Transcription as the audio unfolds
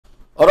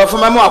Orofo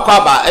memo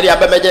akwaba e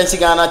dia Emergency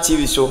Ghana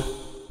TV so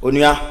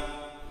onua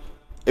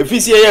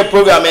efisi ye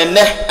program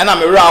enne na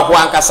me wura ho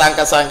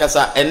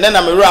ankasa enne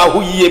na me wura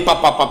ho yiye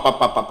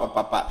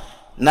papa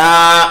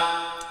na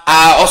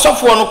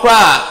osofo no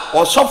kra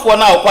osofo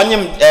na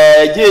okwanyem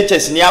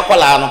GHS ni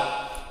akwala no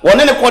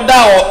woni ne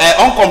koda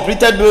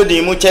uncompleted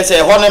building mu chese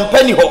ho ne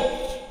mpani ho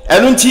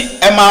enu nti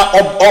ema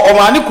o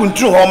ma ne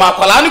kuntru ho ma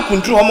akwala ne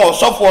kuntru ho ma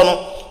osofo no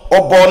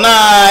obo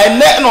na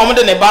enne na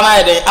omde ne ba na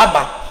ye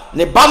aba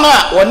ne ba na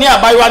woni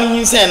abayiwa ne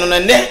nyinsen no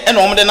ne na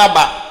omde na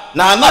ba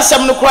na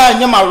anasem no kra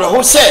nyema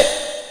reho se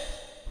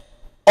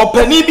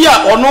opani bi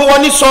a ono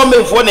woni so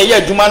mefo na ye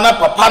adwuma na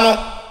papa no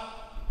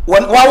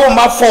wawo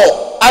ma fo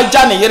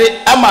aja ne yere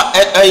ama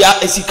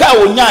esika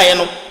wonyae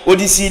no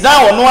odisi na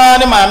ono a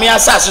ne maame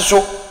asase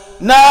so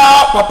na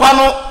papa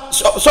no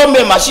so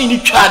me machine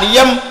twa ne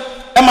yam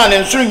ema ne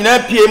nsuru nyina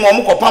pie ma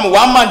omkopam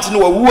 1 month no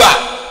wawu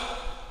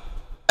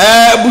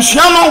a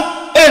busua no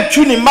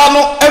etu ni ma no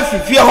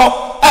afifie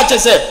ho a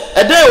chese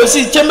ede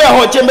osi chembe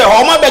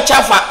ho ma be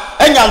chafa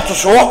enya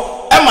ntoso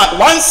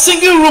ema one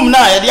single room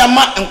na ye de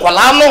ama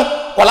nkwala no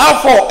kwala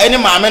fo ene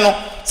maame no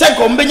se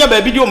ko mbenya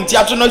ba bi di omti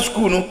ato na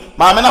school no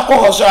maame na ko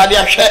hoso ade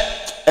ahwe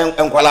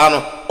enkwala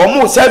no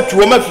omo se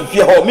tuo ma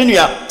fifie ho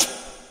menua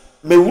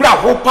mewura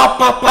ho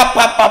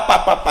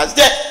papa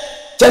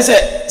se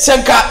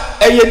senka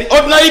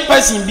ordinary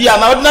person bi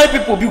na ordinary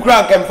people bi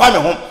kura nka mfa me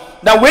ho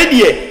na we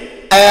die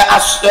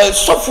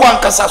sofu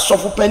ankasa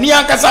sofu pani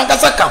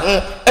ankasa ka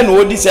ho ena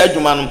odi se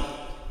adwuma no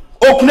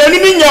okunani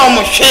mi nya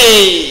omo hwe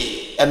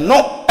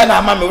eno ena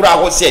ama mewura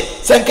ho se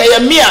senka ya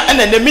mia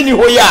ena na mini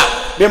ho ya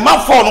be ma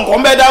for no ko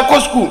mbeda ko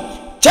school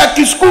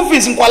check school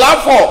fees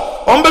nkwala for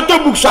on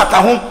beto books aka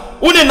ho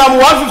uni na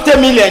 150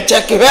 million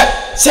check he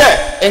se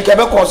enke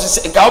be ko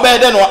se enka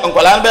obede no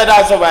nkwala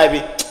beda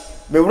survive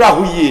mewura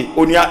ho yie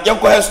onia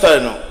yenko he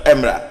story no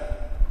emra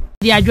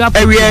di adwa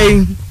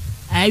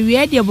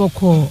awie de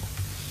boko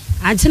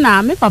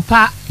antina me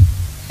papa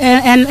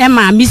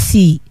ma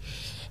misi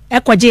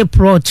ekoje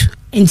plot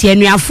enti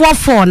anuafo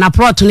 4 na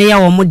plot no ye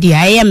wo mo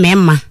dia ye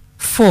mema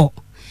 4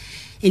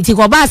 enti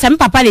ko ba se me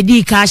papa le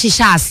di ka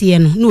hihya ase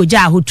no na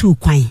oja ahotu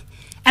kwan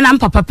ana me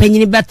papa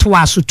panyini beto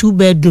aso 2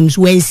 bedrooms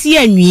wansi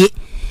anwie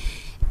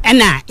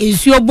ana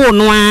ensuo bo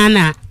no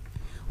ana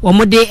wo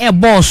mo de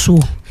eboso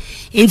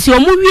enti o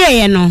mu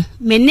wie no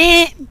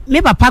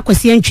me papa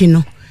kwasi antwi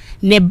no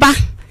ne ba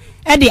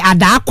e de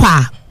ada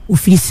akwa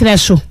ofiri sere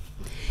so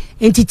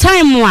enti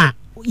time a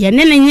ye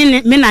ne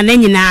me na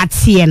nyina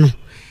atie no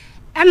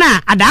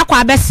ana ada akwa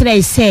abesere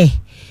ise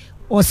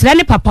o sere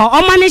ne papa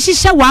o ma ne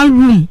hihye 1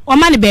 room o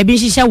ma ne baby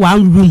hihye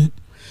 1 room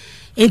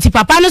enti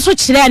papa no so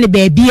kire ne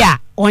baby a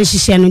on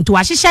hihye no nti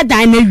wa hihye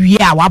dan na wie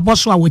a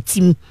waboso a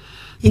wotim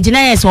enti na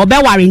yes o be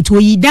ware nti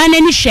oyi dan na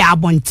ni hwe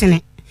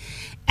abontene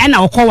ana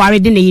okọ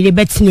de na yire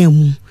betena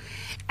mu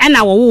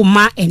ana wo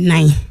ma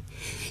enan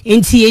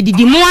enti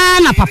edidi mu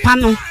na papa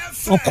no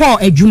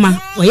okọ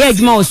adwuma oye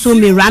adwuma o so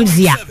me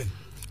Ramzia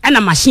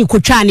ana machine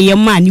kotwa ne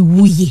yema ne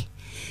wuye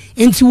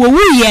enti wo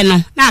wuye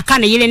no na aka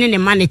ne yire ne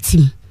ma ne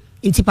tim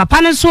enti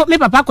papa no so me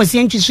papa kwasi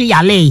antwi so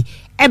yale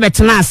e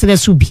betena asere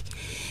so bi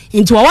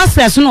enti wo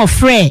wasere so no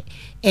frɛ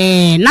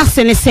na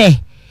se ne se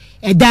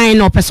dan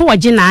no pese wo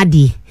gye na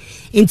ade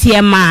enti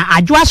e ma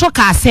adwoa so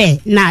ka se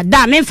na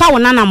da memfa wo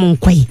nana mo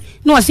nkwai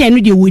no se enu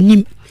de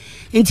wonim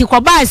enti ko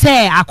ba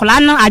se akola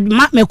no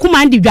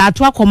mekuma ndi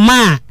dwato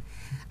akoma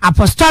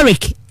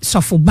apostolic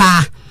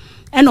sofoba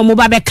eno mo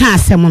ba be ka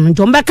asem no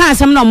njo be ka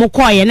asem no mo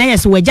koye na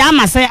yese wagya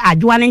ama se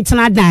adwoa ne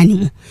ntena dan ni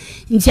mu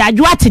enti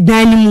adwoa te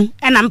dan ni mu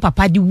ena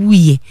papa de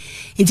wuye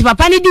enti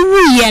papa ne de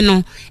wuye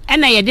no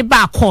ena ye de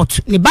ba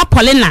court ne ba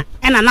polina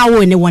ena na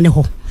wo ne wone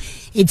ho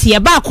enti ye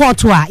ba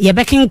court a ye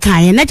be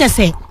kenkan ye na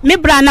kyese me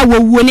bra na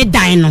wawuo ne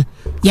dan no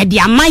ye de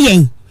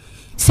amayen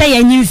se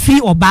ye nyimfi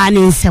oba ne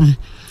nsem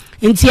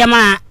enti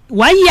ama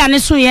wayi ane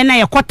so ye na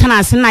ye kotana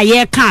ase na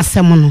ye ka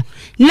asem no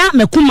na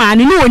mekuma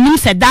ne no onim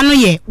se da no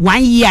ye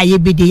 1 year ye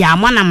bede ya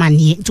amana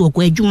mane enti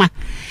okwa adwuma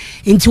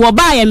enti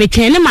oba ye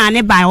metwen ne ma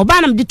ne ba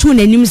oba nam de tu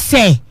nanim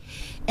se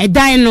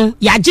edan no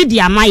ya gidi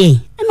amayen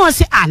ena o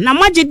se na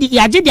magidi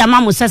ya gidi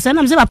amamo sese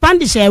na mse papa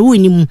ndi she wu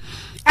ni mu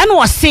ena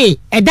o se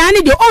edan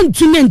ne de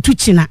ontu na ntu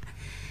china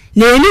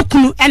na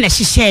enukunu ena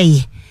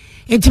hihye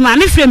enti ma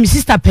me frɛ me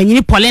sister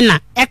panyini Paulina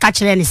e ka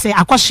kire ne se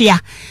akosoa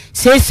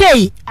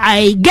sei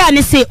ai ga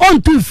ne se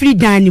ontu free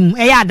dan mu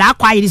e ya da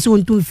akwa yiri se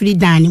ontu free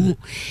dan mu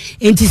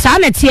enti sa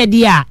na tie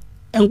di a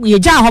ye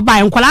gya ho ba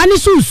enkola ne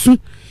susu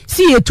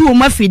si yetu o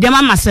ma free dem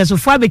ama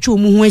sesofo abetwa o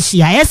mu ho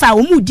ahia yesa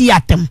o mu di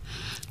atem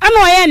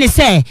ana o ye ne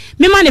se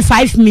me ma ne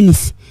 5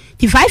 minutes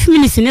ti 5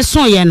 minutes ne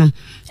so ye no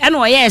ana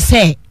o ye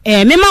se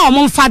me ma o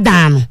mo mfa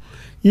dan no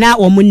na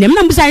o mu nem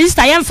na busa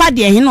sister ye mfa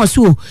de he no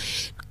so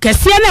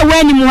kese na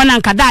wani mu na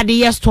nka daade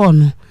ye store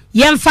no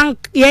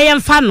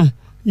yemfa no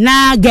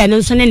na ga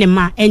no so ne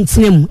ma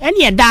entena mu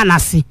ene ye da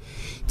anase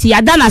ti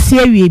ya da anase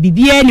awie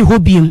bibia ni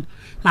hobiem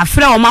ma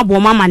frɛ o ma bo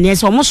mama ne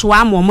se o mo so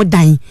wa ma o mo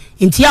dan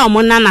enti ya o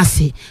mo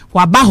nanase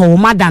wa ba ho o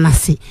ma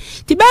danase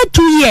ti be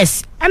 2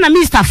 years ana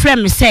Mr.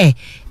 frɛ me se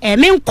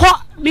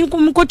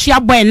minko tua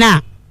boy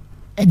na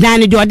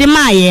dan de ode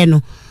maaye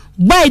no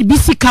boy bi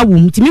sika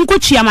wom ti min ko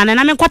tua ma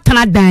na min ko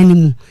tana dan ni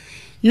mu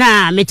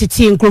na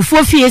metete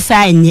nkrofo fie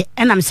sa enye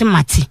na me se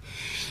mate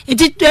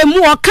enti mu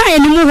o kan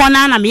eni mu ho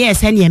na me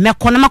yese ne me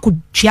ko na mako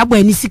tua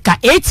boy ni sika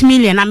 8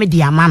 million na me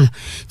de ama no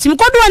ti mi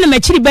ko do na me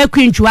chiri ba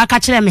kwantwu aka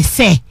kire me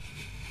se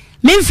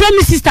me mfra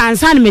mi sister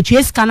ansa na me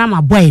tua sika na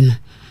ma boy no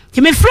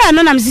ti me fra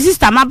no na me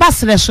sister ma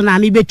basre so na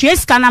me be tua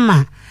sika na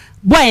ma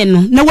boy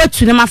no na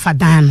watu na ma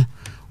fadan no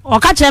o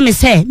ka kire me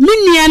se me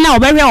nua na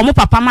obehwe o mo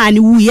papa ma ne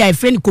wu ya e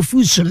friend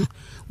kofusu no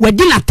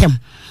wadi natem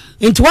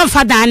enti won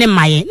fadan ne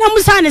maye na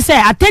musa ne se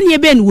atanie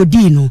be no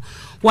wodi no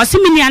wose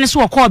me nua ne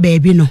so ko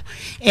baabi no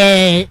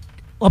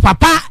o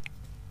papa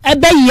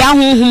ebe yi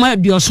ahonhom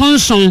de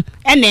osonson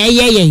na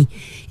eyeye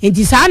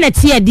enti sa na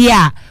tie de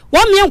a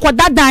won me enko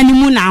dadan ne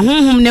mu na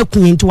ahonhom na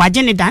kun enti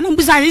waje ne dan na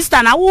musa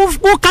sister na wo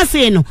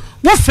kase no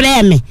wo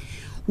frɛ me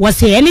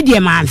wose ene de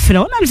ma frɛ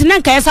na me se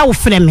nanka yesa wo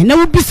frɛ me na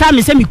wo bisa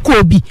me se me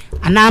ko bi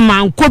ana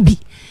ma nko bi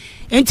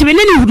enti me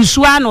ne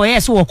hurusuwa na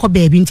oyɛ se wo kɔ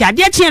baabi enti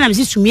ade akye na me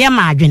se sumie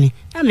ma adwene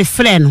na me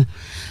frɛ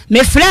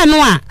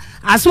no a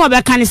aso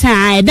obɛka ne se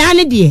dan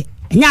ne de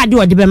enya ade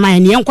ode be ma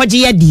ne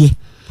enkɔgye ye de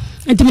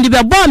enti me de be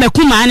bɔ me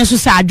kuma ne so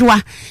sa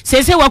adwoa se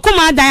wo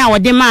kuma dan a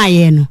ode ma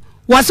ye no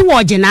wo se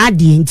wo gye na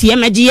ade enti ye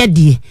magye ye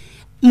de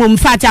mom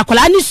fati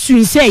akola ne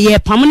sun se ye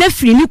pam na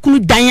firi ne kunu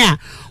dan a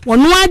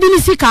wono ade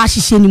ne sika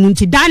ahyehye ne mu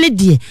nti dan ne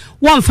de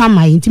won fa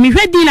mai nti me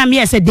hwedi na me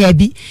yese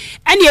daabi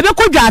ene ye be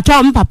kodwa ato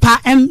m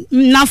papa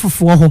na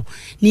fofo ho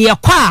ne ye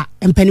kwa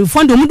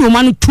empanifo ndo mu do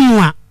ma no tun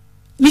a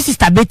mi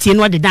sister Betty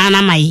no de dan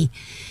na mai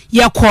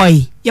ye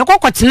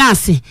kokotena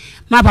ase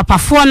ma papa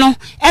fo no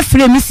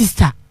efre mi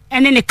sister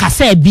ene ne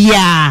kasa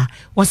bia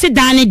wo se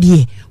dan ne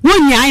de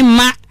wonyan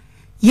ma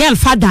ye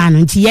mfa dan no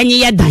nti ye nye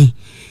ye dan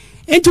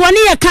enti woni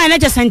ye kan na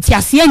je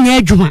sentiase ye nya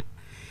adwuma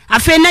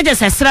afi na je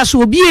sesra so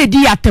obi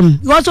edi atem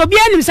wo so obi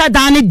anim sa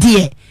dan ne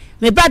de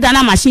me brother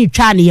na machine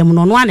twa ne yem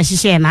no no ana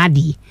hihye na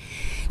ade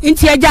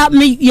enti aja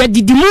me ye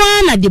didimu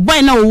na de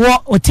boy na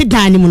wo oti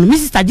dan ne mu no mi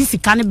sister di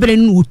sika ne bere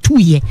no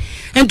otuye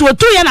enti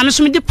otuye na me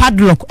so me de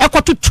padlock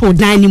ekototo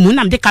dan ne mu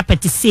na me de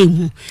carpet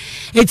same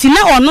enti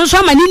na ono so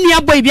ama ni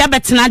nua boy bi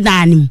abetena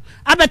dan ne mu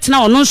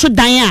abetena ono so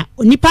dan a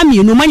onipa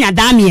mienu manya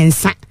dan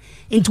miensa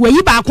enti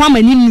wayi ba akwa ama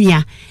ni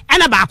nua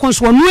ana ba akwa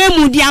so ono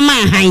emu di ama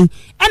han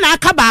ana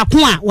aka ba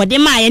akwa a wode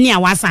ma ye ne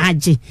awasa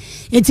haje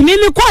enti me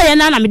ko ye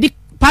na me de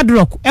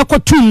padlock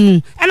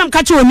ekotum ana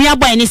mkache oni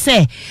aboy ni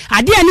se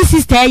ade ani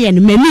sister ye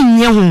no mani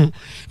nye ho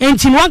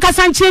enti no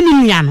wankasa nche ni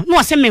nua no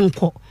wo se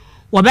menko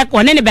wo be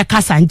one ne be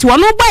kasa enti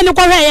wono boy ni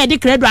ko hwe ye de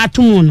credo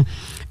atum no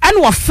ana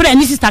wo frɛ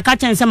ni sister ka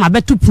chen se ma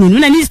beto punu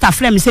na ni sister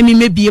frɛ me se me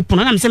mebie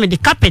punu na me se me de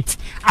carpet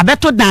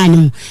abeto dan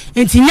ni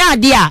enti nya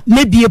ade a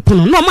mebie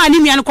punu no ma ni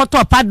nua no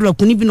koto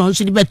padlock ni bi no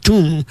nso de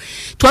betum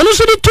to no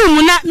so de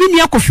tum na me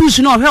nua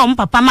confuse no hwe o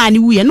papa ma ni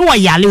wuye no wo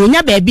yale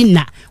onya ba bi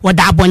na wo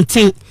da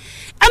abonten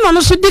ana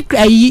no so de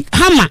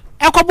hama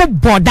ekobo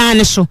bodan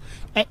ne so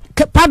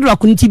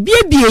padlock nti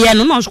biebie ye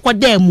no so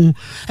koda mu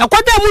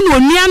no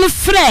onua no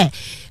frɛ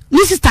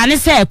ni sister ne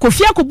se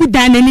kofi akobu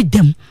dan na ni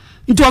dem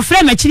nti o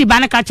frɛ ma chiri ba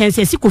na ka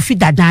chense si kofi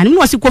dadan ni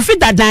wo si kofi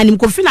dadan ni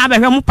kofi na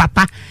abehwe mu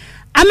papa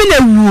amena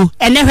wuo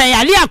ene hwe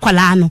yale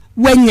akwala no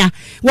wanya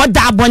wo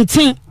da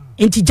abonten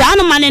nti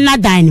jano mane na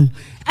dan ni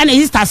ana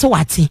sister so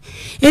wate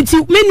nti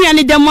menua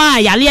ne dem a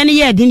yale ne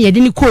ye de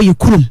ne ko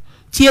yikurum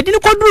ti ye de ne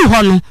ko duru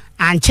ho no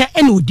anche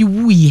ene odi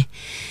wuye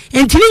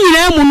enti ni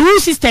nyina mu no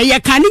sister ye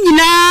ka ni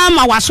nyina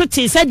ma waso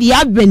te se de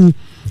abani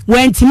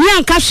wantimi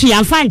anka hwe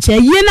amfa nche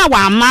ye na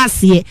wa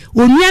amaase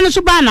onua no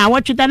so ba na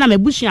awotweda na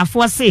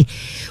mabusuafo se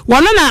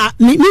wono na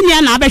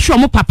menua na abehwe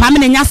omo papa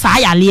me nya saa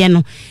yale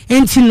no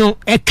enti no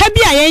eka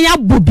bi a ye nya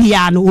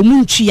bobia no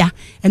omu ntwia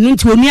eno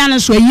nti onua no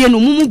so ye no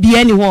mumu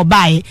bia ni ho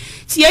baaye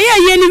ti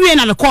ye ni wie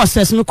na me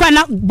courses me kwa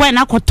na boy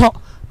na koto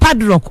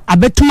padlock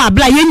abetum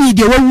abla ye nyi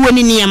de wawuo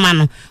ni niema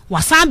no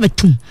wasa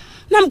abetum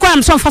na mko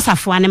am so mfa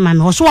safo ane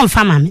mame wo so wo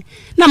mfa mame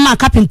na ma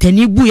carpenter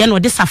ni bu ye no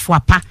de safo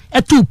apa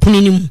etu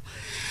puni ni mu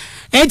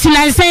enti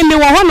na say me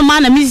wo ho no ma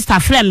na mi sister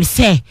frɛ me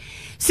say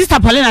sister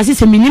Paulina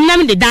say me nim na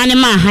me de dan ne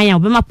ma han ya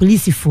obema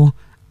police fo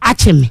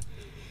ache me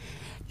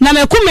na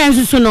me kuma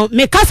nsusu no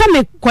me kasa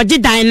me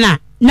kwaje dan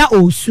na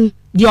osu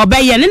de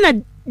obeye ne na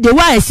de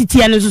wa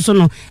asiti ane nsusu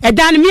no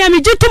dan me am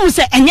gitum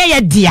say enye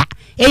ye dia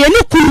eye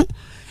ne kunu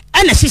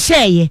ana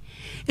hyehyeye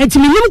enti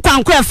me nim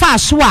kwanko e fa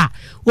so a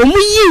omu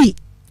yi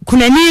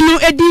kunani no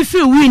edi fi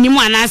wi ni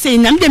mu anase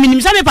na mde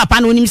minim sa me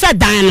papa no onim sa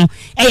dan no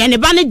eye ne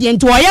ba ne de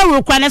nti oye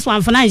ro kwa ne so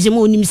amfana nje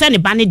mo onim sa ne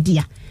ba ne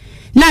dia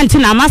na nti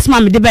na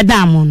masma me de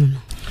beda mo no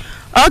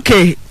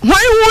okay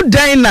why would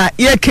dan na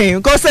ye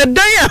ken cause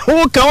dan ya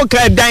wo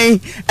ka dan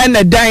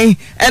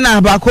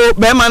ena ba ko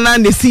be ma na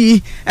ne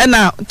si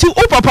ena ti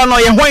o papa no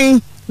ye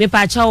hwan me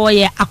pa cha wo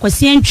ye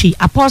akwasiantwi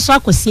apostle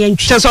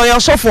akwasiantwi so ye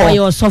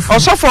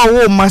osofo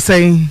wo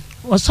masen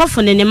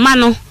osofo ne ma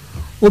no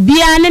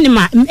obia ne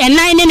ma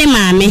enan ne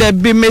maame de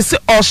bi mesi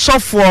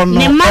osofo no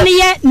ne ma ne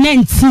ye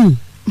 19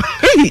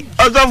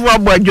 osofo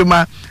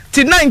abodwuma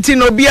ti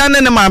 19 obia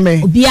ne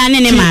maame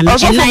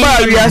osofo ba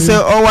wi ase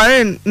o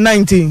ware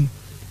 19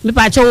 me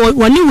pa cho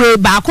woni we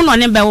ba ko no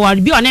ne be wo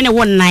bi one ne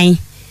wo nan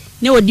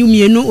ne odi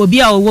mienu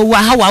obi a wo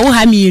ha wa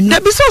ha mienu da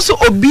bi so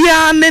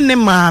obia ne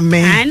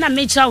maame ai na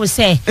me cha wo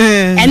se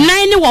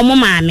enan ne wo mo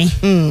maame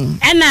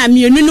na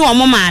mienu ne wo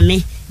mo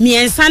maame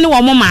miensa ne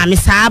wo mo maame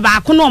saa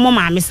ba ko ne wo mo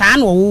maame saa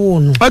na wo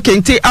no okay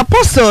nti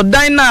apostle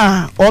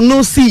dina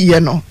ono si ye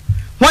no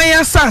wan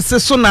ya sase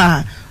so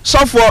na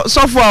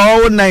sofo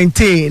all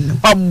 19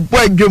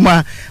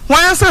 abwadwuma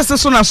wan ya sase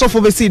so na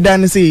sofo be si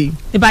dan si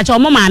e ba cha wo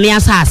mo maame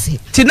asase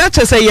ti na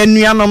chese ye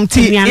nuanom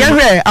ti ye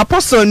hwe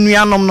apostle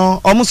nuanom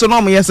no omo so no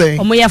omo ye se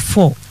omo ye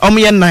 4 omo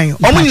ye 9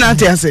 omo nyina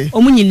te ase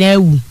omo nyina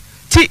awu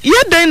ti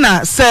ye dan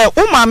na se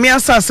wo maame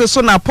asase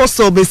so na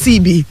apostle be si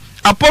bi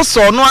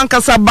apostle no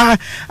ankasa ba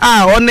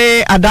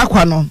one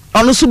adakwa no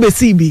ono so be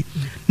si bi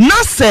na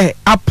se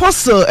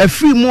apostle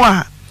afri mu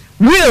a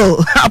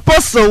will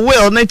apostle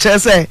will na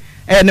chese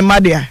ne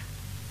madia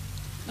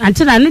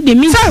antina no de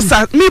mi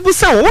sasa mi bu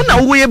se wo na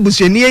wo ye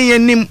busuani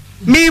yenim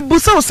mi bu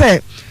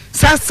se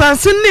sasa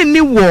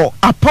ni wo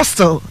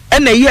apostle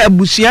na ye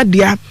abusua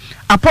dia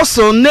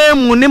apostle na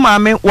mu ne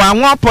maame wa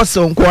nwa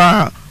apostle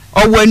kwa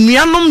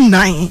owanuanom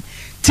nan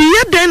ti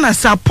ye den na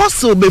sa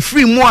apostle be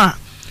free mu a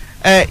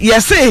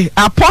yese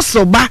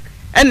apostle ba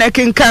na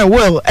kenkan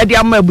will e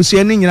dia ma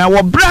abusuani nyina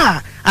wo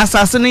bra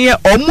asase ne ye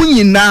omu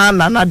nyina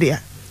na dia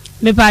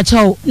me pa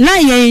cho na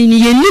ye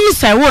nim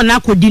sai wo na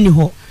kodi ni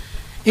ho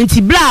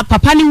enti bra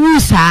papa ni wu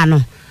saa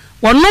no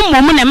wono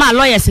mom na ma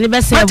lawyers ni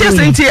be say wo ati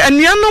enti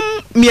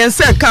anuanom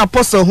miense ka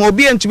apostle ho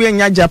obi entumi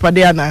anya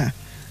japade ana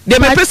de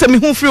be pese me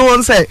hu free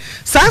won say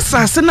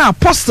sasa na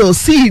apostle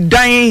si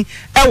dan e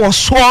wo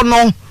so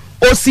no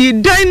o si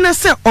dan na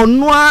se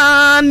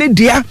ono ne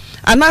dia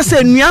ana se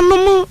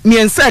anuanom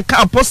miense ka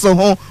apostle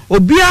ho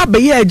obi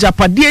abeye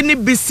japade ni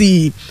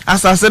bisi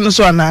asase no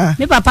so ana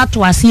me papa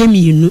to ase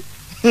mienu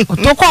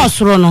otoko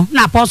osoro no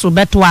na apostle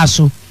beto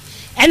aso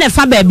ene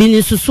fa ba bi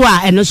ni susu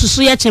a ene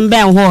susu ye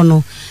chimben ho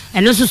no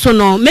ene susu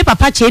no me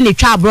papa che ne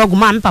twa blog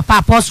ma me papa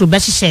apostle be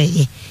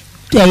hyehyeye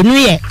enu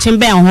ye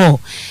chimben ho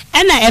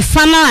ene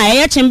efa na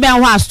ye chimben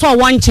ho a store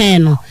won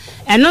chen no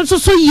ene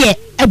susu ye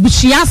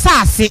abusia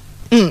saase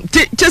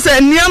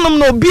chese nianom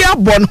no obi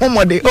abon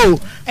homode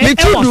me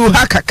tuduru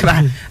ha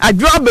kakra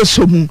adwo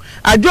abesomu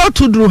adwo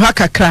tuduru ha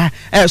kakra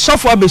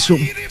sofo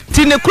abesomu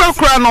ti ne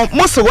kura no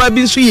mosewa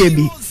bi nso ye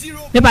bi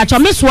me ba cho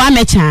me so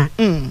amecha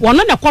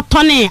wono ne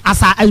kotone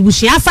asa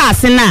abusia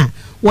asase na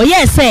wo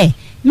ye se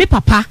me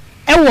papa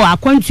e wo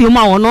akwantuo mu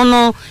a wono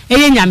no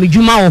eye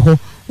nyamedwuma wo ho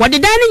wode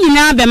dan ni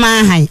nyina be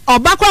man han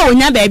obakwa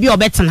wonya ba bi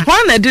obetena ho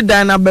na de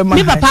dan na be man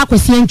me papa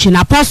akwasi antwi na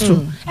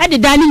apostle e de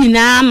dan ni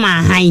nyina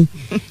ma han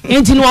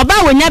enti no oba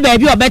wonya ba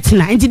bi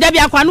obetena enti da bi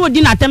akwa na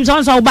odi na tem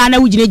so so oba na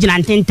wugina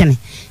ntentene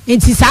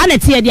enti saa na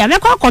tie dia me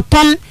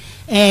koton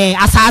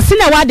asase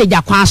na wa de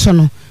jakwa so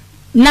no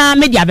na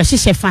media be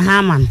hyehyɛ fa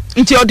ha man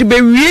nti odi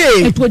be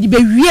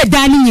wie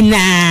dan ni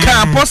nyina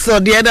ka apostle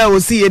de da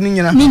osi ye ni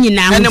nyina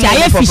nti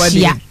aye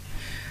fishia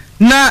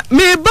na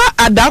me ba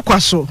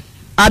adakwa so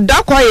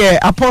adakwa ye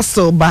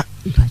apostle ba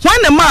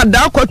wane ma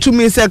adakwa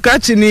tumi se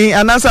kachi ni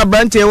anasa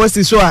branch e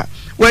wasi so a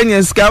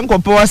wenye ska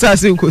nkopo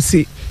wasase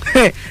nkosi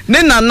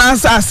ne nana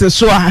asase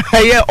so a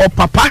ye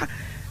opapa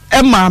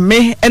e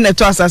maame e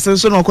neto asase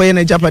so no koye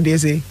na japade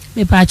ese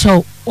me pa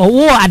cho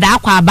owo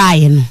adakwa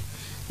abaaye no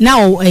na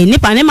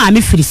nipa ne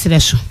maame firi sere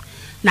so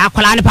na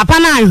akwala ne papa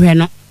na anhwe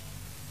no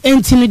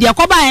enti no de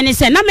akoba ne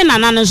se na me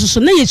nana no so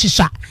na ye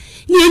hwehwa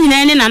ne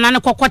nyina ne nana ne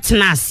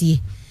kokotena ase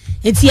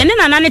enti ye ne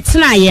nana ne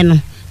tena ye no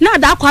na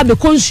da akwa be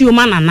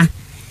consume nana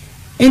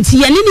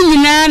enti ye ne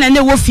nyina na ne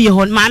wo fie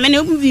ho maame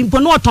ne mpo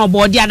no oton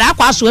body ada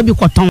akwa so abi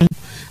koton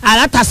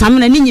alata sam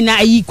na ne nyina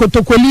ayi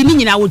kotokoli ne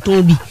nyina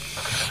woton bi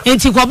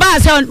enti ko ba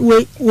se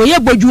wo ye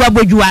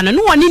bojuwa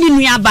no woni ne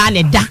nua ba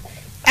ne da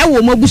e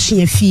wo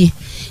mabusua fie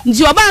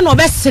nti oba na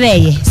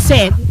obesreye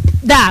se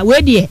da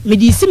we de me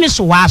di simi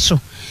so wa so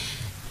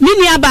me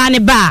nua ba ne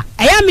ba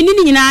eya me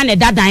ni nyina na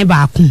dadan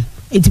ba ko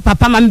enti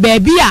papa ma ba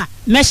bi a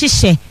me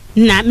hyehye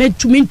na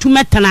metumi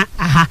ntumetana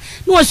aha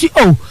no wo si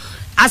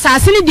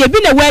asase ne de bi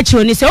na wa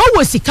chiro ni se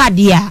wo sika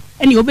de a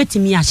ene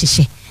obetimi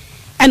ahyehye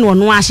ene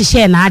ono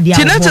ahyehye na ade a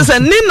tinete se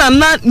ni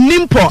nana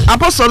nimpo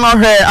apostle no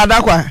hwe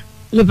adakwa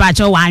me ba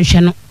cho wa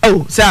nhwe no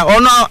se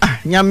ono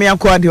nyame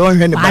akwa de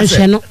onhwe ne ba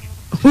se no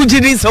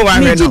ujidi so wa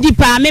hwe no me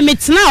pa me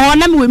tena ho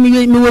na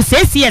me wo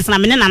CCS na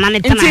me nana ne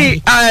tena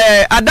nti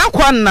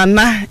adakwa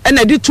nana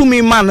ene di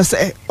tumi man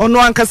se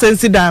ono ankasa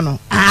nsidan no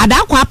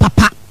adakwa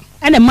papa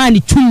ene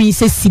man tumi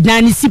se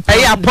sidan si pa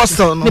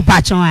apostle no me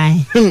pa cho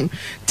ai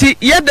ti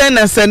yeden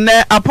na se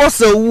ne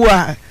apostle wu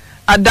a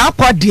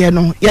adakwa de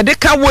no ye de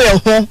ka wo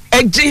ho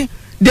eji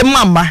de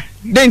mama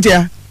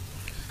dentia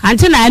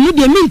anti na anu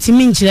de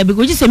mintimi nkyere be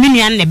goji se me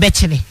nua ne be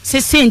kyere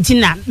se senti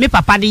na me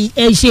papa de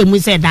ehye mu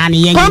se dan ne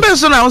yen kwa be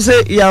so na wo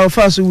se ya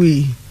ofa so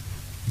wi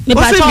me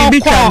pa cho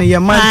ko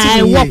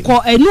ai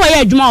woko enu oye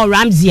adwuma o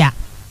Ramzia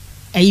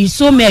ayi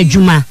so me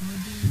adwuma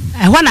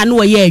ho na no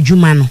oye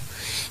adwuma no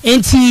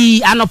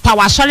enti anopa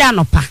wasori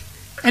anopa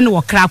ene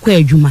wo kra kwa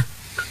adwuma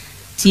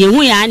ti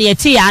ehu ya na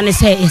yete ya ne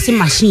say ese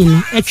machine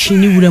no atwi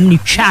ni wuram ni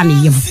twa ne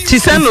yem ti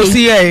se no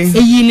si ye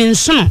eyi ne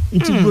nsono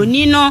nti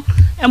broni no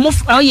emo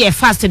ye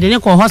fast de ne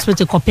ko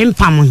hospital ko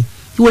pempam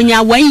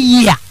wonya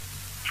 1 year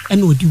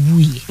ena odi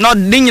wuye no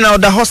dinyina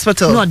the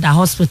hospital no the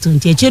hospital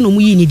nti eche no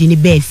mu yi ni de ne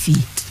ba fi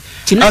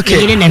ti na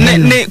ye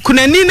ne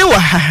kunani ne wa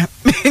ha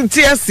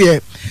nti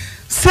ase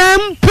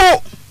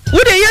sampo wo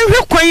de ye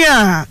hwe kwan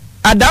a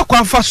adakwa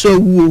afa so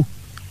awuo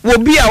wo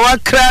bi a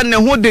wakra ne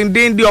ho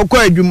denden de okọ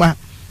adwuma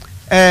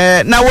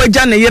na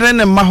wagya ne yere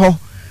ne ma ho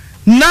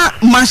na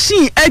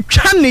machine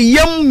atwa ne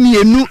yam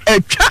mienu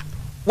atwa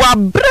wa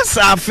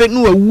bresa afe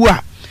no awu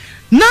a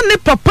na ne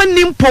papa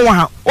nimpon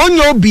a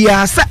onye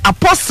obia se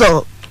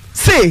apostle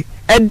se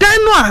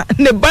edan no a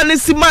ne ba ne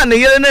sima ne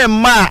yere ne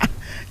ma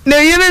ne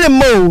yere ne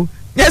mo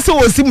nyese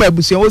wo sima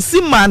abusia wo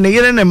sima ne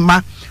yere ne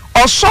ma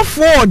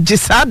osofo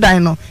ogisa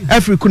dan no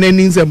afriku na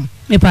ninzam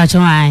me pa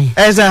cho ai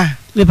eza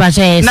me pa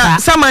cho esa na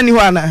sama ni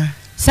wana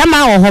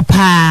sama wo ho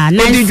pa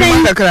na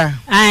sen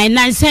ai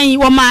na sen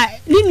wo ma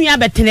ni nua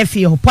betene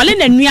fie ho pole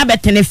na nua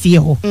betene fie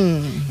ho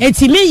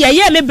enti me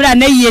ye me bra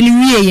na ye ni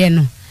wie ye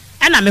no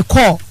ana me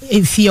call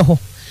fie ho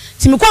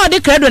ti me call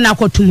de credo na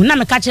akotum na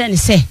me ka kire ni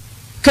se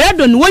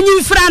credo no wonyi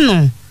mfra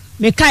no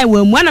me kai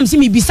wa mu ana me se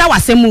me bisa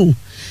wasemu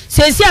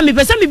sesi a me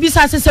pese me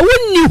bisa se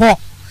wonni ho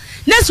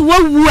na se wo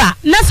wu a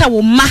na se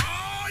wo ma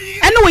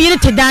ene wo yire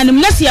te dan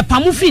nim na se ye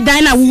pamu free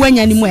dan na wo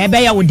wanya ni mu e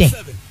be ya wo de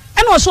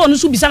ene wo so no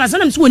so bisa na se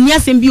na me se woni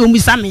asem bi o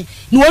bisa me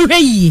ni wo hwe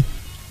yi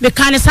me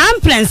kan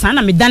samplens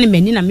na me dan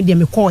mani na me de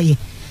me call ye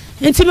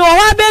enti me wo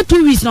wa be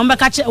 2 weeks no be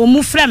ka che wo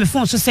mu frɛ me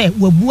phone so se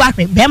wo bu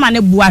ahwe be ma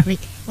na bu ahwe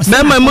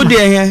be ma mu de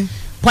he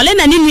pole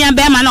na ni nua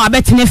be ma na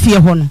obetene fie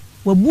ho no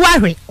wo bu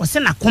ahwe o se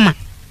na koma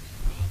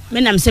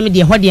me na me se me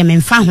de ho de me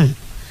mfa ho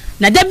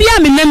na da bia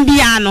me nam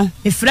bia no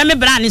me frɛ me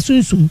bra ne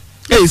sunsum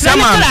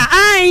sama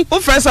ai o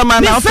frɛ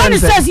sama na o frɛ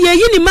says ye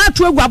yi ni ma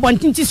to agu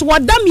abontinti so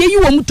wodam ye yi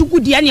wo mutugu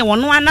de ne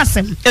wono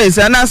anasem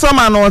sa na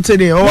sama na o te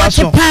de o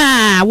waso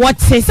pa what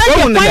say say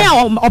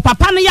kwa o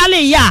papa no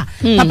yale ya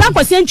papa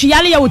kwase ntwi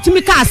yale ya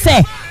otimi ka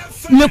se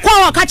me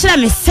kwa o ka kire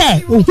me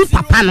se ohu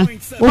papa no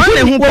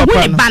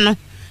ohu ba no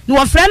no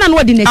wo frɛ na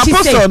no de na chi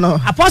say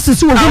apostle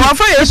so ohu wa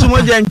fa Yesu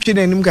mo je ntwi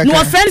na nim kaka no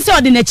frɛ se o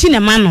de na chi ne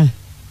ma no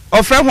o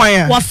frɛ hwan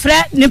ya wo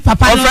frɛ ni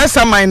papa no o frɛ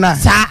sama na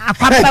sa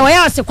akwapa wo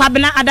ya o se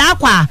kwabena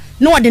adakwa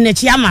no de na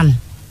chi ama no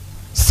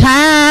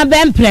sa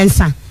ben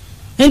prensa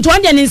enti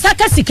on de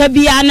nsaka sika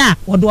bia na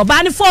wo de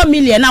oba ne 4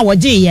 million na wo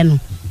je ye no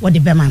wo de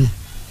be ma no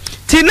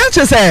ti na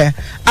che say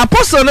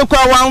apostle no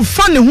kwa wan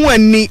fa ne ho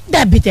ani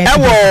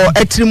ewo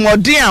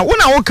etrimoden a wo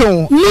na wo ka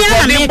wo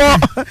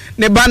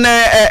ne ba na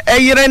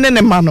eyire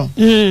ne ma no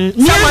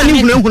sama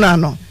ni hunahuna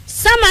no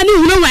sama ni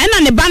hunahuna na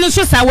ne ba no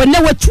so sa wo na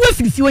watu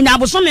afirifi onya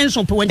aboso me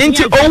nso po wonti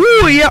enti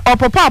owu ye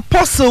opapa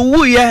apostle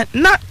wu ye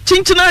na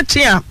chinchina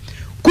chia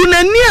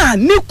kunani a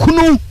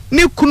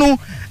ni kunu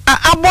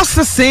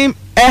abosese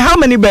how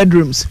many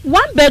bedrooms?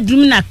 1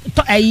 bedroom na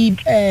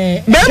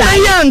bema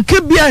ya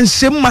nke bia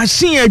nse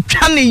machine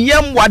atwa ne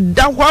yam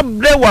wada hwa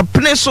bre wa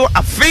pene so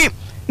afi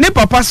ne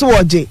papa so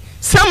woje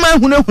sama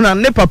hunahuna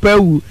ne papa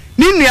wu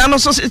ni nua no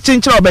so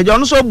chinchira obeje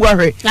ono so bu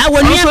ahwe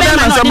wonu ya be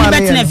ma no de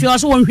betena fi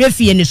so won hwe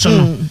fie ni so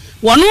no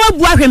wonu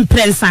abu ahwe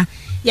mprensa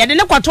ye de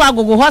ne kwato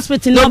agogo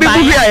hospital no ba ya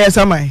obi bu ya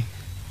sama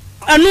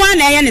anu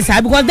ana ye ne sa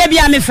because da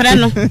bia me frɛ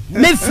no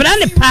me frɛ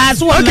ne pa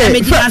so won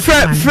me di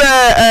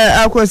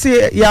frɛ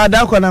akwasi ya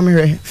da kwa na me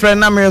hwe frɛ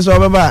na me so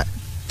obeba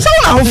so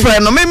na ho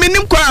frɛ no me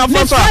nim kwa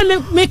afo so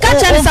me ka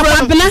kyere sa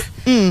kwabena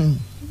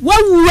wo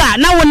wu a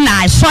na wo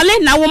na sole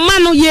na wo ma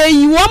no ye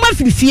yi wo ma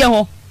firifie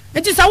ho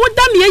enti sa wo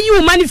da me ye yi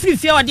wo ma ne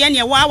firifie ho de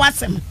ne wo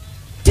awasem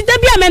ti da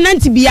bia me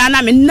nanti bia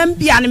na me nam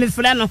bia na me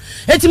frɛ no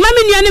enti ma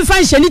me nua ne fa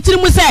nhye ni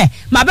tirimu se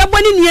ma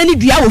bɛbɔ ne nua ni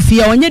dua wo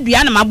fie onye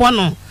dua na mabɔ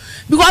no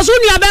because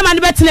when you are man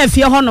betting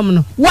fie honom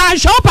no wan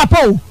show papa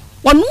o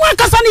wonu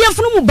akasa ne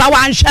yefunu mu ba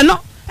wan hwe no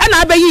e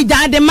na abayi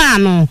dan de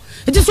man no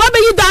enti so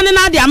abayi dan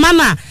na de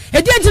amana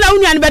e di entina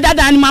wonu an be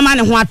dada ne mama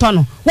ne ho ato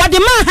no wo de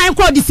man han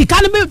ko de sika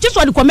ne be ti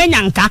so de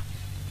komenya nka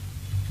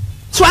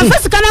so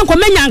afa sika na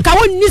komenya nka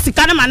wonni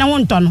sika ne ma ne ho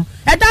nto no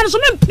e dan so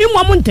me mpini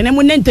mo ntene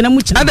mu ne ntene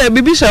mu chi ada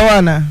bibi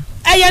shawana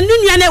e ya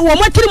nunua ne wo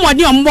motiri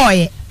modi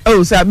omboye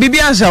oh sir bibi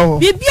ansha ho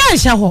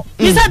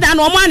mi sa dan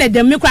no mo an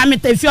dem me kwa me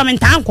tafi o me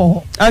ntan ko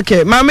ho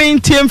okay mama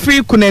ntiem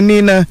free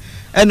kunani na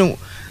eno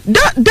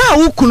da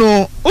wo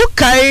kunu o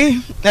kai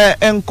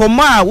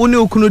enkomo a wo ne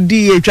okunu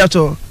di e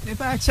twato me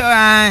pa cho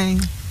ai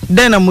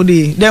den na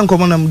mudi den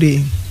enkomo na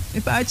mudi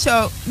me pa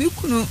cho mi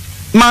kunu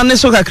ma ne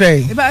so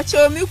kakrai me pa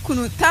cho mi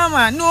kunu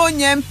tama no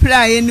nyem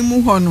pra ye ni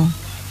mu ho no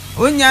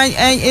onya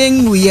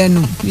enwu ye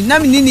no na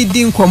me ni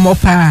di enkomo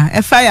pa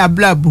e fa ya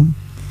blabum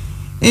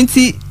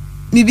enti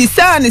mi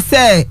bisa ne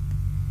se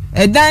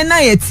edan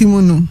na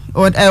yetimu no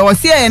o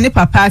se ye ne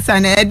papa sa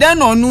na edan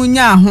no no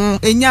nya ho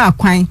enya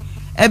akwan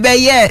ebe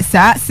ye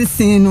sa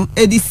sisin no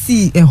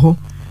edisi eho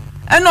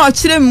ena o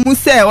kire mu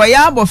se o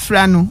ya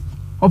abofra no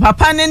o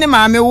papa ne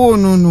maame wo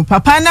no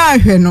papa na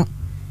ahwe no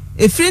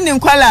efiri ne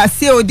nkwala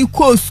ase odi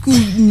ko school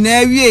na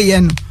awie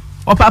ye no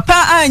o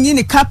papa anyi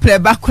ni kapre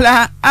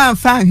bakula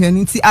amfa ahwe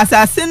nti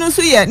asase no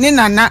so ye ne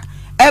nana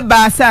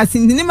eba asase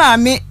ni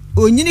maame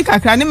onyini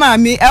kakra ne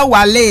maame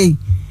ewale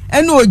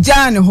ene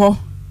oja ne ho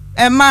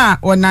ema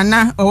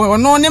onana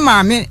ono ne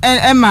maame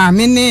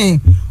maame ne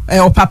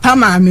o papa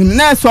maame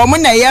na so mo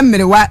na ye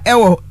mrewa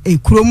ewo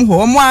ekurom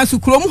ho mo aso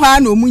kurom ho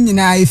na omu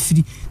nyina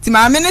efiri ti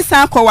maame ne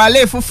san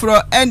kwale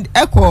foforo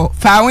eko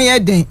fa won ye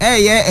den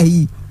eye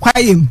ayi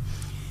kwayem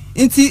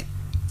nti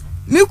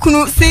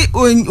mikunu se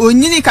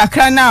onyini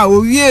kakra na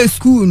owie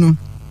school no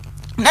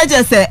na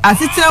je se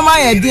asitira ma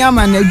ye din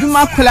ama na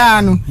adwuma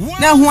kula no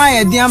na ho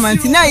aye din ama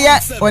nti na ye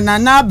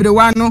onana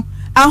abrewa no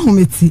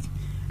ahometi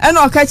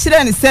ena oka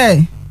kire ne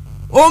se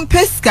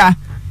ompeska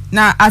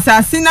na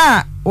asase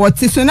na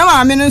wote so na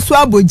maame no so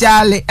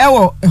abojale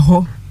ewo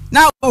eho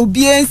na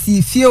obi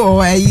ensi fie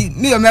o ayi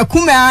mi o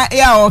mekuma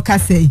ya o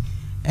kasei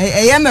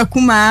eye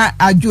mekuma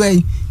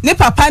adwoai ne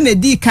papa na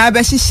di kan be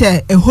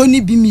hihye eho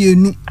ni bi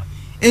mienu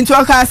enti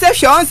o ka se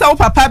hwe on se wo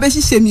papa be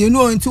hihye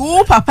mienu enti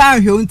wo papa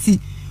ahwe onti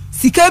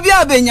sika bi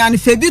abenya ne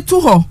fe bi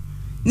tu ho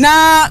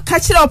na ka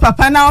kire wo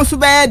papa na wo so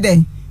be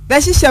yeden be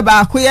hihye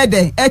ba ko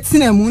yeden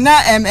etena mu na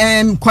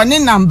kone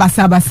na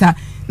mbasabasa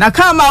na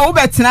kama wo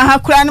betena ha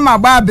kura ne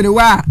magba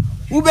abrewa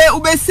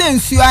ube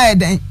sensu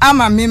ayeden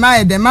ama me ma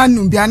ayeden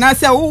manu bia na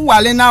se wo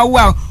wale na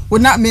wo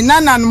na me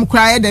nananom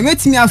kura ayeden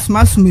metimi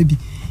asoma bi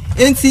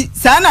enti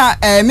sana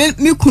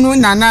mi kunu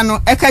nana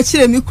no eka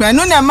kire mi kura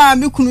no na ma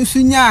mi kunu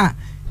sunya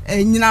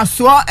nyina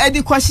so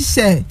edi kwa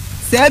hihye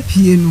se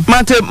pie no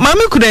mate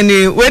mami kura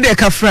ni we de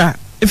kafra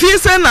if you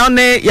say now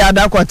ne ya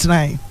da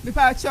kwatran me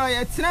pa cho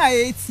ye tena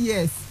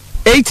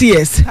 8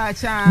 years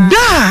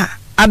da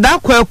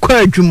adakwa kwa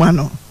adwuma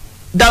no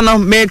da no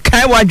me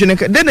kai wadwene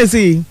de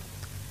si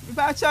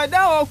ba cha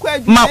da o kwa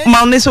adwuma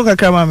ma ne so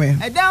kakra ma me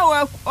da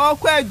o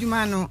kwa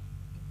adwuma no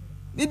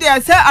ni de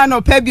se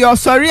anopa bi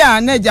osori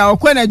a na ja o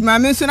kwa na adwuma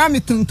me so na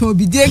metonton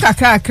bi die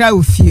kakra kakra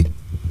ofie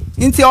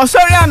nti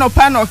osori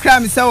anopa na okra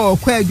me se o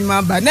kwa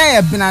adwuma ba na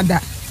ye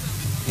benada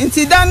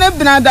nti da na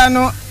benada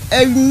no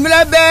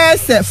emre be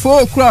se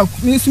 4 o'clock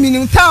mi so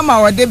minim time a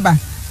wo de ba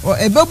o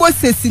ebebo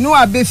sesi no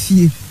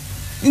abefie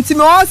nti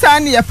me won sa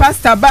ne ye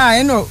pastor ba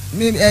eno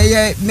me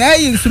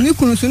yi so mi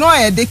kunu so no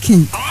ye de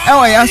king e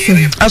wo ya so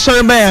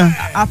asori ba ya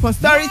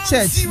apostolic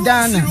church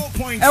dana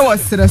e wo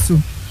sere so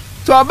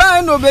to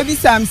ba no baby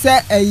sam se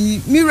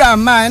ayi mira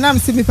ma na me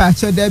se mi pa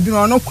che da bi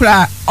no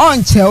kura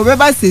on che o be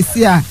ba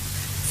sesi a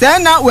se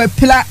na we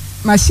pla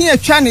machine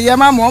atwa ne ye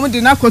ma mo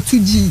de na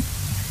kotuji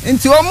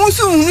nti o mu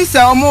so hunu se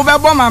o mu be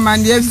bo mama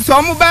ne so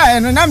o mu ba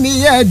eno na me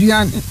ye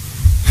aduane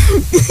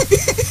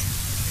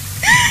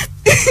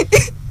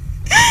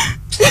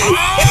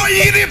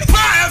Oyerepa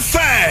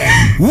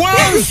FM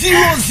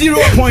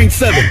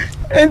 100.7.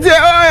 Ente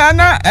ya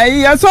na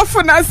ya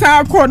sofo na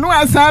sa ko no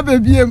asa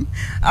babiem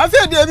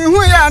afi de mi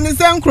hu ya ne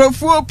se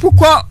nkrofo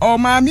pukọ o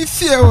ma mi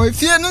fie o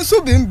fie no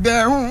so bi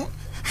mbe hu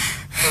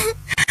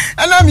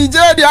ana mi je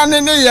de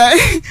ane ne ya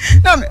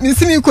na mi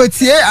simi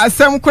kotie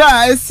asem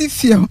kra asi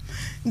fie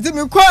nti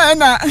mi ko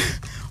na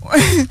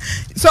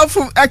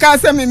sofo aka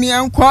se mi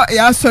enko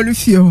ya solu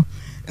fie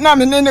na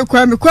mi ne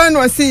kwa mi kwa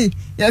no si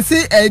yesi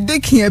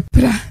edikin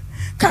epra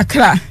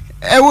kakra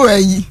ewo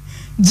ayi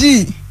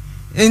ji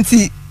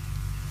enti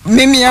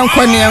mimi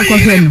enko ne enko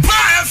hwenu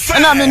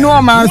na me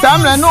no ma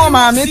samra no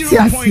ma me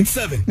tiasi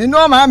me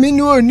no ma me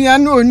no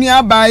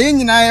onua ba ye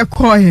nyina ye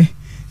koye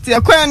ti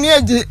ekwa ne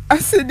eje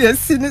asede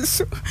sini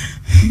so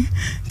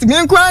ti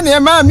me kwa ne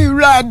ma me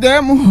wura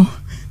dem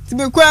ti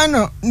me kwa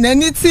no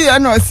nani ti ya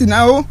no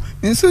sinawo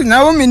nso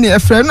na wo me ne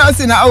efre no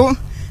sinawo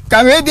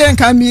ka me de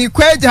nka mi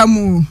kwa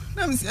jamu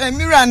na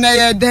me wura na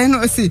ye den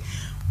no si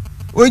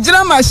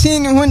ojira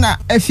machine hu na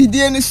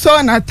afidie ni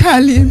so na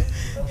tali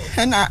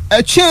na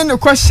atwe ne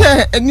ko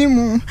hye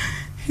animu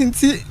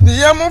nti ne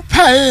yam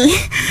pai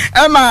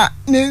ama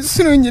ne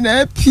sunu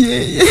nyina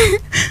pie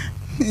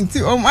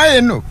nti o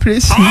maye no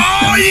pressure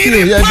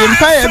ya de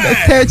pai be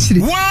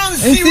tachiri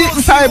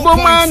nti pai bo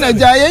ma na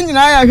ja ye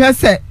nyina ya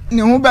hwese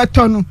ne hu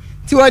beto no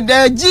ti o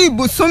da ji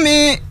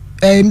busumi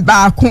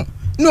baako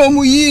na o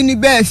mu yi ni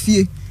ba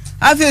fie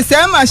afi se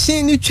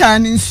machine ni twa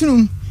ne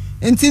sunu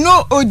nti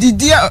no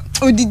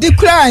odidi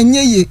kura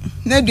anyeye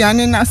na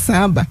aduane na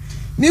samba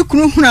mi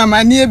kunu hunu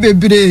amane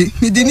bebre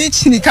mi di ni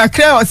chini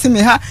kakra o se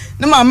me ha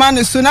na mama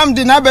ne so na me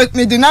di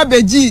na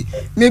beji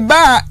me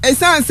ba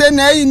esanse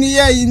na ayi ni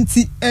ye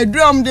nti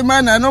edrom de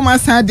ma na no ma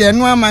san de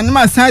no ama na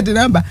ma san de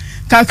na ba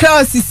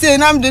kakra o sise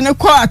na me de ne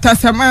ko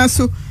atasama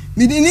so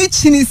mi di ni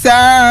chini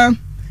sa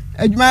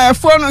adwuma ya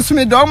fo no so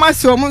me do ma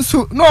se o mo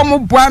so no mo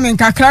boa me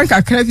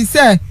kakra fi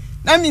se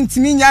na mi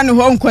ntimi nya ne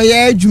ho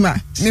nkoye adwuma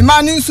me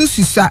ma ne nso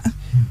susa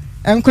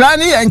enkura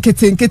ni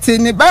enkete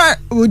ne ba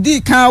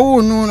odi kan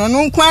wo no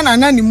nkwa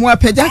na ni mu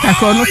apagya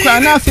kakra no kwa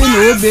na afi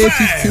no be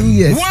 15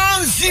 years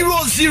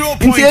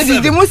 100.7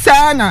 nti di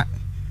musa na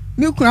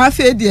mi kura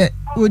afi de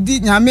odi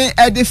nyame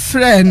ede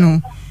frɛ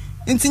no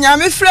nti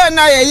nyame frɛ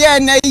na ye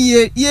na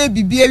ye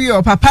bibie wi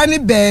o papa ne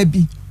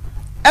baabi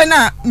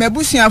ɛna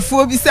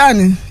mabusuafo bi sa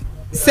ne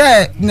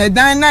se ne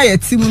dan na ye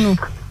tim no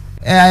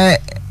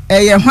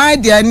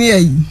hwan de ani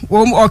ayi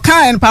o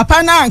kan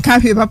papa na anka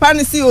hwe papa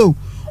ne si o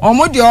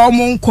omo de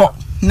omo nko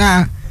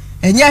na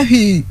enya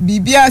hwe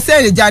bibia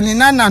se jane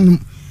nananum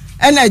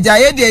ena ja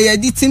ye de ye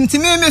di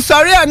timtimi mi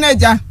sori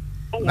anaja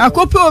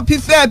akope opi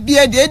fa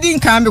bia de di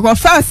nkan me ko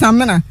fa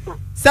samna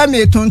sa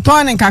me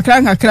tonton ne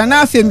kakra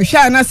na afa mi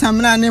hwa na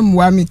samna ne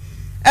mwa mi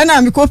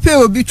ena mi kope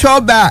obi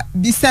choba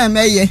bi sa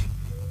meye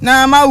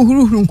na ma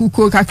uhuruhuru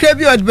nkuko kakra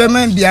bi odbe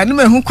man bia no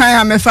mehu kwan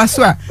ha mefa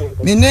so a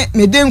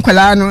me de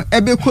nkwala no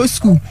ebe ko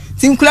school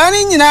tin nkwala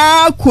ni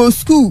nyina ko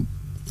school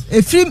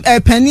efrim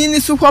panin ni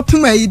so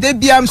hopem ayi de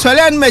bia am sole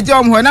an meje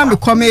om ho na me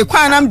kome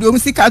kwan na me de om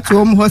sika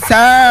to om ho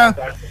saa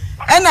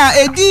ena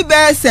edi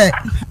be se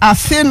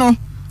afe no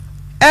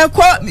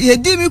eko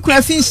yedi mi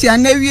kura finhia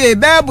na wie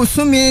be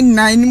busumi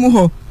nan ni mu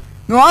ho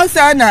no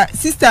onsa na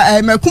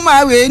sister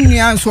makuma we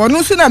nua so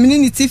no so na me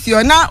ni tifi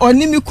ona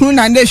oni mi kunu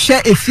na na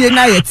hwe efie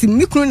na yeti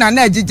mi kunu na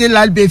na agege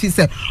lalbe fi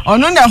se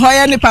ono na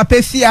hoye ni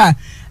papa fi a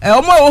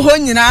omo wo ho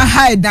nyina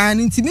high dan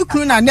nti mi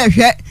kunu na na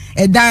hwe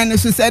edan no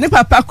so se ni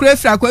papa kura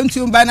fra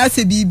kwantu ba na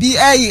se bibi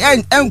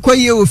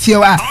enkoye ofie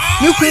wa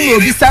mi kunu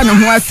obi sa no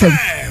ho asem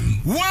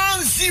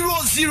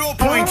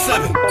 100.7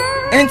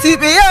 enti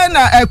be ya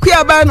na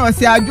akuaba no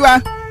se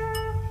adwoa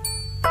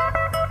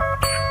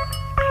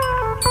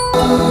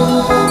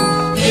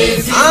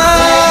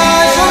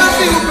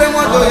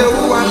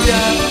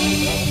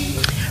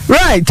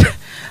right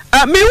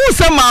me who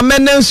say my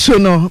men so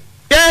no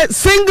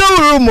single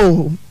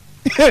room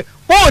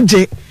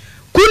oje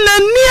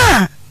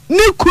kunania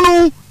ni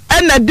kunu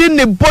ena de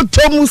ne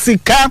bottom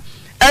sika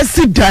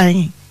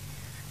asidan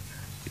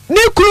ni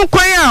kunu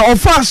kwan a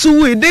ofa so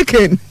we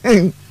deken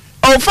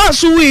ofa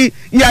so we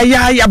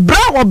ya bra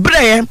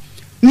obre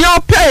ni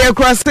opeye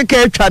kra sika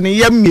etwa ne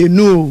yam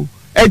mienu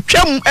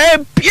etwam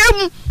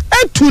epiem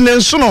etu ne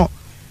nso no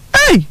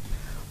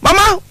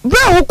mama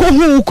bra wo ko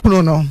hu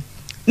kunu no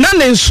na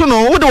ne nso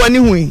no wo de wani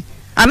hu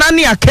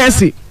anani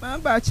akese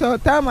mama cho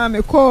tama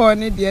me ko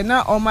ne de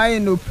na omaye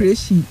no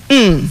operation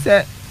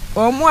se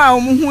omo a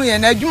omo hu ye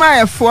na adwuma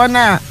yefo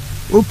na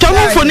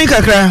tomo foni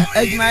kakra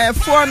adwuma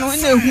yefo no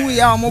na hu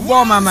ya omo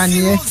bo mama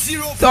ne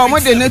so omo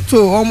de ne to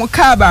omo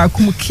ka ba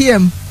kum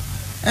kiem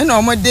ena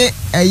omo de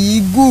ayi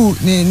gu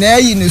ne na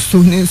ayi ne so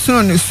ne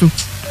so ne so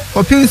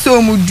opim so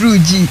omo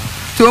druji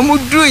to omo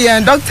dru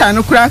ye doctor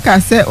no kura ka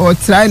se o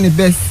try ne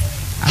best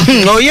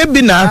oye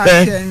bi na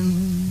fe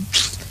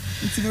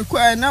nti me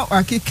kwa na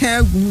wakeka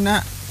agum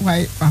na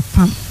wai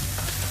papam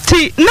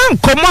ti na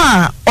nkomo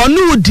a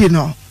onu di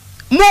no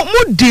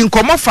mo di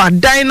nkomo fa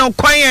dan no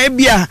kwan ya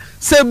bia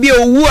se bia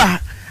owu a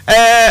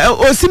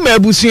osima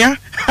abusua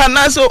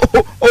ana so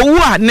owu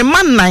a ne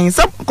manan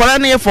se kola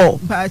ne fo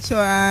ba cho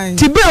ai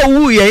ti be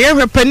owu ye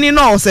hwepani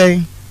no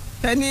say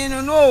pani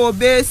no o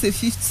be se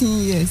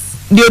 15 years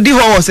di odi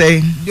ho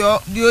say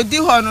di odi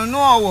ho no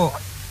o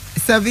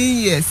 7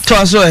 years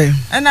to so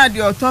ena di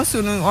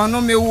otoso no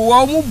ono mewu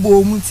omu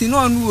bomu ti no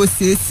onu o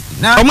sesi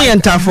na omu ye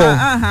ntafo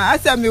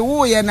asa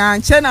mewu ye na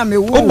nche na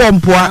mewu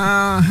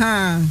obompoa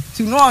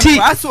ti no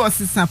onu aso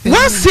osisa pe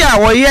wasi a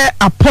wo ye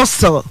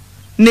apostle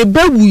ne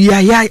bawu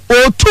ya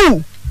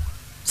otu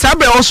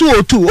sabe oso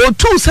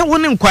otu se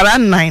woni nkwara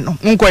nnan no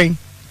nkwan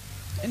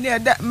ne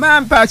da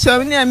man pa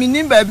cho ne mi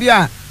nim ba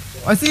bia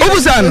osi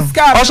obusano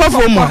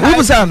osofo mu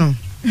obusano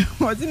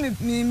wadi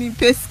mi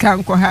peska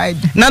nko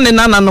hide na ne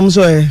nananom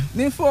so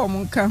mi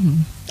form nka hu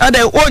ade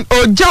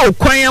oja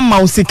okwan ma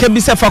osika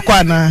bi se fa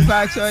kwa na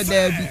ba cho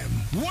da bi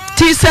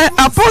ti se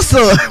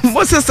apostle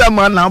Moses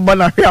man na agba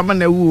na hwe ama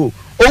na wu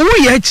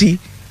owu ye chi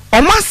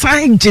oma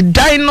san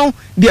gidan no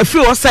de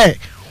free o say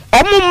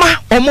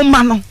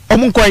omuma no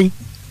omkwan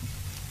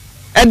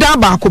eda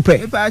ba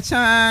akopɛ ba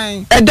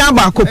chan eda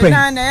ba akopɛ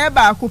na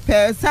ba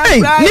akopɛ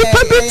sabra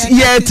nipa bit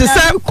ye te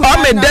say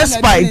come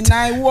despite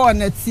na wo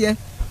na tie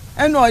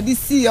eno odi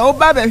si o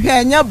ba be hwe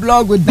anya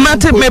blog da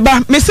mate me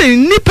ba me say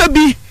nipa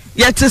bi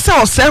ye te say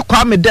o say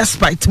come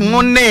despite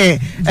mo ne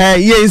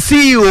ye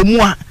CEO mu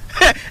a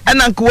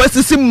ena nko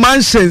wasisi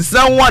mansions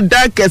na wo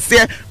da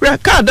kese re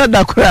ka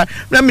da kora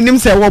na minim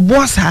say wo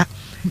bossa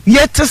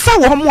ye te say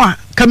wo mo a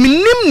ka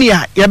minim ni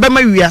a ye be ma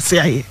wiase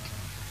aye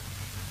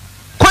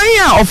kwan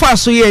ya ofa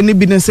so ye ni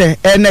bi ne say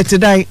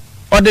netidai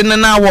ode ne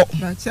na wo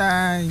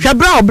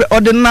hwabra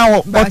ode na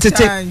wo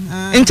otete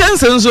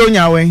inchense nso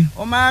nyawe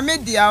o ma me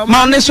dia o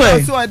ma ne so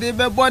ode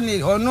be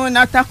boni onu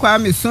natakwa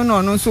me so no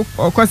onu so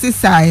okosi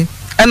sai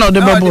ena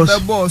ode be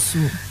boss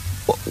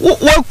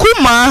wo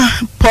kuma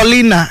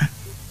Paulina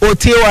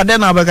otie wa de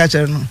na baka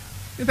chere no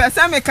me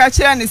pesa me ka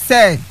chere ni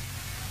say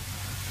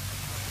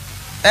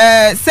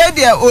say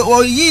dia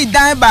oyi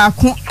dan ba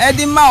ko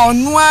edi ma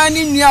onu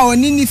ani nua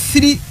oni ni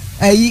firi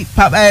ayi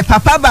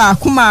papa ba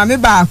ko ma me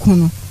ba ko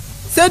no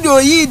said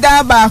oyi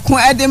da ba ko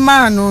ede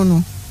ma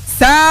no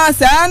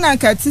saa na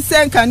ka ti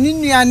se nka ni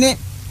nua ne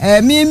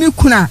mi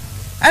kuna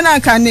ana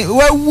ka ne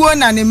wawuo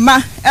na ne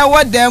ma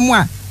wo da mu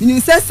a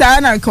ni se saa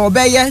na ka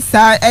obeye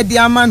saa ede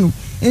ama no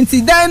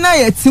enti dan na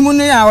yetimu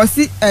no ya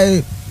wosi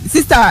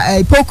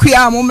sister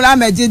Pokuya mo mra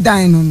meje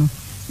dan no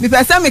mi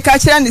pesa me ka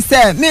kire ni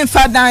se me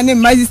mfa dan ne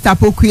ma sister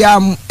Pokuya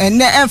mo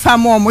enne emfa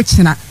mo mo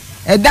kina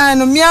edan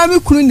no mia me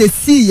kunu na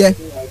siye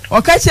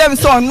o ka chem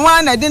so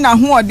no na de na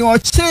ho ode o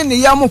kire ne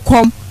yam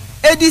kom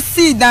edi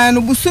si dan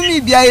no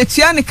busumi bia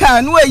yetua ne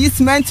ka no ayi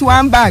cement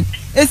one bag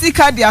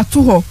esika de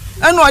ato ho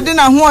eno ode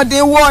na ho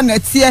ode wo na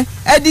tie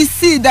edi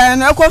si dan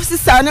no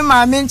ekofisa ne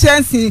ma me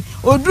nchensi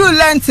oduru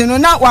lent no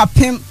na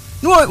wapem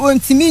no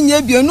ontimi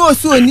nya bio no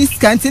so oni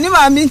sika ntini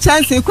ma me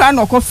nchensi kra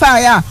no kofa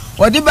ya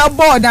ode be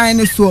board dan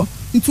ne so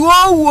nti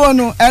wo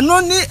no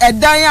eno ni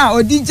edan a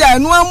odija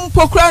eno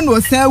ampokra no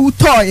san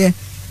wutoye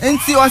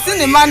nti osi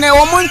ne ma na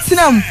wo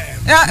montinam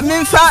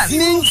minfa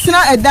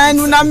edan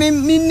no na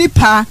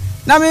nipa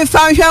na minfa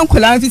hwe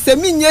nkola nti se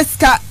minye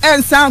sika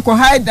ensan ko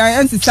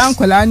haidan ensi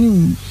sankola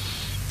ni.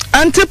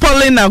 Auntie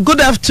Paulina,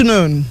 good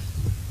afternoon.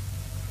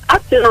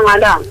 Afternoon,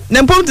 madam.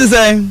 Nempom to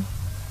say?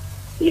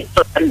 Yes,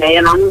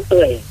 I'm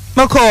sorry.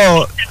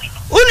 Mako,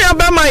 uni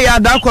abama ya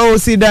dakwa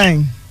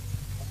osidan.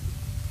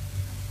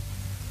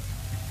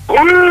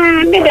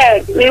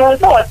 Me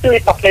was all to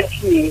it of let's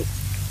see.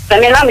 The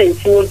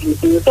element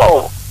to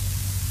so.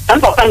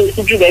 I'm for coming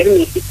to do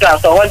the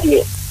class or what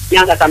year.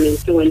 Young that I'm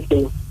into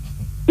anything.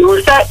 You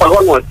will say for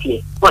 1 more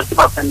year. What's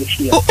about the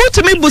issue?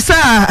 Utimi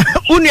busa,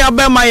 uni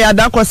abama ya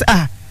dakwa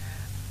sa.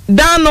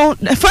 Dano,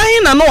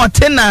 fine na no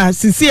atena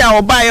sisi a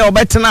oba ya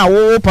obetena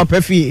wo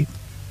papa fie.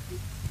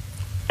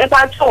 If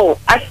I told,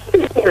 I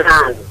still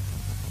hand.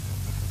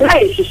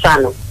 Nice,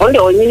 Susano. Only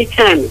on any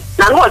time.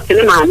 Now, what's in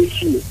the man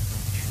issue?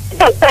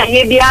 Don't say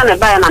ye be on a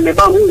buy and I'm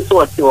about who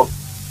sort you.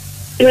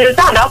 You will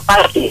stand up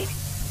party.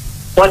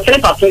 What's in the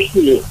papa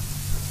fie?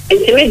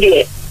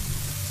 Intermediate.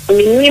 I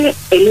mean,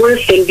 a one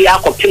thing be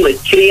out of too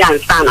much tree and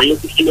sun and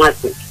look at you.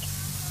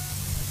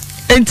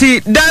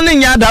 Enti,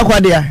 Danny Yada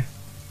dia.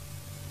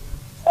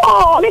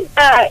 Oh,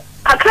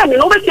 I can't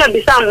over here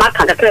beside my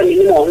country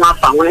anymore.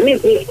 When I mean,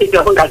 please keep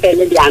your hunger.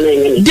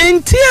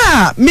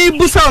 Gentia, me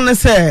busa on the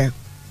say.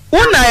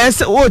 One I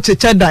say, oh,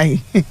 Chadai.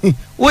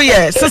 Oh,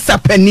 yes, Sister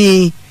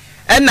Penny.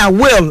 And I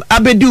will,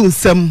 Abedu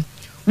some.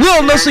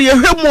 Will no so your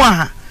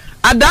hemwa.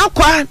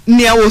 Adakwa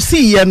near will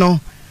see, you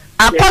know.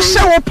 A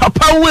pasha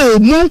papa will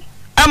move.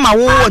 I'm a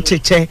war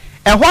cheche.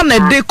 And one a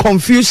day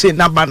confusion,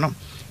 Nabano.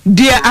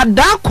 Dear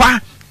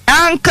Adakwa,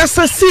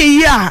 Ankasa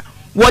see ya.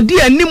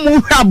 Wadi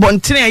animu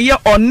abontene ye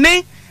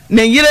one ne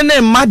yire ne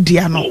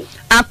madia no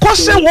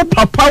akose wo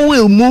papa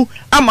we mu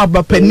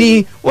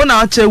amabapani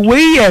wona ache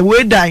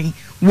we dan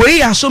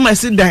we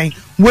asomasi dan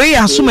we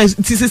asomasi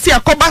tisisi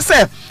akoba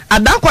se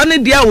adakwa ne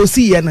dia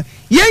osi ye no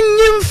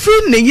yenyim fi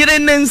ne yire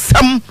ne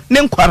nsam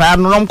ne nkwara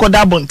no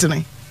nkoda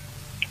abontene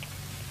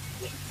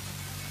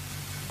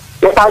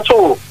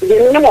Metacho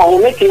de ni mo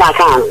meti na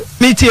kan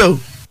metio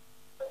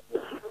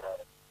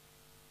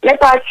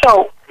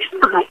Metacho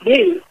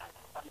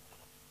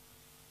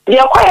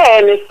Dia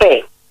kwa me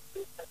say.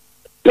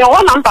 Me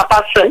won am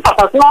papa friend,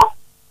 papa no.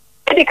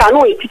 E ka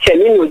no e teacher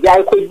ni no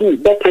jai ko di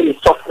better ni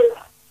so.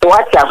 So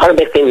what ya har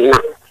better ni na.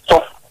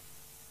 So.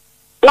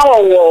 Na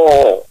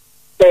wo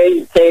say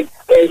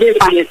he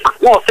find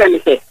no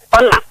friend say.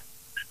 Ona.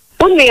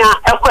 Unia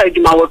e kwa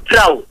adwuma wo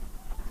trawo.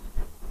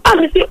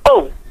 And say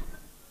oh.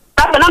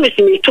 Papa na me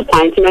see me 2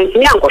 points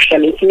me anko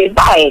hwe me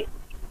buy.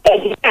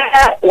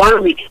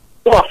 1 week.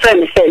 No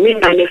friend say me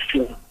na ne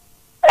free.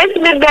 E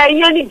me buy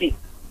ye ni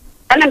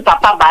and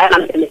papa by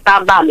and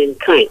start bombing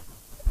kind.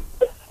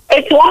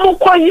 It's one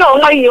more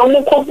no,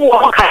 you could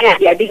walk. I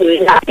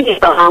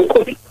didn't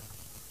uncle. Me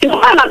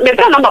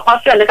number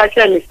of friends, like I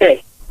said, me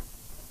say.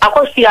 I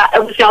could see I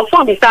was your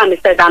phone beside me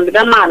said, I'm the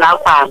man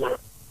out farmer.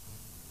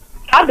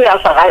 How do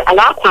I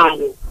allow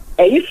crime?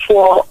 If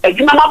for a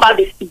human about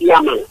this to be a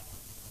man.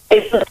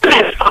 It's a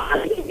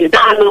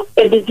done a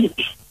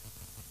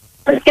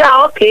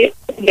okay,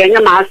 then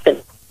your master.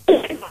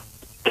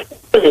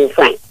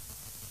 Fine.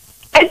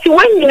 It's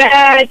when you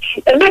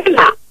make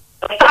that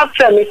start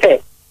from me say,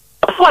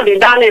 before they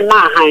done in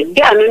my hand,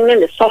 they are in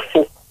the soft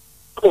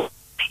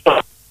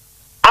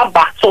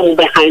Abba song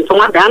behind so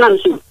my gun and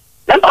so.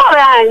 The boy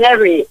I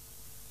every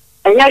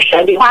and yes,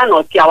 the one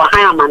or the our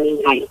higher man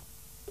in high.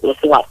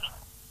 That's what.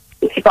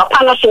 If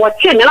Papa no so what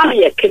 10 and I'm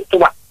a kid to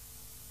what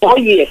 4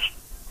 years.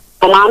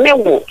 For my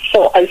memory,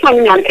 so I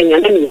found I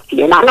can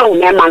see, and I know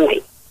my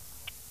money.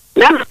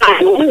 Never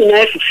mind, only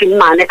know if you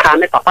man, I can't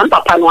make Papa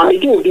no one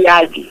do the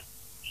idea.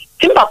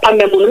 Papa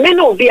me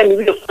no be a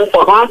video phone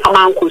for one from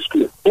uncle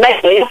school.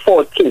 Next day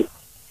 14.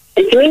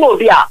 It's me no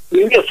be a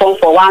video phone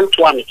for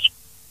 120.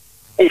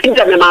 It seems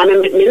that my mammy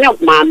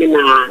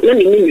na let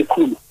me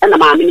cool and the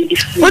mammy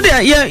this. What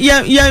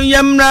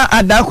yamna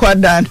adakwa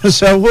dan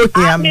so wo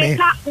yam me.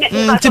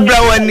 Ti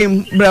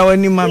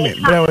brawani mame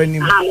brawani.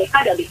 I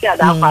had to say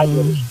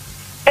that.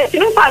 It's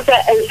no pass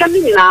and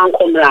something na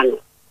uncle ran.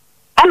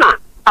 Emma,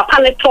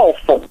 papa ne talk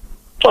for.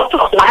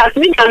 Talk my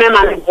husband and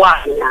man boy.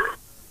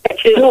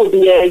 It's no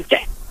be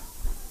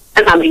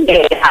and I mean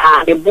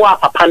the boy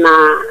papa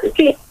na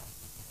see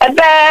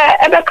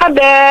ebe ka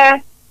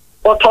be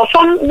or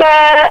some be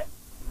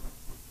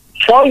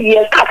 4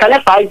 years kakale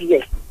 5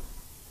 years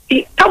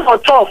he come on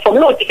talk from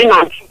no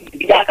finance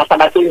ya ka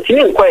saba so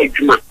ntimi nko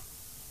adwuma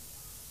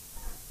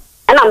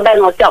and I'm ben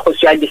no say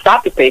akosu agi sa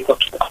people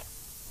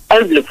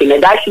envelope na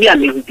da shi a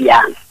me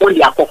bia won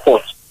dia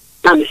court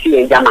na me see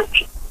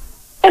enjamati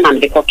and am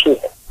the court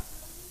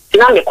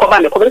na me cover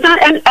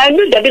and I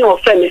knew there be no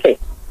friend me say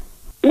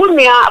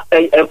Mumia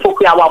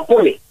Pokia wa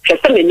bumi,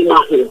 Chesemini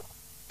Mahu.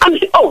 I'm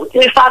saying, oh,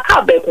 if I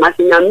can't back my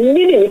senior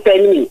meaning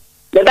penny,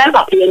 the bank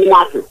up any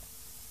matter.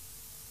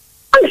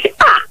 I'm saying,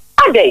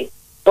 are they?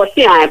 Was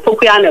see I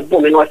Pokia and a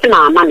woman was in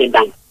our money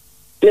done.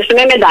 Mr.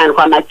 Meme dine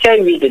for my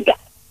chair read that.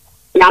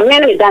 Now,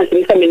 many dance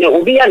me some in the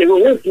Ubia and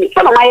room,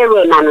 some of my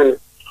real man.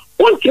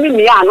 One to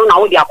me, I know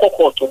now their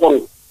court to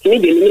home.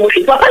 Maybe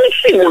emotions, but I'm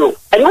female,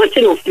 and no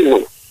single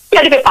female.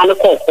 Yeah, they found a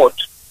court.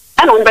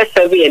 And on best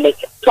survey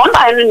election. So I'm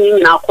buying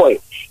in our coin.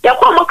 Ya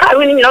kwa moka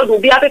winning you know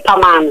be a paper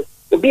man,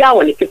 be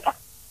our paper.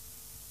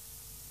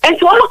 And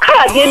to all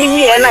car getting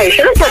me and I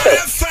should have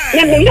said,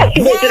 let me let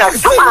you go to that.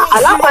 Come on,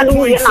 I love one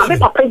who is not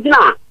paper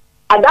president.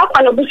 I don't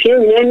want to bush in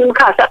the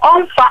cast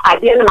on fire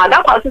at the end of my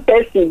dog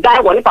says he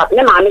died one part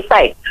name on the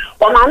side.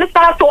 Or my mister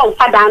to on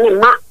fire down in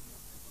ma.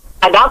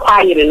 I don't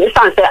quite in this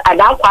answer, I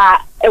don't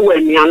quite a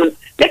well,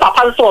 the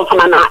papa saw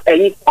from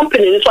a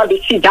company is what they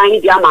see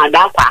dying the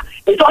Amadapa.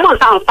 It's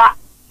almost on fire,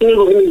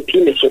 meaning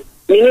penis,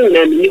 meaning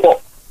me.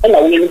 And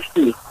I will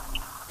see.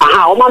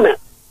 Aha, mama.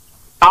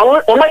 I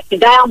want almost the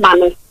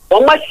diamond,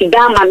 almost the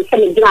diamond,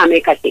 semi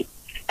make a thing.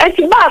 And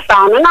she bars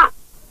down and up.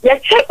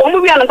 Yet,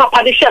 only on a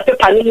party shop, a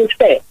panning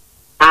fair.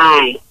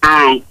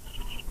 Aye.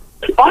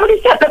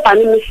 Only set a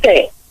panning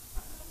fair.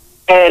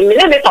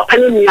 Millet of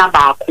penny near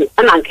Baku,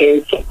 and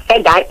uncle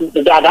said that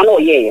the Garden or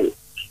Yale.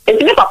 And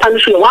to make a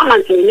punish 1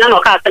 month in Yan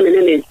or Castle in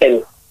an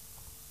instant.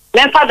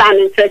 Then for down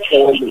in search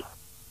for me.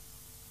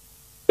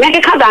 Make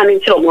a down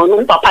into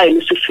one papa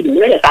and Mr.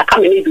 Minutes are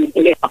coming in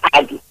to make a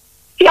party.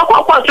 See a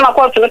quarter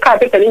to the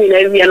carpet and in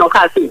every no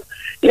castle.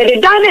 Let the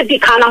diner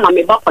decana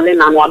mammy buckle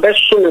and our best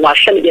soon was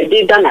shelling a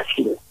day done as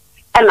you.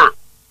 Emma,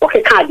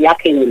 okay,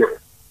 cardiac in.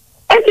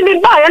 And to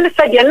me by and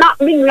said you're not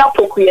meaning up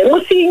for queer,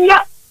 no see ya.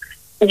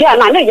 Yeah,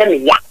 I know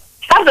ya.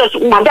 Others,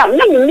 madame,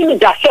 no meaning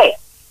just say.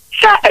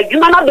 Sir, you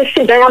may not be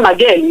sitting down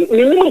again,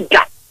 meaning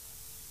that.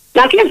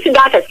 Now, can't see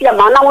that I see a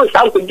man I want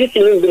to this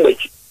in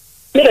English.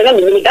 Neither let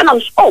me then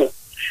I'm so.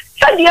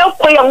 Said the old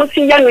quay on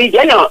see young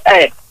general,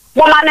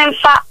 woman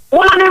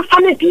and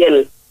funny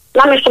deal.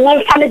 Now, Mr.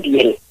 Mon funny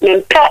deal,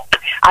 and pet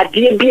a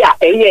dear beer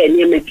a year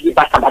near me be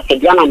but about the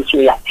young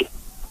Suyati.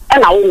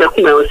 And I will make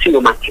my see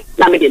you much.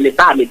 Now, me in the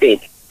barley bed.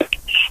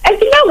 And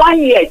the 1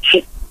 year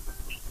cheap.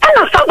 And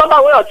I thought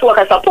about where to work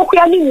as a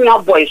poker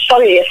new boy,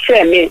 sorry, a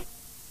friend me.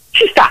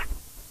 Sister,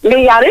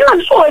 me are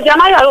in so a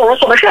Janaya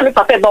also a shabby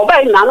paper, but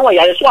I know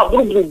I saw a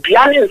group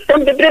beyond and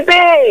send the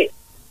baby.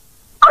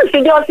 I'm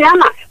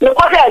Josiana, me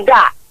call her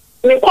that.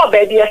 Me call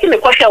baby, I see me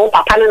call her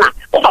Papana,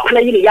 or Papana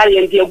Yari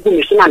and dear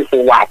Gumis and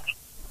for what?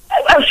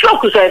 I'm sure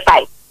to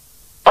say,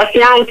 but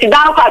the auntie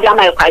down for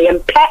Jamaica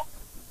and pet.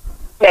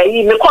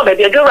 Me call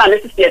baby, a girl and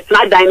this is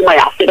not dying my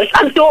ass, but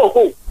I'm so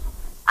who.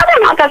 I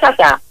don't know what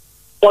I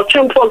or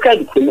Chimpo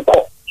can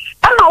call.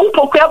 I'm not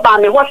poker by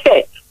me, what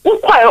say? Who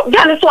quite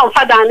Janice one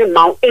father and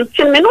mount, and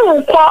Tim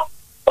no court,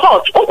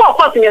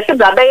 or in your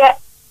sibling,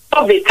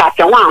 probably catch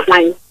a 1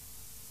 line.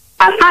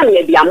 I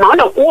find the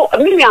amount of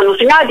million of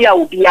Nadia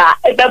would be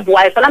a bad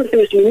boy, and I'm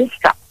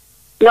minister.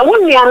 Now,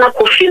 when we are not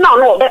pushing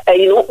on better,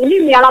 you know,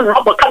 me and I'm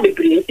not a cabby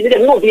green,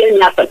 it won't be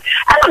any other.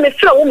 And I'm a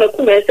slow woman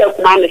who may self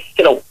minus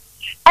still.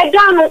 I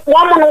don't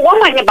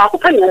woman about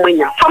open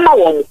woman, from a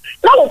woman.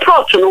 Now,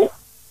 personal,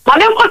 my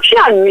name got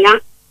Chiania,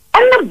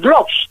 and the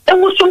blocks,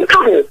 and was soon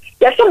coming.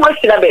 There's so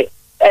much of it.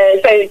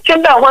 Say,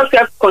 chamber wants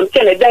to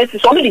contain a dance,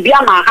 is only be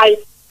my high,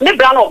 the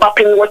brown or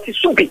bapping what is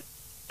soupy.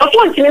 But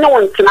one thing no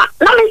one tonight.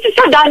 Now,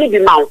 Mrs. Danny be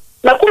mount.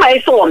 Nakuma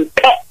is so on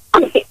pet.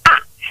 I'm saying,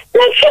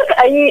 let's check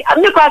a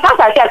new class as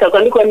I said,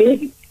 a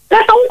community.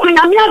 That's all Queen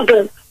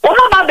Amiagan. Or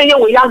my baby,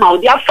 we are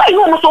mount. They are fine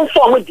almost on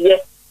form with dear.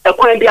 A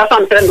quite be a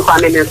son to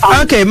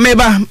okay,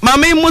 Meba,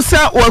 Mammy Musa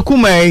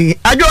Wakume.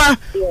 Adwa,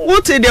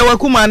 what did the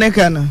Wakuma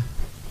Nekana?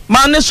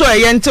 Man, so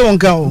I enter on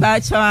go.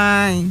 That's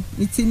fine.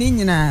 It's in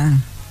India.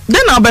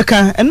 Then I'll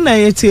becca and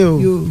I tell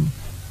you.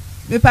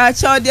 Me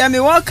patch out there, me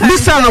walk.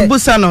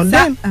 Busano,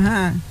 then.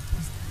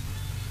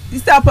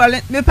 Sister Paul,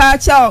 me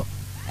patch out.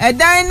 A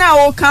diner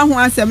will come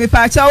once and me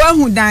patch out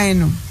who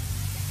dine.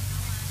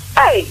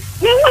 Hey,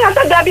 you want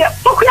to have a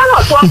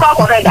Pokiano to walk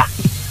already.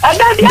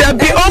 There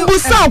be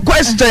almost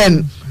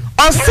question.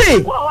 Or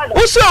say,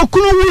 also,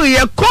 Kuru,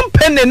 a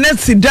company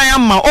Nancy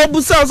Diama,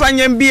 Obusa and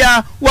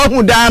Yambia, what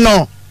would I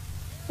know?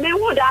 Me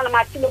would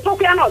animate the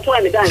Pokiano to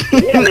any dance.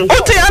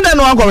 What the other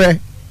no?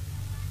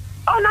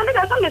 Oh, no,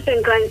 that's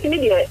something kind.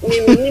 Me,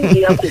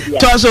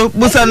 Tosso,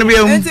 Busan,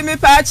 me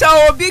patch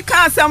out,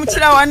 because some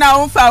children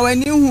now for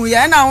when you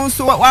hear now,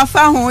 so what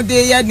found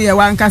day near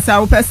one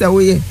casa pass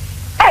away.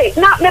 Hey,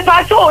 not the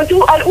patch out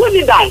to would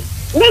be dying.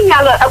 Maybe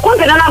a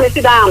continent on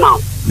the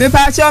diamond. Me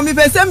patch out me,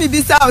 but me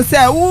be south,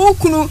 say, who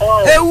kunu,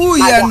 a woo,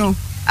 yano.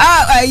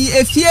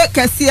 A fear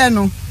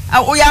Cassiano.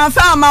 We are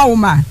found my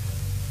woman.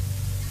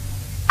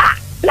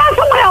 That's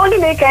what I only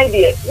make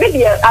idea.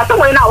 Maybe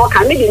somewhere now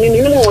can make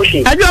in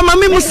motion. I do a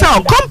mammy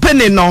Musa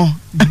company no.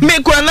 me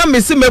kwa na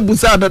me se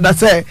mebusa dada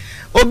say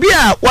obi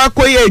a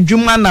wakoye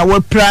adwuma na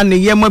wapra ne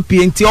yema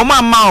pienti o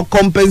ma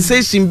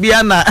compensation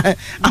bia na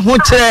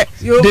ahokyere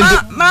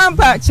ma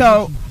ba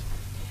chow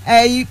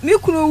me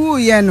kunu wu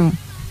ye no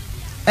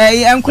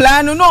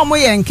enkula no no mo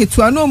ye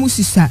nketua no mo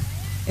sisa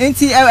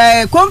enti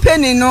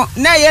company no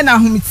na ye na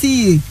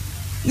homtie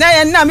na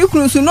ye na me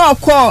kunu so no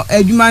ko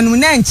adwuma no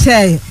na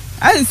nche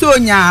I so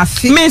nya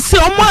afi me se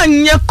omo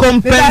anya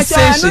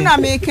compensation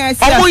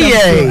omo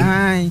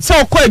ye so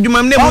ko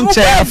adwuma ne mo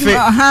nche afi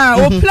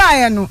o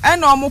plan no e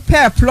no mo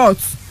pair plot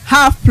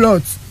half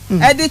plot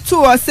e de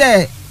to o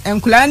say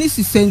enkula ni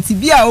sisenti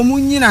bia o mu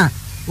nyina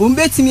o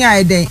mbetimi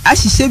ayeden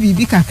ahihye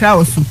bibi kakra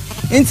wo so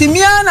enti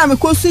mia na me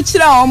ko su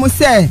kira o mo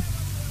say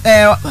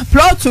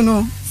plot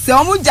no se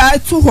o mu ja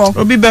to ho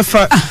obi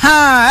befa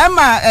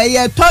ema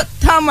ye to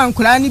tam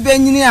enkula ni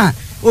benyini a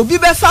obi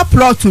befa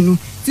plot no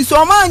ti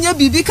so ma anya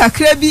bibi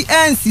kakra bi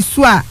ensi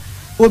so a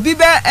obi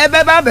be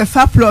ebeba be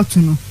fa plot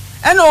no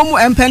e na omu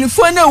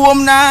empanifo na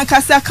wom na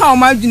kasa ka o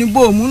ma dwuni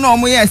bo mu na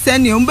omu ye se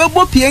ne ombe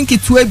bo pie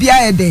nkitua bi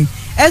ayeden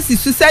ensi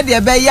so se de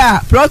be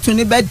ya plot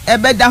no be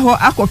ebeda ho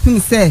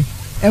akopim se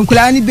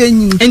enkula ni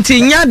benyin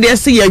enti nya de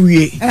se ya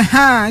wie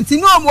enti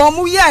no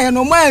omu ya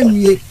no ma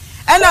anwie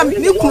e na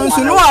ni kunu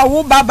so no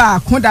awo baba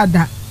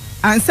akodada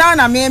ansa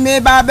na me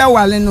ba be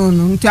wale no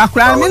nti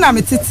akura me na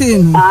me tete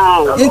no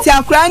nti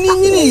akura ni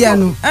nyini ye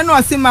no e na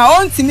o se ma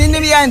o ntimi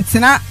ni ye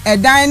ntena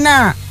edan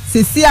na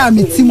sesi a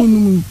metimu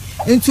no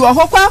nti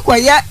ohokwa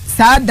akoye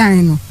sa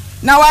dan no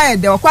na wa ye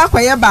de okwa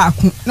akoye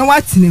baako na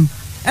watinem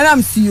e na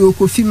msi yo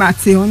kofi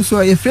mate on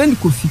so ye friend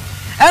kofi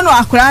e no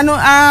akura no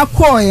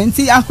akoye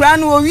nti akura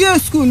no owie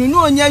school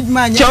no onya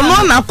adwuma anya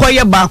chono na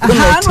akoye baako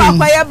no tim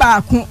akoye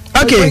baako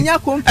okay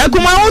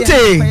ekuma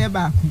wote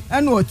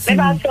e no tim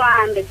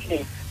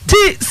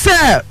ti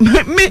sir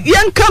me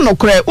yanka no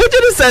kure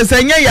ujiri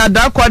sensenya ya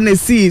da kwa na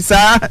si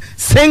sa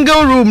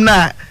single room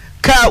na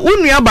ka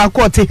unua ba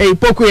ko te hei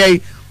poku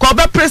yei ko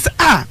be press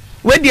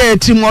we dia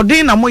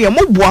trimodin na mo ye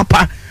mo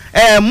boapa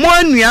mo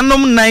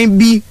anuanom nan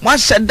bi mo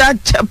hyeda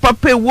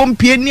papa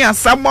wompie ni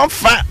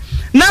asamofa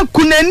na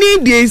kunani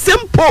die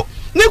sempo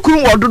ne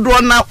kunu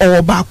wododo na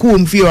o ba ko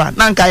mfie wa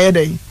na nka ye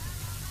den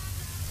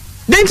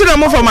denti na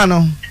mo fama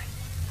no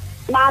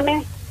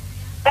mame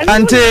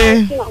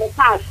ante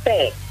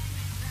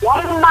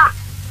one ma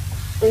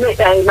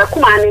na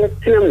kuma ne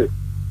tim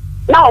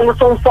na o mo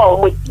so mfo o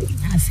mo ti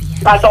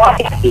ba so wa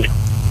ti e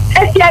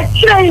ti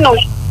train no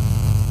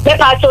me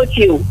pa so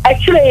ti o e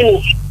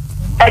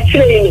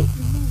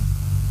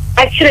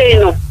train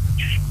no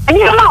ani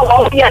ma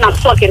wo ya na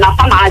so ke na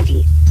fama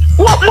adi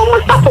mo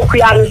sa ko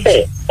kuya no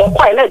se o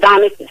ko ele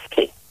dan me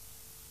ti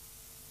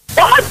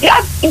o ma dia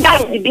inda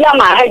di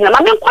ma ha na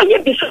me ko ye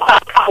bi so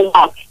ka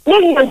o ne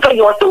ni nto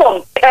yo so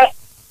o pe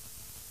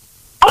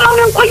o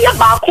me ko ye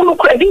ba ko no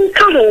ko bi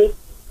nka no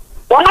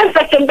o ma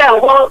se tembe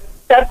o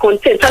self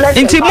content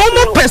inti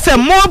mo pese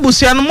mo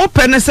abusia no mo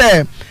pene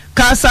se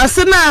ka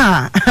asase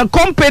na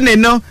company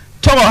no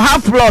to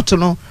half plot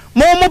no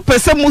mo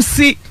pese mo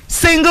si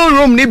single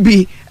room ni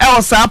bi e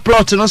o sa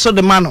plot no so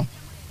de ma no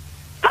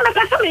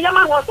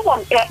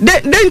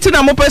de inti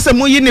na mo pese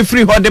mo yi ni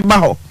free ho de ba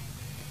ho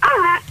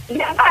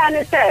ya ba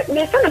ne se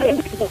me se na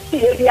me si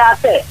bi a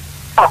se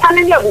papa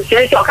ne ya bu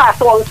se ka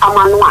so on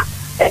amano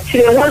a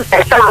tire ho se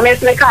na me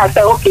se ka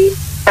se okay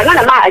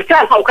na ma I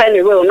try how can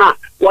you na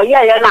wo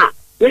ye na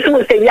me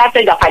se se ya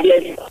se da pa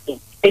de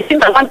e sin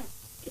da van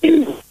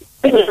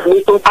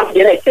me so pa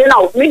de se na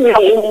o me ni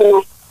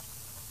no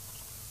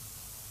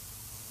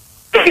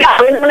ya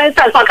when me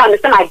se so ka me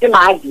se na di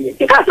ma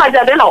di ka sa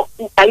ja de no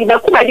ai be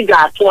ku ba di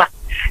ga to a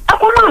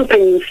akoma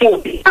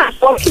mpanyin bi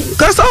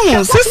cause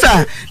on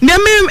sister ne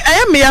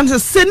me am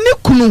se ne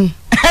kunu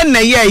na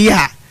ye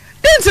ya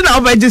denti na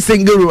obaji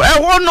singuru e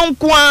wono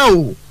nko a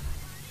o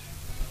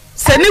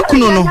se ne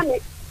kunu no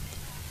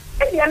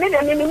ya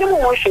me ni mo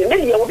hwe me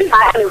ye obi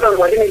na ne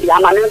ro de me dia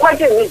ma me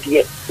kwaje me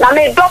die na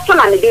me doctor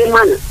na ne de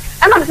man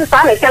ana me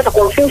sa na se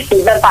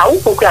confusion be ba u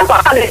ko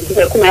kwa ka le di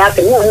ku me ya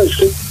se mo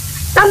nsu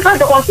na me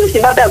se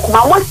confusion be ba ku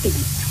ma mo si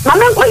ma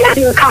me ko ya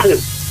di nka no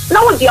na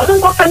wo dia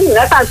ko fa ni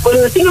na ta ko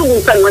ni ti ni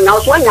nka no na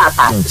so nya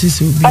ta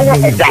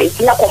ana e dai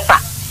na ko fa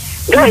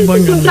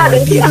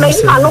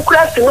na no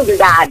kura si no bi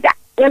daada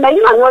ne na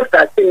ni ma no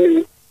sa si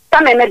ni ta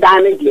me da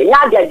me die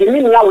nya dia de ni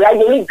nya wo ya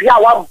ni bia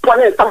wa bo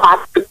ne sa ma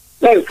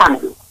ne fa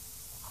no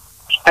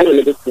ana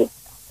le bi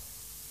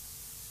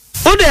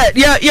ode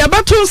ya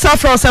batun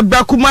safra sa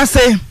brakuma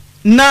se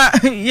na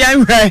ya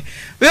hwe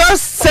we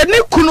se ne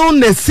kunu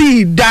na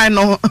si dan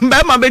no ba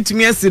ma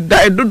betimi asi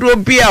dan dodo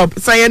bia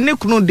sa ye ne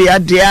kunu de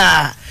ade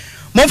a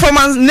mo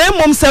fama ne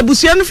mom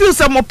sabusia no fi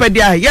se mo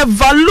pede a ye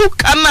value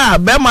kana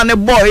be ma ne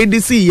boy edi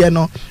si ye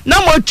no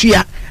na mo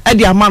tua e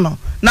de ama no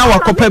na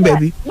wakopa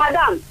baby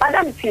madam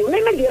ti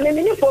me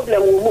ni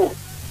problem wo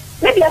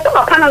me dia so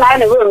kana na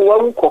na we wo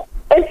ruko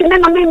enti me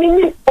no me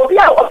ni obi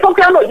a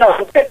otokra no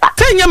no paper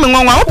tenya me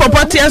nwanwa wo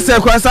papa ti ase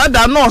kwa sa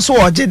da no so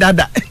oje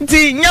dada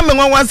ti nya me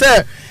nwanwa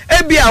se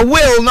e bia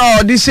will na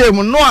odi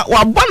shame no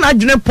wa bona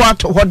adwene po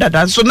ato ho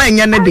dada so na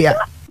nya ne dia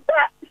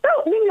so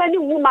me any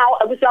woman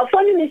was a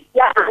funny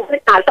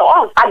as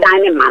all a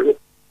dining man.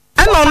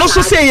 And I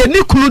also say you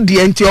need to do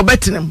it your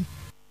betting.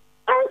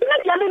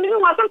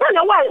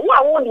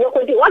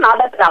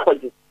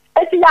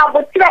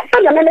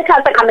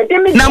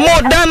 Na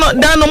mo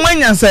dano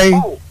manya say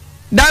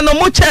dano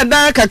mo che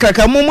dan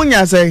kakaka mo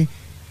munya say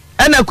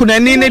ana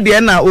kunani ne de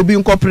na obi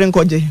nkopre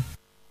nkoje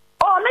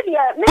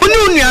oni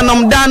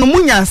nuanom dano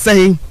munya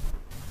say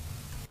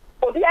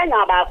obi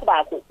anya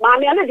baako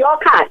maami ane de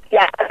oka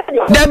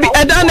Debi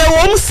edana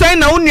wom say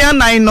na onua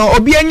nan no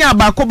obi anya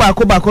baako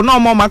na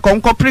omo maka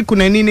nkopre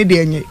kunani ne de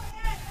enye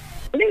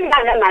ni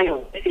anya nan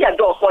yo si ya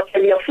do hot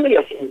me fu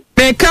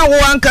me ka wo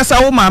ankasa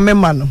wo maame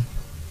ma no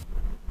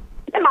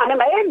maame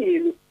ma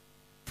emi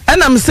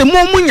ana mse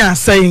mo munya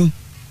say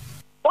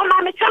o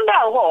maame chamba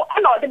ho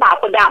ana odi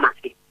baako da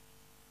amake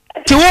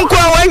ti won ko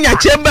wanya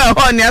chamba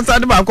ho ne asa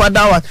de baako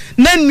da wa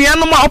na nua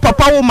no ma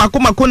papa wo mako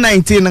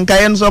 19 nka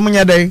ye no so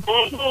munya dai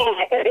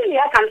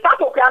ya kan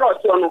sapo kwa no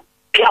so no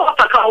pia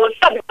wata ka wo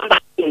sabi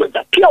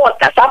pia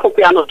wata sapo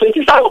kwa no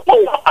 20 sapo ko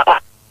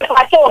papa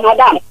pa cho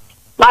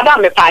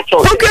madam me pa cho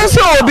ko ke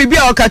so bibi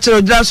o ka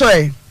chiro dra so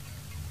e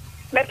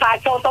me pa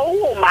cho so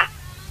wo ma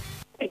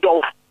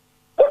do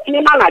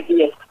ni na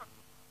die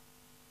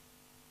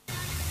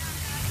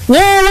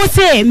wo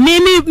say me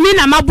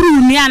na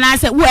mabru ni ana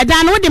say wo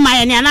dan wo de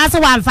maye ni ana say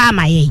wan fa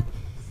maye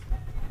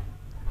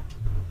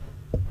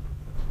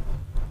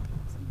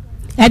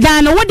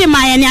edan wo de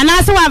maye ni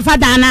ana say wan fa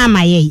dan na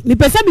maye me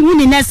pese bi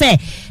huni ne say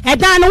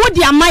edan wo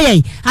de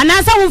amaye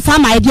ana say wo fa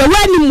maye de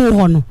wa ni mu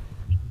ho no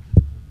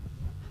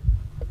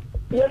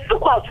yesu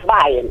kwa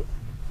baye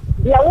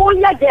ya wo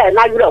ya je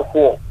na yuro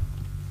ko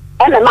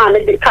ene ma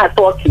me de ka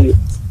to ki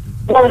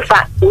won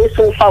fa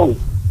yesu fa wo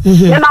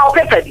ne ma o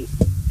pepe bi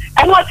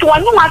and what you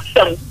want to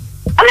them.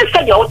 And I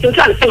said, you're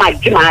trying to say my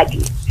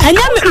Jimadi. And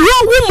you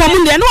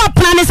woman, no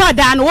plan is all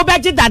done. What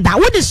about that?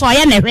 What is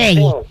soy in a way?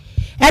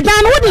 And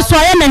then what is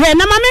soy in a way?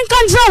 No, man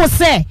can't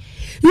say.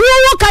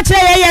 You walk at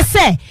a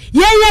say,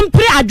 ye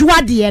pre a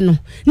duadiano.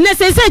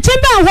 Necessary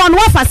chamber one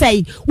wafa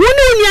say,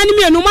 Wunu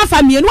enemy no ma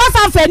family, and was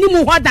off any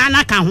more than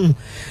a count.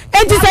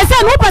 And this I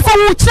said, no person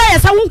will try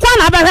as I won't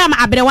call Abraham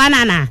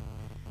Abrewanana.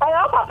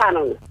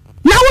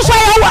 Now, so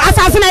I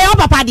assassinate your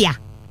papa, dear.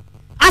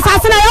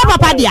 Assassin your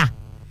papa dia.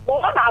 Wo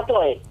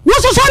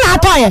so na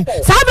atoye.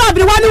 Sabe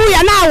everyone who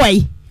ya na way.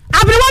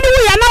 Everyone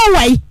who ya na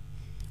way.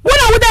 Wo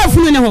na wo da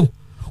funu ne ho.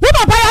 Wo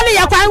papa ya ne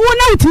ya kwa wo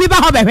na utimi ba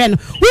ho behwe no.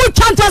 Wo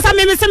chanto sa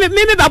me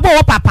ba bo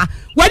wo papa.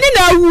 Wani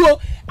na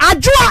awuo.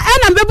 Adwoa e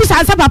na mbebu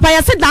sansa papa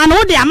ya se dan no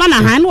wo de ama na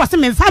han no wo se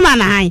me fama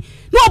na han.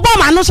 No obo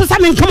ma no so sa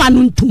me nkama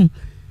no ntum.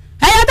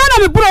 E ya da na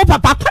me buro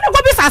papa. Kwa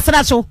ko bi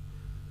sasra so.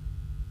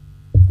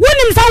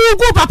 Wonim sa wo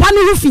go papa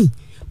no rufi.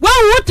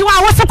 What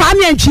was a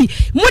pamianchi?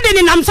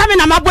 Mudden am Sammy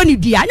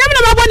Namaboni dear.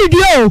 Namaboni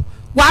dio.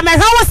 Why my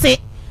house say?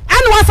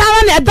 And was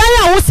I a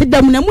dia was sit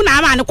them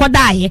Munama and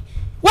Kodai.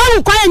 One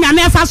who call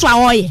Yamia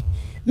Faswa.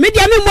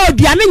 Medium more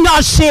dear me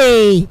no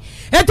say.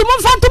 Et to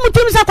move to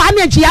Mutums of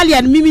Pamianchi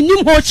and Mimi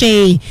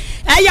Hoche.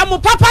 I am a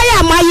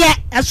papaya, my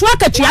a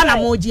swaka Chiana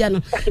Modiano.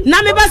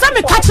 Nami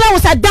Basami Catcher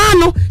was a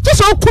dano, just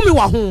so come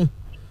home.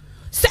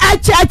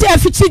 At a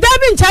fitty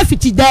derby and taffy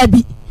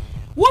derby.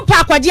 What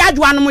park was the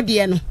one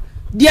Modiano?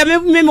 Dear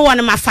me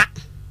one my fat.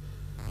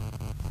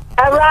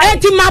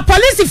 Eti ma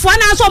police for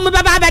na so me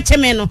baba be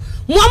cheme no.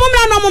 Mo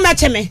amumra no mo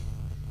mecheme.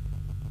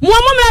 Mo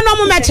amumra no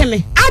mo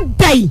mecheme.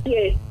 Adai.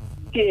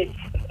 Yes.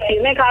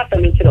 Me ka fa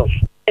me chiro.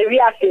 E wi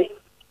ase.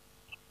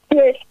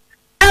 Yes.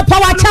 E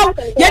power chow.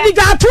 Ye di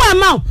ga to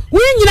ama.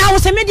 Wi nyina wo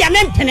se me dia me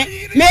mpene.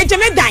 Me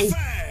jeme dan.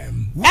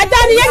 E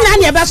dan ye nyina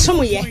ne be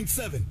som ye.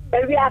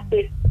 E wi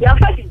ase. Ya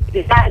fa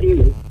di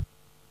dadi.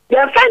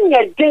 Ya fa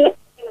nye de.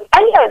 So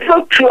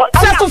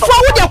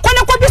forward your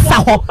corner be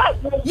saho.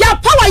 Ya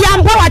power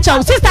yam power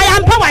chow, sister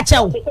yam power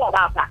chow.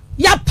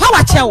 Ya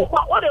power chow.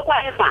 What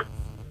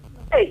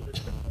hey,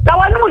 that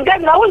one no get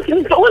na won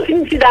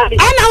see that. And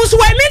I was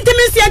why meant to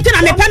me see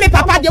na me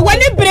papa de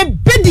wani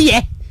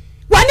brebedie.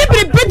 Wani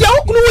brebedie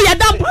okunu ya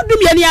dan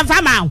podum ye ne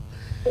fa ma.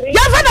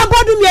 Ya fa dan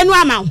podum ye no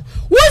ama.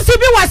 Won si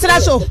bi wasra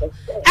so.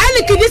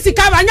 Ani kidi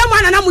sika anya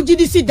mo na mo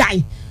gidi si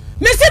dan.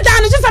 Me si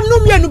dan no sesam no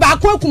mienu ba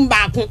ko akum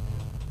ba ko.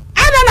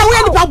 Ana na we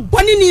ni ba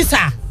boni ni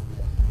sa.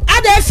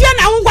 Ada efia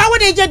na wonkwa wo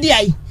de gye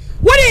ai.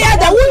 Wo de ya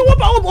da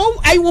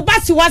wo ai wo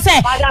basi wa se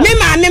me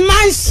ma me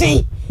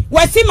mansin.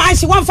 Wasi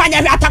mansin won fa nya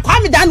atakwa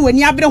me dan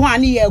wani abere ho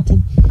ani ya ku.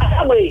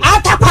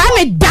 Atakwa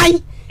me dan.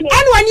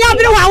 Ani wani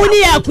abere ho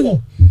awoni ya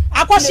ku.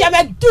 Akosia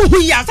be du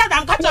hu ya sa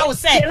dan kata wo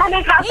se. Mo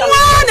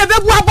na be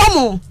bu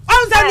abomo.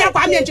 On za nya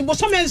kwa me nti bo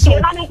so me nso.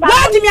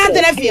 Wa di mi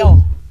adere fie.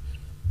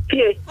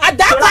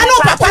 Adakwa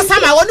no papa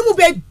sama wonu mu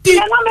be di.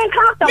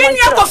 Me ni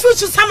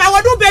kofi sama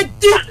wonu be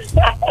di.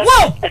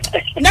 Wo.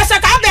 Na sa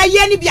ka be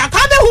ye ni bia ka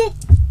be hu.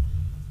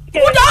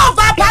 Wo do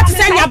ba part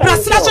say ya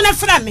brasra so na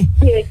fra me.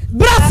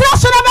 Brasra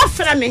so na ba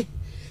fra me.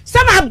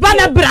 Sama ba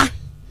na bra.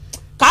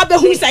 Ka be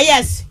hu say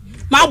yes.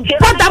 Ma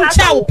bodam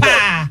chow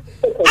pa.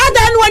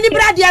 Ada no ni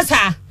bra dia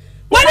sa.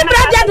 Wani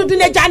bra dia dudu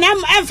ne jane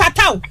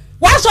emfataw.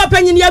 Wa so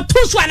panyin ya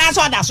tu so na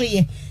so da so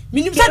ye.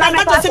 Minim say na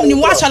matter say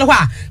minim wa share ho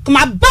a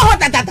kuma ba ho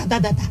da.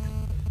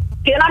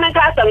 Kena me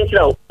ka some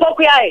slow.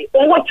 Pokuya e,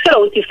 o wo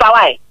slow ti fa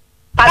wai.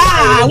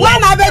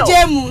 When I be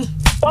jemu.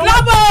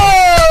 Glabo!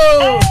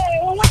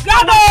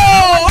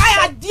 I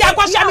had dear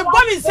question me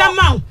bomb in some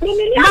mount.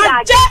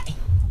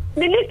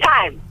 Minute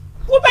time.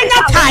 Who be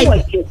that time? Who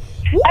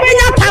be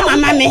that time,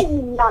 mamma?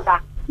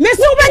 Miss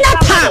who be that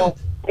time?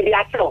 Maybe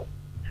I tell.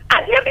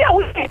 And maybe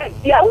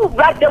I will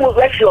write them with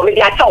rescue.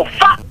 Maybe I tell.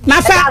 My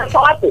friend,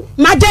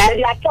 my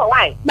dear,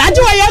 why? My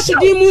dear, you should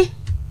do mu.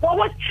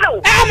 What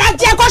so? My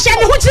dear, question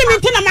me who's me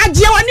tina my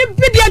dear when you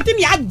be there to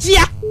me,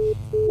 dear.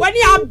 When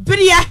you are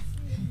beer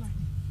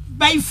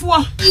by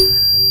 4.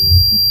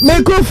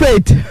 Make go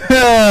faith.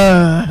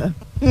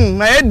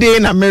 My day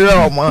na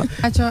mirror ma.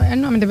 Acho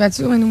eno me de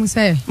betu mani mu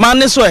say. Man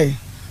this way.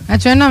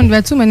 Acho eno me de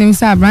betu mani mu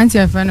say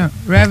Abrantie friend no.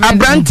 Reverend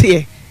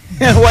Abrantie.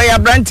 Why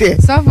Abrantie?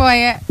 So for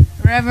ye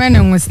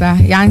Reverend Musta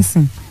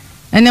Yansen.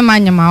 Ene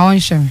manya ma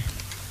onhwe.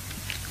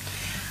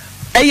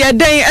 Eye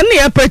den ene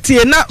ye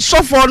patie na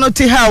sofo no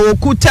ti ha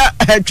okuta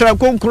twa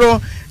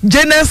konkro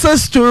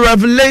Genesis to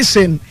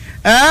Revelation.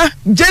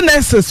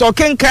 Genesis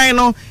okenkan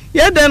no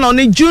ye den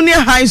on junior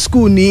high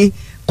school ni.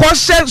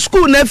 Kwashe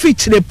school na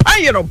feature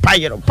payero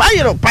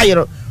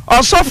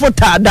osofo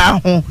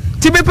tada ho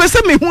ti be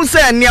pese me hu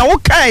se ne wo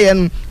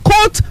kan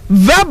quote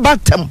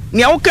verbatim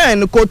ne wo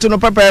kan quote no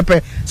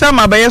pepepe se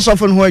ma be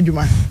sofo no ho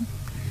adwuma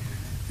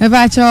e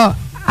ba cho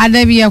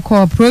adabi ye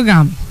call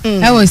program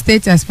I was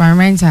state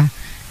experimental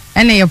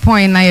ene your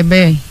point na ye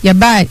buy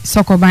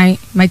sokoban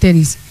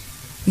Methodist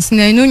is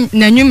na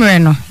numero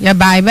no ye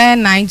buy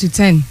 9 to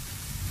 10.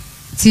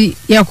 See,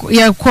 your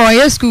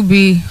school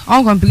be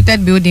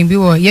uncompleted building be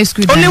or your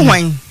school. Only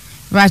one.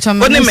 Right,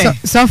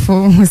 so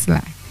phone was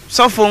like.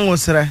 So phone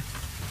was right.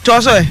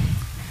 Joshua.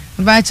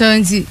 But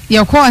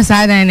your course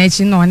I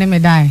didn't know, never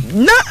die.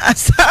 Na,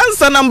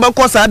 answer number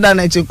course I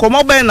didn't come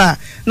up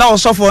now,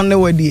 so for no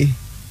way.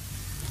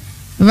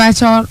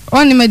 But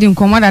only made him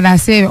come that I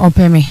say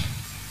open me.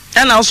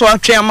 And also a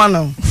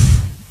chairman.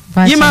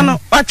 You man,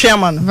 what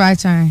chairman? Right,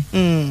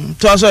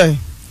 Joshua.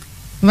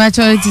 But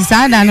it is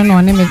sad I don't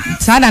know,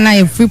 sad and I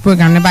a free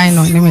program by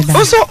no limit.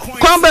 Also,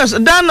 Converse,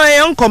 done I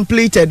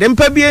uncompleted, and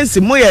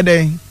Pabians, Moya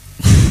day.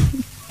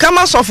 Come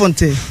on,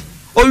 Sofonte.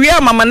 Oh, we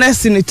are Mamma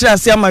Nest in the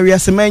Tracia Maria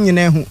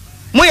Semenian.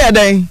 Moya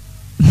day.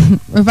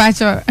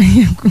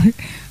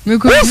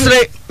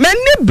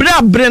 Many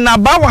brabrin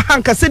about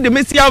Hanka said the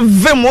Messia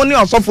Vemoni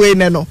or software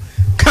neno.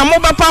 Come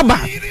over, Papa.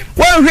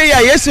 Well,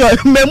 here, yes,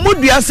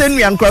 Memudia send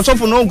me and cross off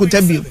no good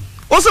tell you.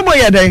 Also,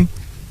 Moya day.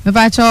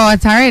 But I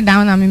tired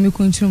down and me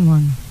country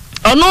one.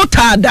 Oh, no,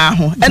 tired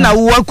down, and I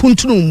will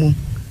continue.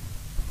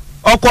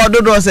 Or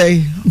Cordo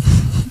say,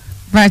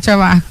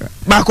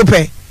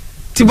 Bacope,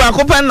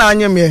 Tibacopen,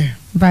 Nanya,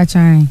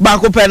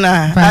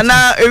 Bacopena, and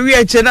now a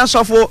real chena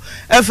software,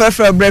 FF,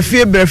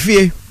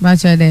 Brefie,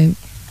 Bacha day.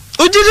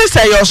 Would you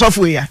say your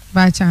software?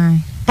 Bacha,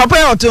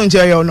 Papa or to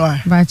enjoy your no.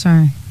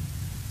 Bacha,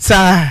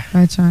 sir,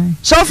 Bacha.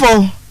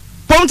 Software,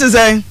 Pont to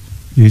say,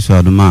 you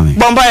saw the mammy.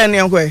 Bombay and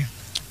young way.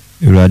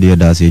 Radio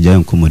does a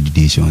giant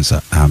accommodations.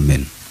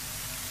 Amen.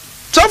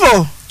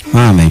 Software,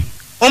 Mammy.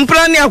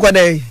 Plania qua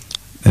day.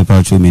 A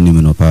patch of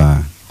minimum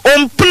power.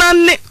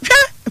 Plan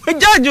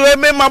judge you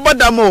me my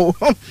badamo.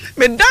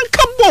 Me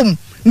danka boom.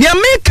 Nia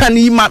mekan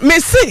me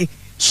say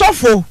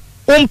sofo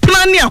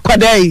plania kwa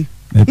day.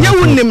 Nya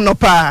wunim no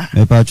pa.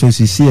 E patch of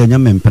see a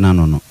yamen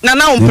penano no. Na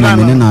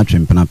plano. Na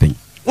twempena pen.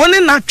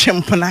 Woni na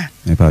twempena.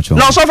 E patch.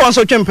 No sofo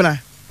so twempena.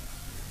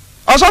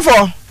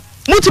 Osofo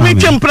mutimi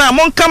twempena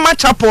mon kama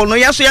chapel no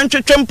yaso yan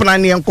twempena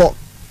ne enko.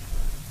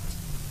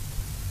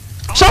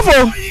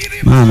 Sofo.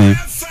 Mame.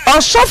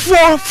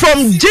 Osofo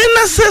from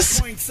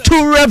Genesis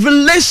to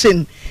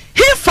Revelation.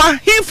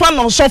 Hifa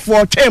no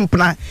sofo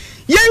twempena.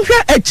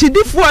 Yenhwe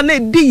achidifo na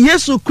di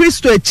Yesu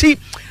Kristo achi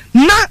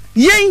na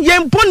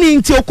yen poni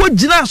nti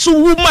okogina so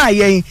wuma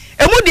yen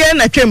emu de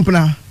na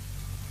twempena.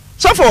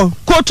 Sofo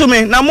kotu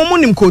me na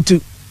momunim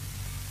kotu.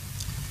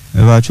 E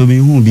ba chomi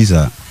hu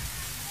bisa.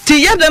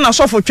 Ti yede na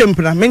sofo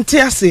twempena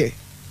mente ase.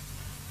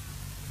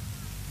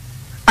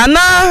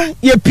 Ana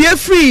ye pie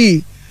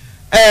free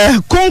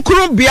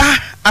konkro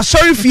bia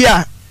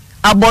asorifia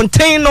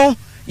abonten no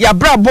ya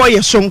bra boy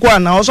ye sonko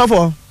ana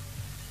osofo.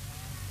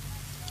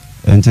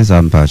 Ente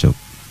sampacho.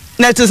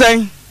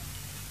 Netisen.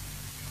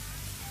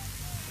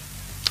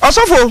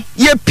 Osofo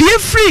ye pie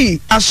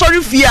free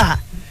asorifia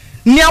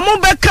niamo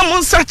beka mo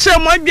nsache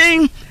mo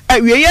adwen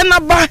awieye na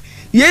ba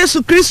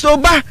Yesu Kristo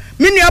ba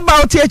mini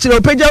about here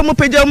chiro pagya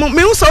mu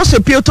me usa so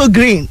pieto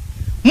green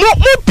mo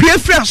pie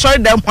free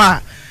asori dem ho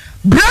a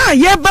bra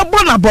ye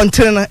bebo na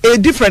bonten na e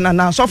different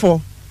na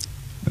osofo.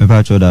 E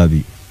ba cho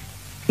dabi.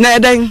 Na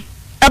eden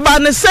e ba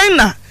ne sen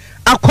na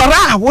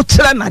akwara a wo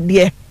kire na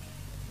de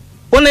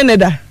one ne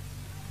da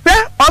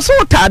also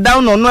ta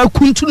down no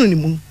akuntunu ni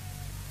mu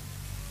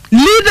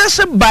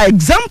leadership by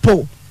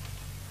example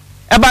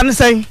eba ne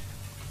say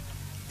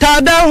ta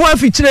down ho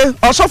afichire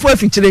osofo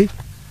afichire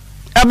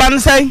eba ne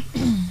say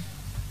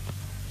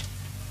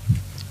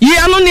yi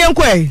anu ne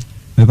enko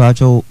e ba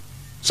cho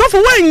So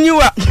for when you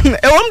are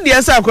the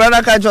answer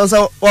akora catch us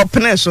or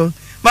peneso,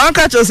 ma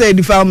catch us a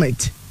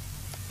defilement.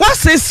 What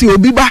says you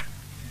biba?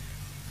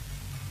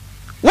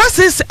 What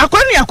says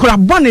akwani akora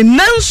bone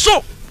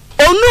nanso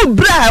onu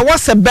bra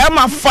was a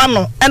bema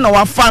fano and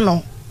our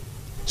fano.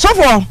 So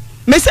for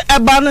me say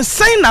eba no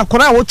sign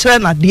akora wo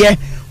kire na de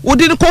wo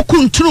di ko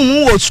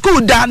kuntunu wo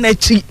school da na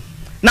chi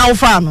na wo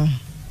fano.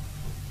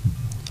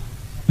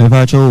 Me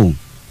pa cho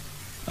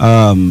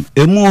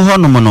emu ho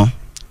no no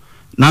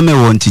na me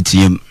won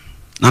titiem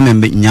na me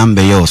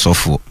nyambe ye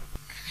osofo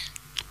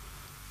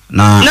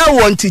na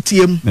won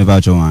titiem me pa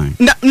cho wan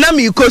na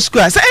me ko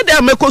school say e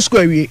dey me ko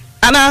school wi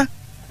ana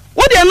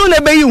wo dey no na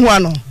be yi ho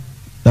ano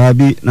da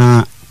bi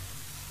na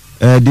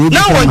dey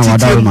na won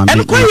titiem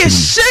and ko ye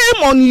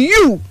shame on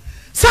you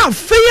sa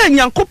fe ye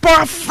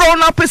nyankopon afro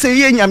na pese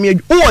ye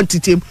nyame won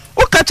titiem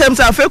o ka chem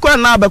sa fe ko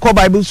na be ko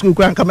bible school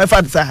ko anka me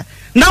fa sa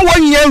na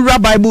won ye ra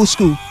bible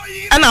school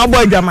ana obo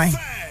adwaman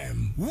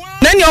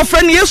then your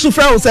friend yesu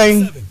friend was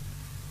saying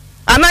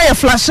ana ye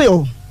flash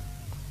o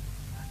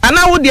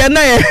ana wo de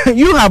na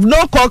you have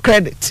no call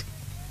credit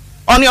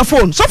on your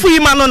phone so for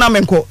you man no na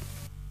menko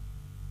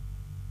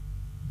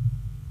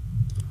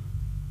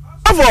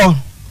avo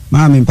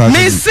mami pa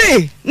me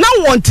say na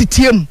won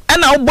titiem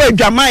ana obo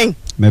adwaman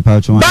me pa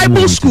cho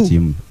bible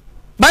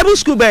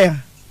school be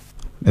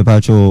me pa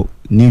cho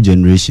new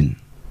generation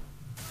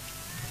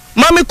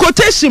mami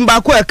quotation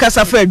ba ko e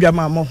kasa fa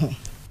adwaman mo ho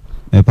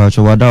me pa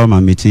cho wada ma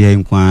meti ye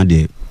nkwa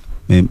de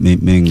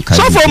me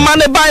so for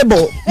man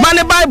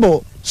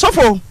bible so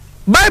for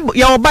bible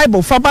your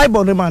bible for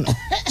bible ne man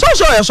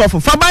so your so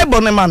for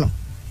bible ne man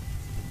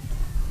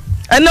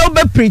and no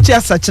be preacher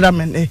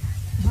sacrament eh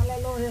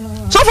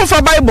so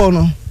for bible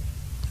no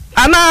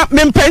ana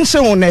me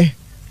pension ne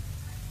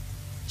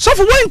so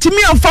for when to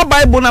me and for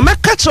bible na me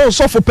catch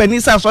so for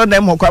penisa so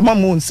dem ho kwa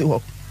mo nsi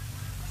ho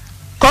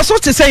cause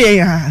what to say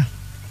ya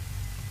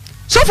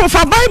so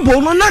for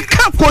bible no na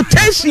ka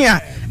quotation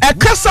e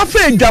kasa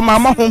fe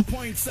dwamama ho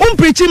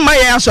preaching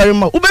my sorry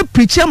ma ube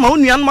preaching ma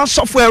onuan ma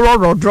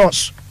software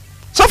dross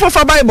so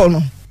for bible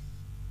no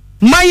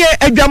my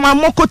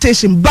adwamama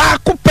quotation ba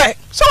ko pe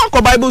so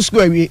ko bible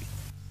school awie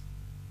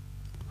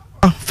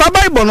for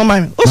bible no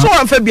man o so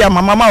wan fa bia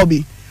mama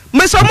obi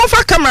me so mo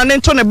fa camera ne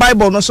to ne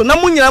bible no so na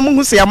mo nyina mo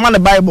hu se ya ma ne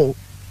bible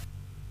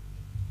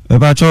e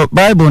ba cho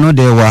bible no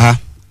de wa ha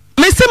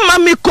me se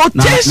mami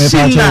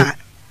quotation na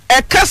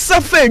e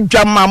kasa fe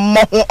dwamama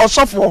ho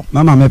osofo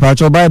mama me pa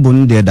cho bible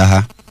no de da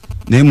ha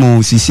na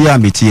mo sisi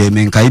ameti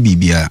me nkai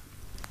bibia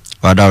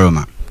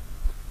wadaroma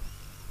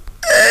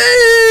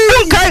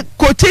nkai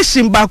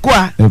quotation ba ko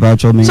a e ba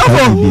cho me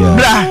nkai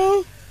bibia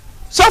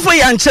sofo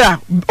yanchira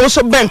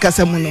oso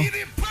benkasa mu no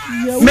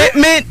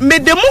me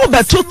de mo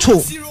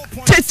betoto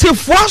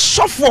tetefo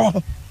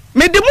sofo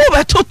me de mo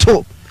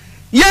betoto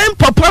yen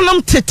papa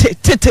nam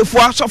tetefo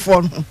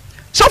sofo no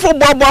sofo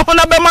bobo ho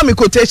na be ma me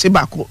quotation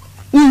ba ko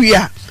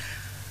uwia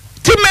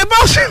ti me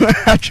boss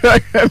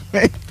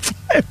me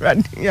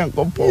radian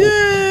kopo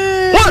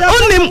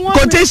only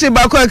quotation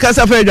ba ko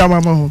kasa fa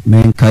adwama ho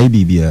men kai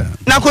bibia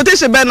na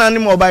quotation be na ni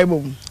mo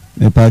bible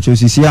me pa cho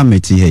sisi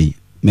ameti hei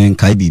men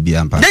kai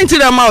bibia mpa denti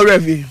na ma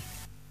refi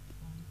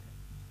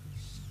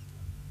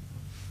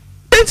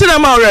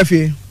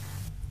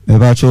me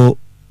pa cho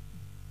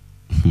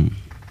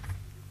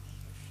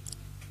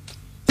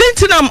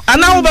denti na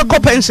ana wo be ko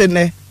pension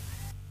ne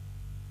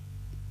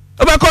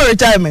wo be ko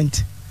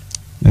retirement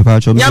me pa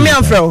cho nyame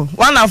afro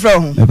one afro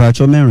me pa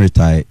cho men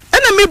retire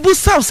ena me bu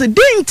south say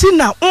denti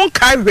na on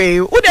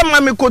carry wo de ma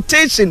me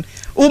quotation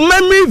o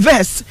memory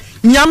verse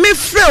nyame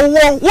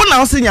frɛ wo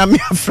na se nyame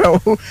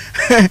frɛ wo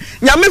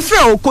nyame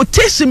frɛ wo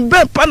quotation be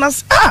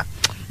panas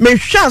me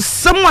hwa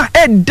sem a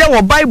e de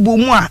wo bible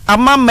mu a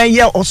ama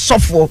meye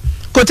osofo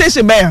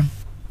quotation be ya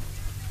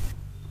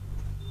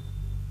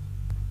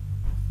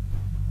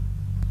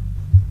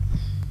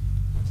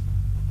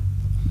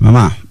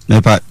mama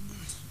me pa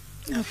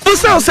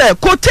usa say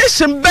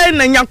quotation be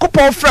na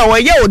yakopon frɛ wo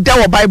ye o de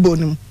wo bible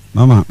nim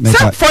mama me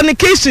pa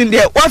fornication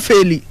there wa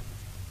faili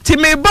ti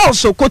me ba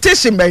so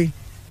quotation be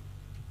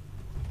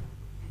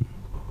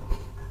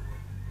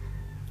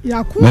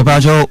me pa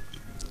cho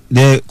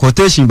the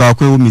quotation ba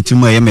ko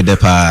mitimu e me de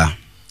pa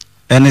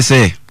ene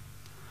say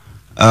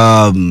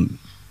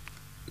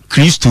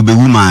Christo be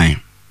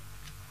woman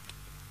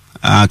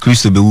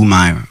Christo be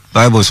woman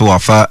bible so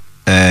wafa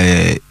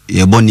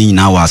ye boni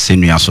na wa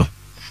senua so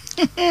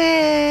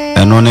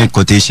eno ne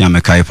quotation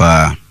me kai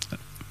pa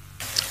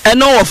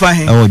eno wo fa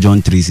he e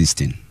John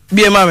 3:16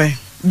 be mama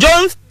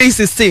John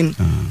 3:16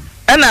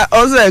 ena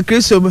also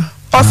Christo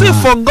also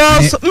for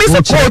God me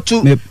say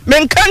quote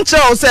me kan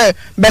tell say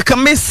be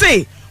can me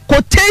say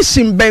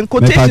quotation ben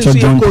quotation so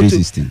you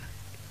quote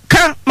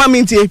ka mama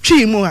nti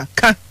etwi mu a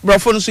ka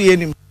brofo no so ye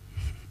nim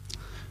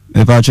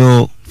me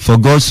pacho for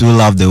God so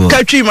love the world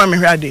ka twi mama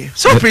hwade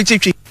so preach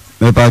twi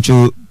me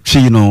pacho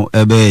twi no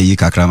ebe yi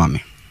kakra mama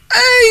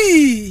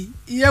hey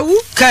yewu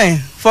kai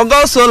for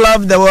God so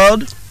love the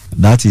world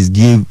that is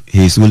give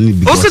his only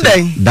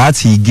begotten that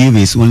he gave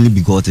his only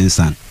begotten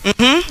son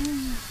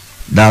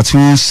that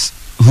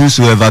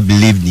whosoever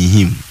believed in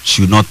him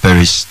should not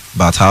perish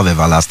but have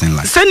everlasting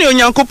life. Send you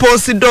Yankopo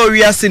Sido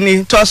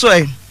Riasini to us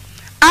way.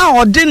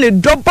 I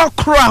didn't double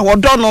cry or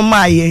don't know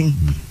my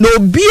no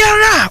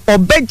biara or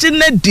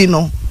bejine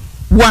dino.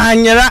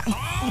 Wanyera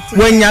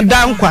when you're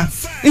down qua.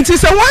 It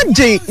is a 1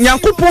 day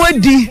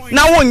Yankopo di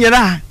now one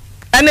yera.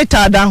 Any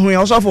tada hui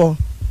or so for.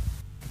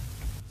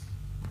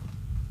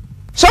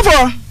 So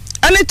for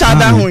any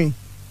tada hui.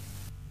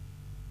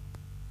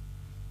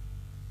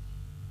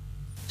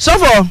 So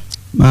for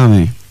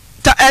Mommy.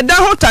 Ta eda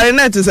ho tare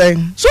na te say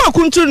so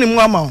akuntu ni mu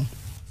ama o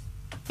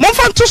mo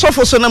fa to so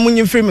for so na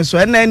munyi free me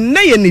so na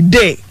ye ni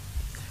day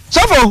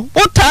so for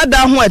o ta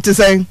da ho te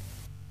say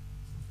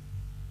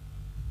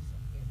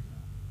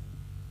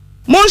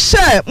mon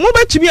share mo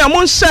betumi a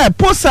mon share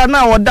poster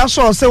na o da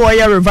so say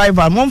we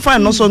revival mon fa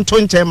no so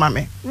ntonche ma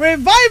me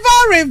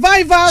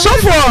revival so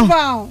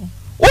for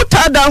o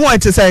ta da ho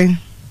te say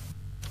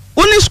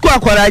uni school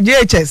akwara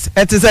JHS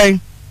te say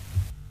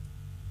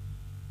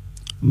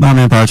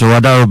Mame Pacho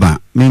Wadaroba,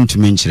 mean to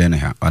mean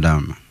Chileneha,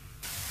 Wadama.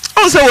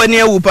 Also, when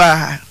you whoop,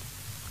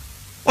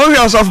 only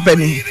yourself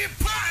penny.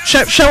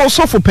 Shall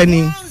suffer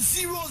penny.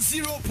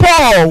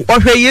 Paul, or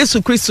her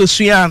Yesu Christo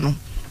Suiano.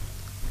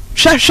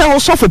 Shall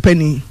suffer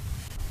penny.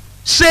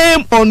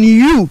 Shame on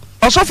you,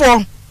 or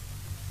suffer.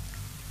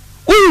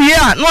 Oh,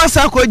 yeah, no, I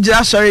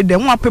just sorry,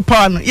 then what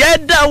people.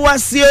 Yet that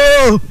was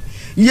you.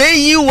 Yea,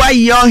 you are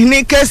young,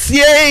 Nickers,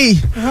 yea.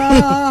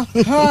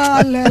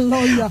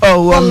 Hallelujah.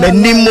 Oh,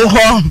 woman,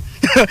 Nimuho.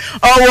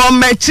 Oh,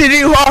 woman,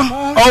 Chiri,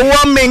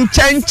 oh, woman,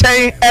 Chen,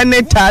 and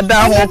it had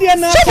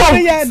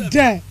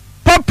that.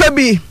 Papa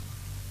B.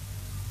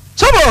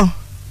 So,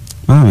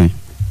 Mommy.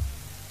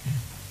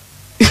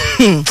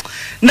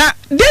 now,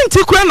 didn't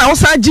you cry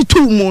outside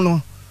G2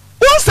 Mono?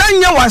 Once I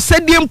knew I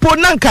said the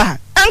Imponanka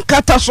and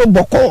Kataso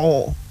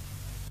Boko.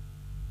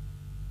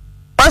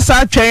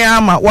 Asa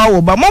tweyama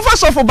wawo ba monfa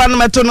sofo ba no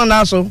meto no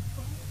naso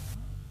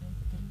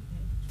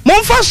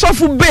monfa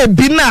sofo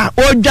baby na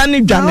o dwane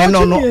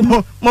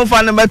no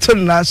monfa no meto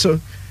no naso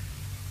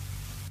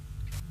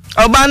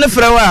oba no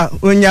frewa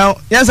onya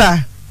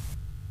yesa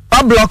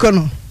o block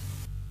no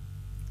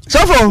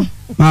sofo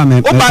Mame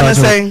oba no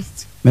say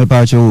me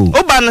Pacho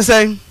oba no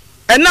say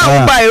and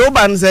now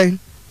oba no say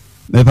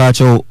me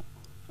Pacho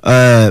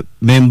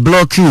me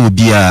block you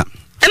bia.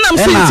 And I'm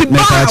saying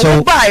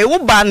to buy, who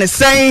ban the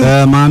same.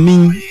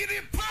 Mammy,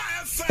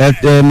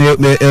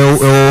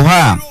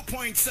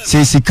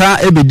 since he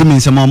can't ever do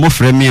me some more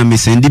friend me and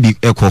Miss Sandy Big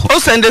Echo. Oh,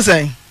 send the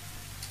same.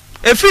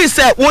 If he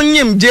said 1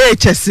 year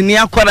JHS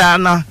near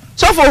Corana,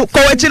 so for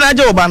Coachina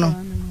Jobano.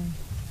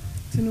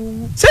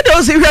 Said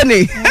those here,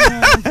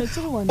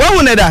 what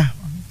would that?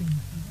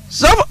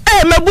 So,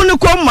 eh,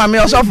 Mabunukom, mammy,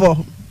 or so for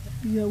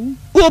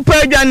who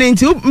paid your name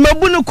to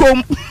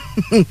Mabunukom.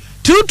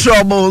 2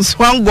 troubles,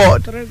 1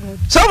 God.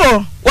 So,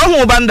 what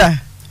more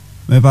banda?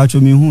 Me Pacho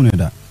me who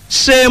that.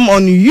 Shame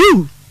on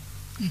you.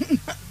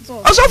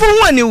 Also for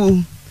one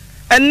you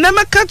and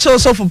never catch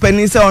yourself for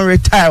pennies on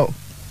retire.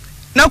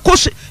 Now,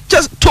 course,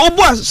 just 2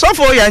 boys, so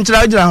for your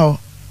intelligent.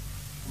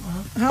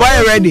 Why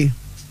are ready?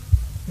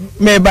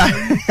 Maybe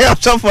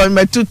so for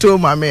my 2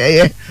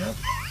 mammy.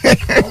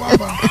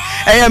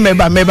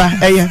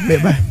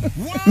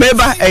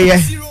 Maybe,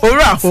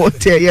 ora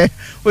hotel,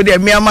 with their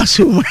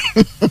Miamasum.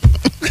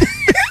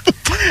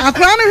 A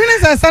crown of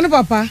his son,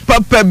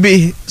 Papa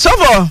B. So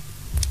for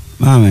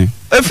Mammy,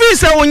 if you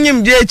say when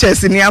you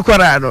JHS in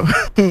Yakorado,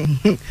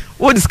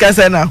 what discuss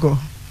an uncle?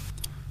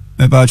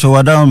 Me Pacho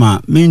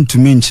Wadama, mean to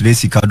mean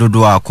Chilesica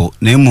Dodoako,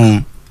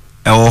 Nemo,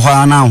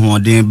 Eohana, who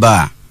de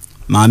bar,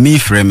 Mammy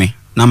Freme,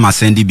 Nama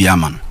Sandy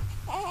Biaman.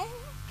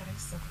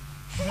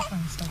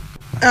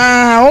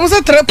 Almost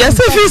a trip. Yes,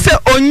 if you say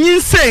on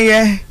you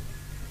say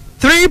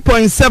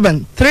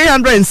 3.7,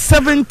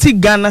 370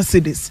 Ghana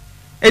cedis.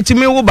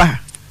 Etimi uba.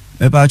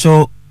 Me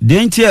Pacho,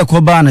 didn't hear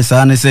Kobane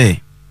Sane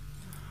say,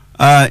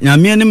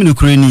 Yamianim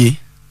Ukraini,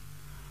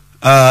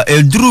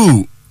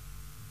 Drew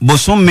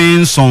Bosom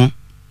main song,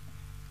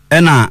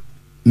 Ena,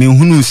 me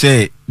hunu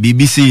say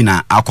BBC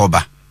na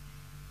Akoba.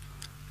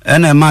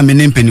 Ena ma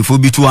menim penifo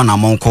bitu ana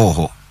monko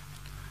ho.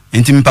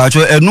 Enti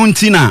Pacho,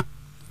 enuntina,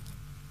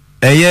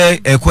 eye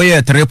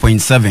ekoye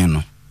 3.7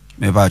 no.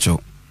 Me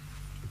Pacho.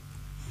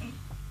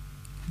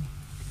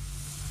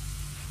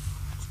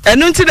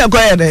 Enuntina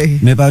kwa day.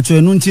 Me Pacho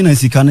enuntina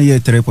sikana ye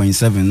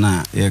 3.7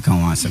 na ye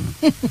kan wasem.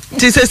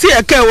 Ti se si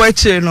eke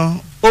weche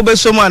no,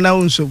 obesomo na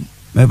unsom.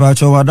 Me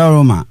Pacho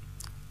wadaroma.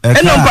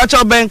 Eno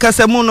Pacho ben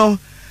kasemu no.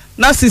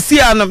 Na sisi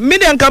ano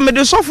median ka me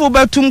de sofo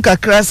betum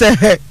kakra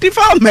se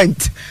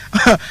development.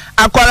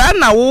 Akwara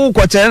na wo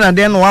kwochere na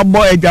de no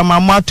wabo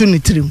adwamama atu ne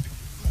tirim.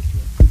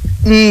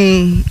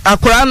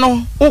 Akwara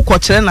no wo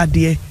kwochere na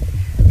de.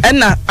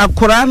 Ena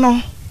akwara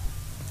no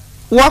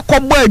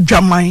wakobo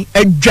adwaman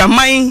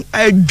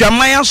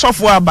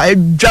asofo aba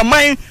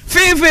adwaman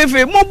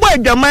fe mo bo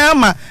adwaman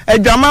ama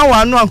adwaman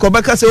wa no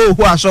ankobeka se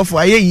ohu asofo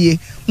ayeye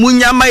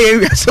munyama ye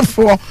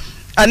wiasofo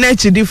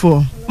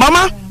anachidifo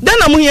mama then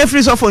na muhia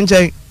free sofo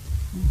nchen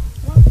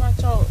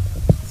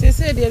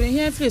se de me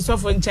hia free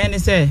sofo nchen ni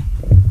se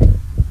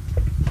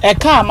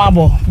eka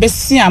amabo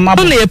besi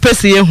amabo na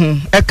yepesi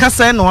ehu eka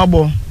sai na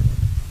wabo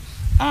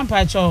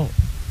ampa cho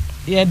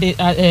ye de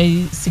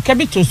sika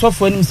bi to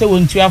sofo anim se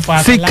wontu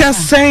afa sika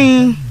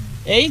sai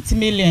 8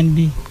 million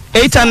bi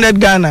 800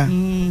 Ghana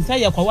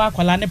say ye kwa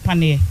akwala ne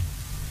pane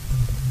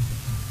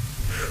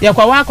ye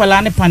kwa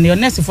akwala ne pane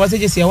nurse for say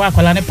je ye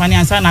akwala ne pane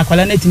ansa na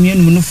akwala na timi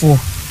enum nufo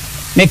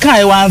me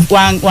kai wan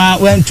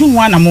tu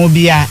ho na mo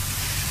bia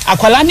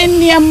akwala ne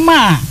niam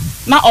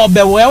na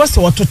obewe we se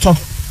wototo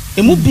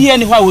emu bia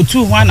ni ho a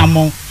wotu ho na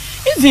mo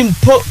even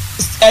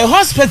a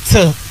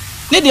hospital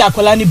ne di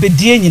akwala ne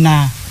bedie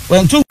nyina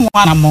wan tu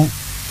ho na mo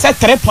say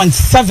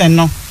 3.7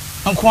 no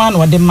nko an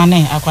wo de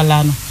mane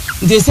akwala no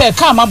ndi say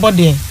ka ma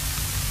body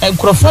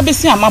enkrofo be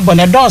si amabo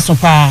ne dɔɔso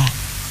pa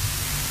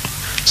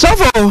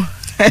sofo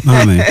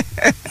mame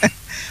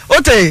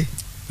ote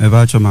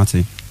eba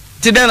chomati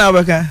ti den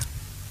abaka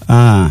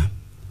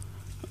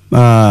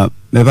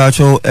eba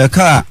cho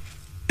eka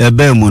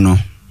ebe mu no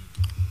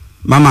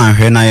mama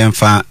ahwe na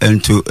yemfa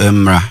entu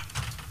emra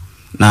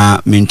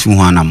na mintu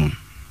ho anamo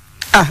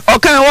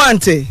okan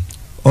wante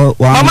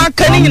mama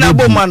kani nyina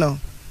boma no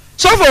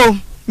sofo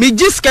mi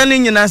jiskani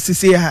nyina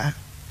sisi ha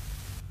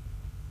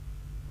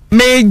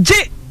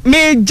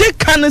meje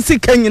kan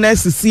sika nyina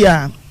sisi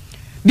a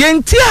de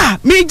ntia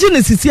meje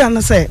ne sisi a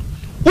na se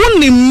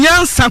wonim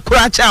nyansa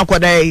kura cha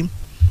akodai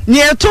ne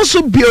eto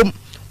so biom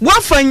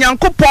wafa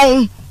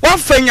nyankopon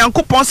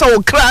sa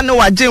wo kra ne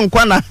waje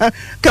nkwa na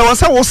ka wo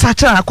sa wo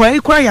sacha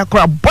akwai kura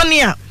yakura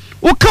bone a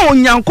wo ka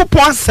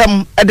onyankopon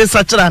asem ede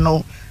sachira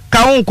no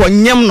ka wo nko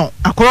nyem no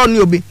akoro ne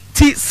obi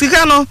ti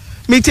sika no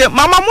meje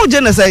mama mo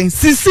je ne sai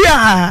sisi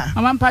a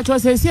mama mpacho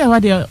sisi a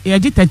wade ya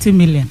ji 30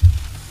 million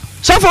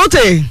so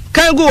fote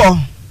kan go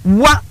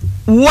wa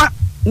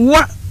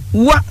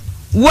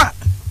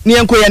ni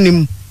enko ya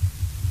nim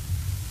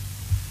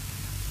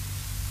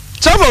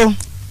Chavo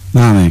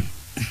mame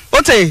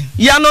ote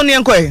ya no ni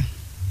enko e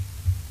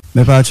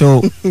me pa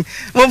cho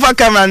mo fa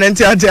camera na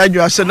nti ati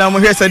adwo so na mo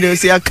hwese de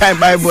osi akai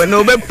bible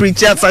no be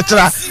preach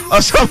asachira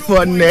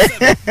osofo ne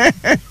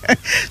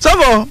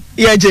Chavo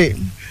yaje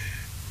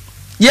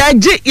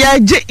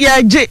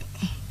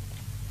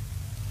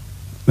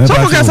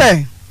Chavo ka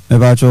say me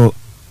pa cho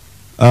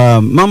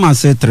mama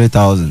said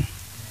 3,000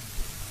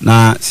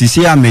 na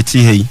sisi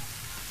ameti hei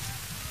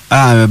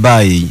me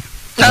bai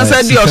na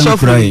said di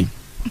osofo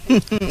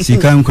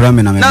sika nkura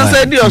me na me bai na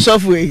said di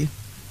osofo e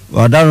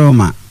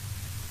wadaroma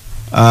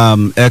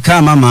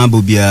eka mama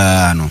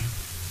abobia no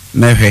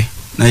mehwe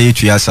na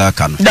yetu asa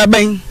aka no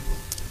daben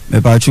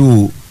me pa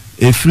chu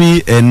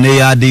efri enne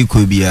ya de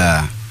ko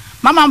bia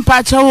mama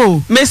mpacha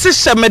wo mesi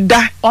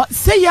semeda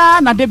se ya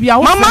na de bia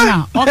wo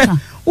na oka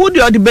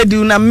Udi odi bedi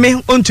na me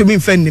ontumi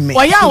mfendi me.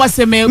 Oya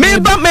wase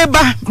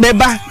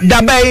meba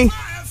daben.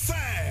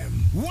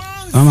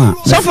 Mama.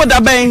 Sofo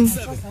daben.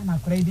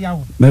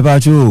 Meba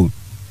chu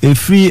e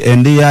free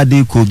ende ya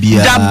de ko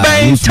bia.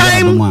 Daben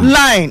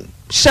timeline.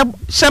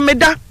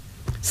 Shameda.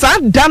 Sa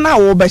dana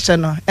wo be hye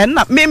no.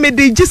 Enna me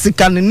de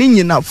gisika no ni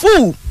nyina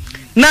fu.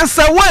 Na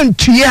sa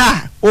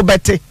wantua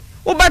obete.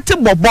 Obete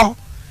bobo.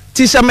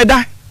 Ti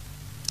shameda.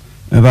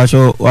 Meba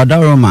chu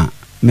wadaroma.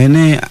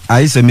 Mene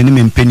aise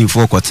mene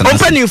mpenifo kwotena.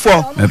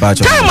 Mpenifo.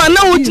 Time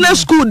na wutna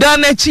school da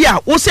na chi a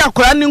wo se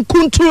akora ne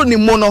nkunturu ni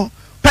mu no.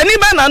 Pani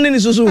ba na ne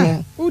susu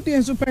ho. Udi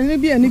enso pani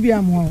bia ni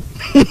bia mo.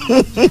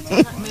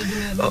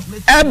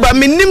 Eba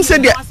minim se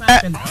dia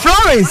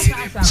Florence.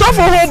 So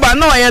for ho ba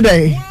na oye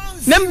dey.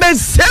 Nembe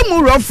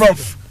same rough.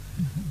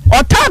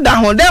 Otada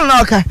ho dem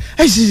na oka.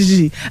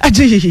 Aji.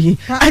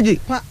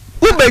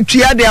 Wo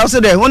betwia dey also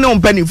dey. Wo ne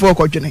mpenifo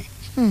kwotwene.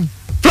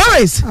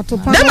 Florence.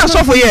 Dem na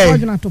so for ye.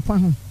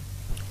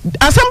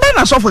 Asamba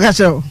na so for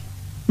kachero.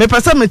 Me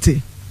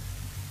personality.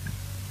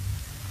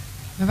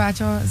 Me ba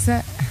cho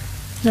se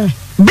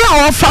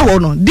bra o fa ho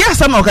no. Di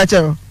asama o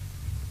kachero.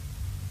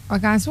 O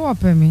kan so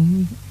ope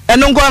me.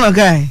 Eno nko na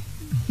kai.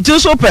 Ti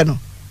so ope no.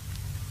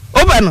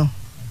 Ope no.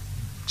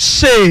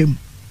 Shame.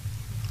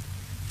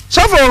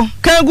 So for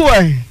kan go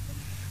ai.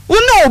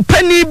 Una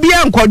opani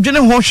bia nkodwene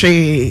ho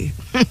hwe.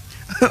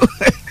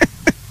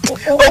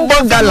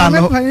 Obo gala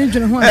no.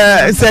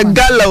 Se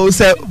gala o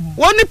se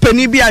woni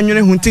pani bi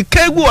anwene hu ti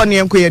kegu oni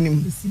enko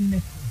yanim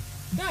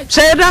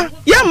sheda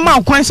ya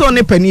ma kwan so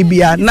oni pani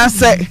bia na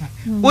se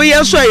wo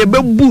ye so ye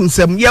bebu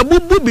nsem ya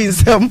bubu bi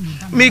nsem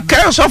mi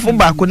ka sofo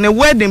ba ko ne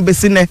wedding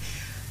besi ne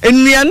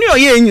enuane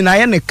oye nyina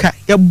ye ne ka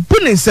ya bu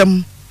ne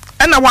nsem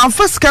ana wan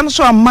fasika no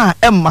so ama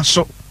emma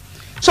so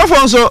sofo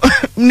nso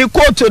ni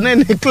quote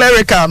ne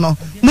clerical no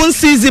mun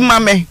sizi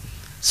mame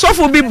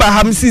sofo bi ba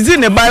ham sizi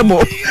ne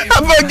bible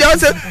abo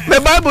just me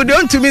bible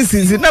don't to me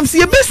sizi nam si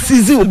ye be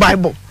sizi o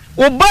bible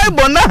o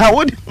bible na ha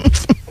wo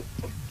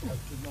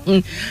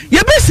ye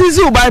be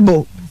sizi o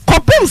bible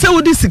kopem se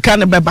wo di sika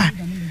ne beba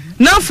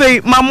na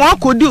fe mamo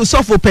akodi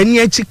usofo pani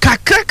achi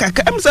kakra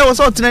em se wo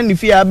so tena ni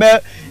fie abe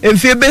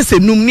emfie be se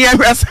num ni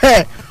ahwa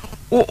se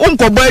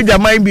unkobo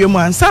adwaman bi mu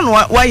ansa no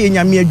wa ye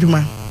nyame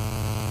adwuma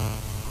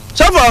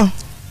sofo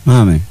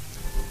mame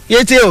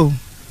yete o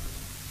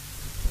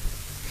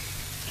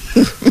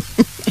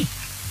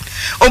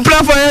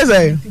plan for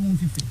yes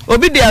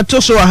obi de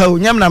ato so ha o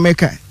nyam na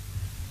meka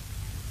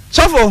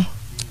sofo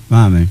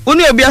mame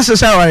uni obi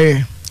asesa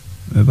ware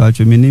me ba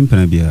cho me nim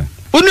pana bia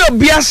uni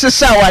obi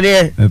asesa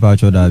ware me ba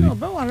cho dabi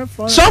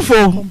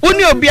sofo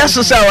uni obi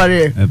asesa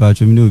ware me ba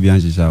cho me obi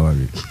asesa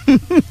ware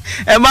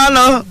e ma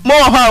no mo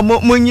ha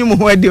mo nyim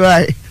ho adi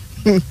wai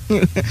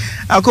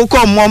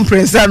akoko mom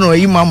prince no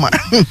yi mama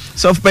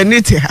sof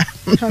penity ha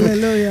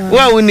hallelujah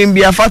wa uni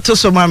bia fato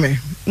so mame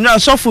no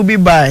sofo bi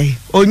bai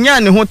onya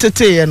ne ho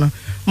tete ye no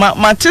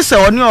ma tese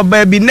oni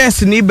oba bi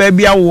nurse ni ba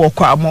bi awo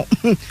kwa mo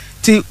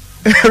ti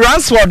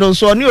Ransford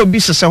so oni obi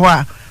sese ho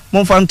a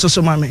mo fa nto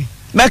so mame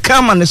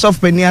meka ma ne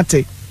soft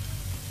peniate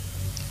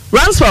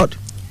Ransford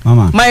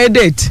mama my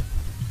date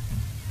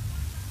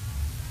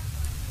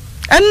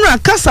enra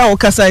kasa o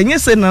kasa enye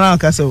se na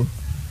kasa o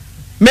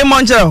me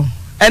monjero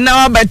ena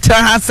wa betra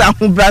ha sa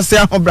ho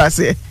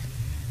brase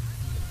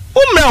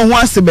umre ho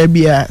ase ba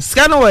bia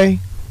ska no way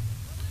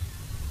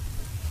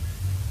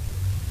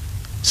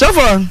so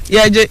for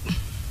yeje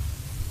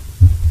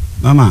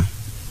mama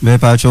be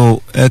pa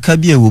cho ka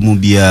bia wo mu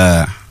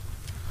bia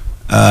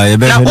ye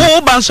be na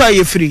o ba so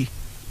ye free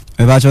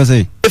be pa cho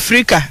say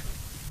Africa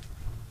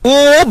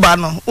o ba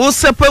no o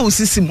sepa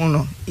usisi mu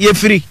no ye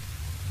free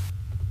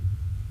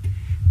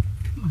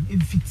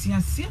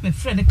efitiasie be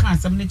friend kan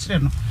asem ne kire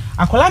no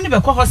akola ne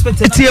be ko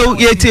hospital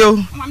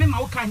yetio mama ma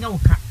wo ka nya wo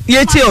ka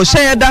yetio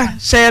sheyeda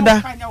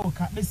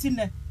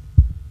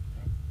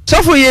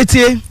so for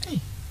yetie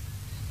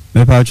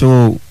me pa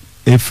cho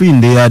e free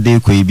nde ya de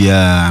ko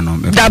bia no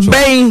me pa cho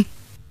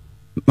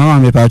mama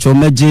me pa cho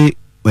meje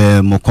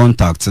mo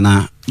contact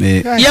na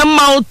me ya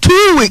ma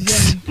 2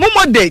 weeks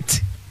mo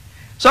date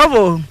so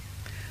for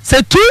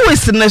say 2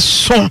 weeks na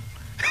so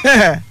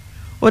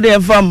o de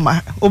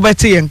fama o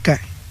beti yenka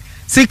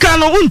sika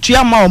no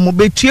untua ma o mo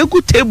betua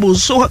ku table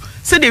so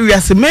se de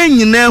wiase man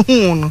nyina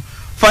hu no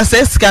fa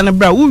se sika no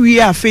bra wo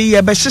wi afi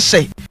ye be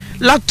hyehye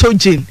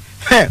lactogen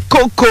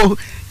koko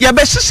ye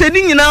be hyehye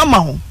ni nyina ma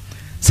ho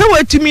se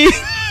watumi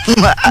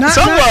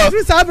so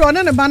free sabro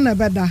ne ban na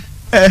beda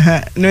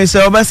no se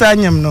obasa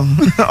nyam no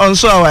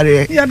onso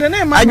aware ya de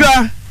na ma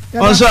adwa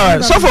onso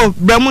aware so for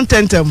bramun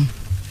tentem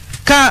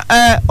ka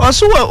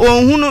oso wa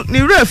ohunu ni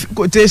ref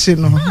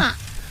quotation no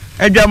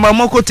adwa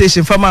mamo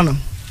quotation fama no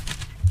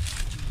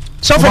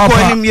so for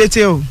konim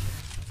yete o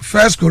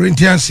 1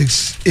 Corinthians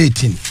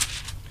 6:18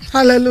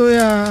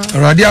 hallelujah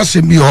radio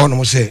sembi ho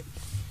no se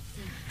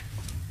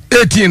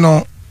 18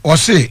 no o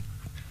se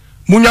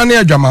munwane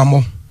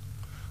adwamamo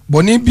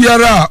boni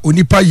biara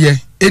onipa ye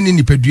eni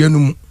nipadua no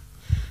mu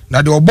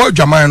na de obo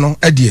adwaman no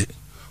ede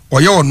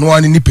oye ono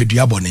ani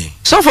nipadua bone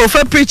so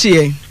for preach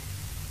ye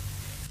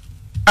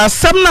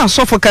asem na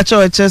so for catch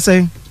o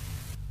chese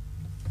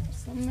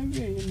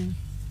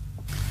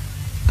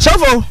so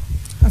for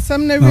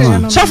asem na wie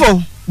no so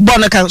for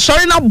bonaka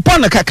sorry na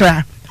bonaka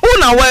kra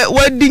una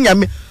we di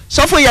nyame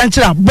so for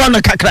yanchira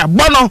bonaka kra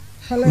bono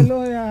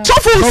hallelujah so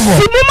for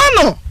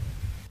simuma no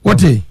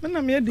what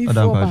na me di for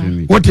ba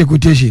what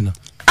quotation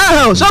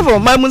so for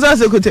my musa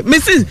se quote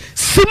mrs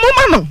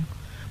simuma no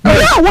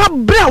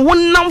bra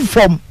wonam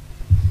from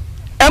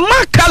e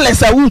ma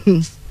kales a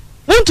wuhu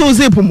wonto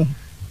zip mu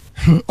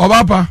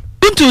obapa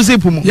wonto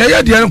zip mu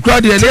ye de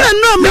nkra de ne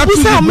no me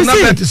busa me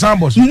say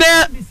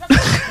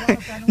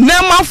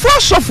na ma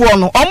fo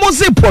no omo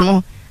zip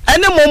no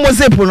ene mo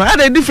zip no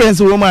ada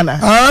difference wo man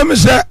na me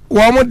say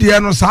wo mo de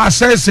no sa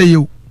asese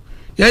you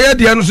ye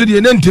de no so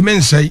de ne ntime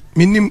nsai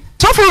minim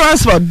so for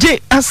Ransford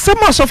je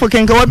asema so for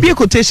kenka wa be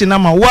quotation na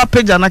ma wa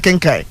page na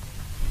kenkai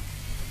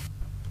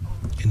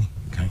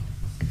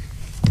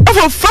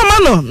for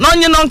fama no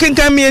nye no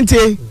kenkan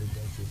miente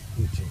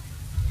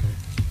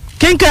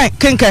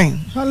kenkan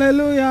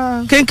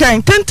hallelujah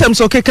kenkan tentem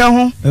so kenkan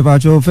ho e ba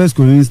cho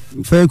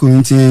 1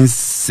 Corinthians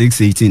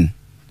 6:18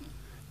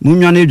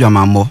 munwane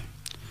dwamammo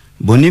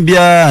boni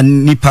bia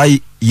nipa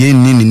ye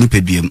ni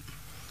nipaduam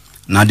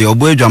na de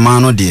obo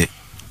adwaman no de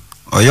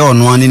oye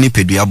ono ani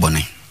nipadua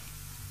bone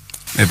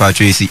e ba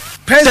cho esi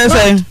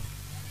pese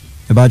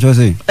e ba cho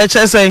se e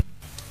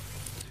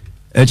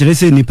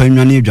chese nipa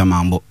nwane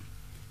dwamammo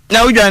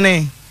na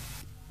udwane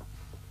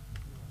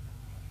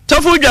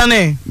tofu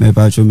udwane me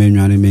pa cho me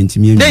nwane me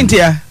ntimi enwane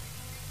dentia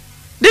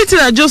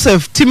dentia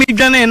Joseph timi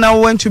udwane na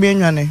wo ntimi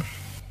enwane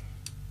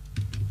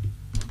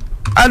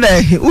ada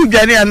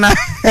udwane ana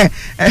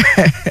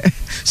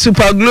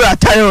super glue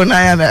atayo na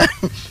yana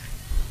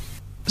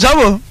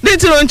zabo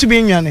dentia wo ntimi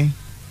enwane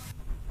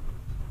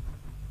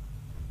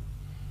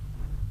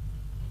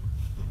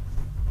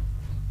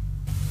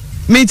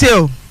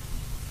meteo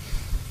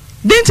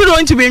dentia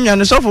wo ntimi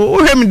enwane so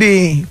for uhwem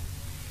de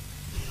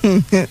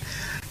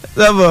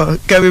Lavo,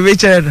 can we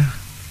reach it?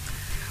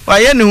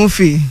 Why no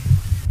fee?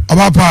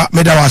 Obapa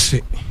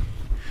medawase.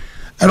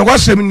 And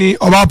what's ni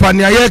obapa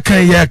ni aye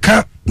kan ye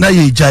ka na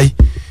ye jai.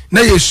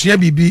 Na ye sua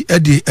bibi e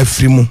de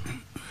afrimu.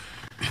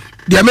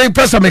 Dia me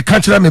pesa me ka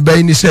kira me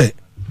bai ni se.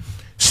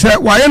 Se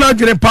why na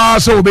dwene pa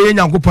se obeye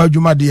nyankopɔ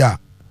adwuma de a.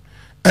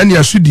 Ene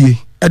asudie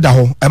e da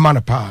ho e ma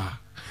na pa.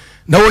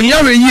 Na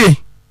wonya we yie.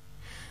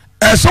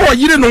 E se wo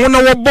yire no ho na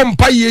wo bɔ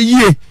mpa ye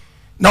yie.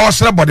 Na wo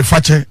sere body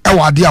fache e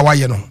wa de a wa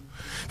ye no.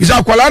 bisa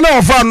akwala na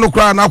ofa no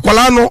kra na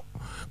akwala no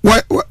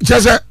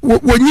chese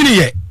wonyini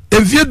ye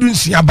emfie du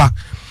nsiaba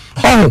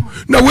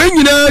na we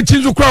nyina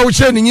chinzu kra wo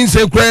che ni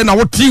nyinse kra na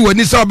wo ti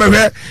wani sa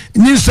obehwe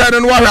nyinse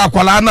no wa hwe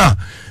akwala na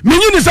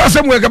menyini sa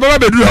asem we ka baba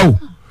beduru ha wo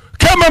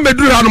kema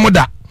beduru ha no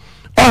moda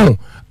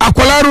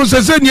akwala ro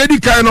sese ni edi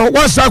kan no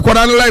wasa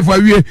akwala no life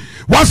awie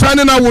wasa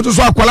ne na wo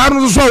so akwala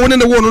no so wo ne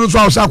ne wo no so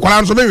wasa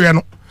akwala no so mewe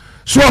no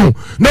so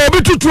na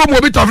obi tutuo mo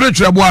obi tafle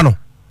tweboa no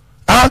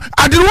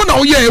ade wo na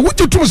wo ye wo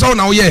tutum sa wo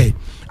na wo ye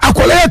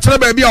akwala ya tere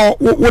ba bia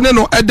wo ne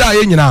no eda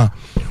ye nyina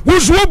wo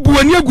so bu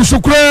ani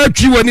agusokura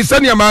twi wani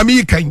sane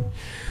maami kan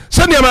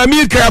sane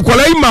maami kan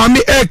akwala yi maami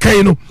e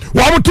kan no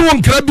wo moto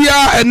won kra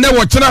bia enne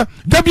wo kyena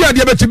da bia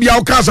de beti bia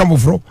wo ka asam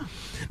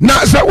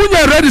na sa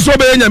wonya ready so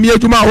be nyame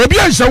adwuma obi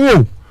anhye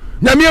wo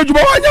nyame adwuma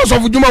wanya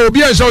sofu dwuma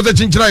obi anhye wo se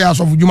chinchira ya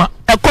sofu dwuma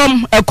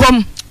ekom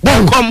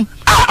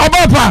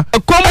obapa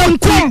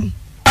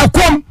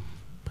ekom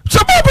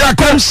sababra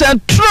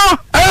concentro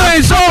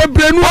so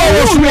brenu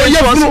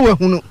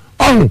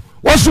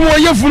wo so wo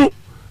ye funu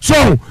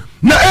so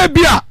na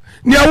ebia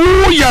ne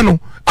wo ye no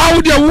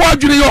awu de wo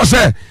adwene yo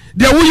se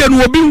de wo ye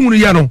no obi hunu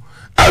ye no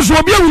aso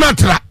obi hunu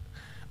atra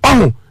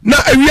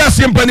na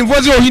awiase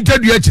mpanimfo se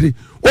ohintadu akire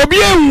obi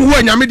enwu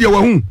anyame de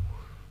wahu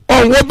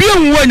obi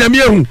enwu anyame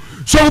ehu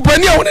so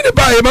pani a woni ne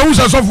ba e ma hu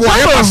sofo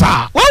aye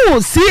pasa wo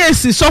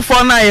CAC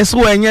sofo na yes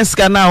wo anya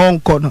ska na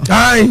honko no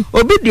ai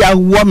obi dia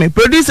wo me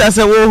producer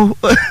se wo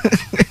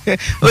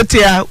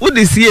otia wo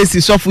de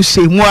CAC sofo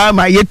shemu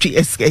ama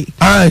yetwi SK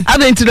ai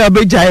adenti na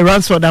obeja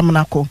runs for them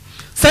na ko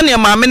sane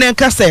ma me ne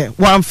nka se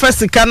wan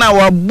fasika na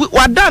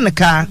wa dan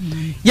ka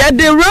ya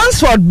de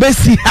Ransford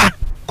besi ha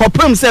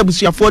kopem se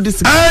busuafo de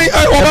sika ai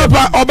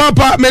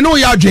obapa me no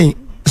ya dwen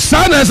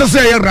sana se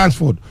se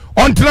Ransford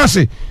on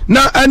trase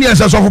na ani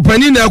asa so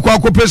pani na akwa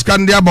kopes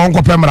kan dia ba on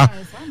kopemra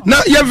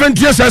na ye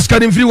venture ses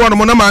kan free one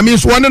mo na maami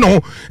so one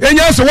no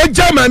enya se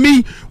wagya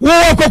maami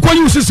wo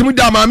kokonyu sisim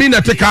da maami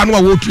na teka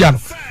no wo tua no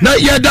na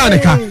ye da ne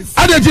ka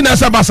adenti na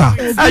sabasa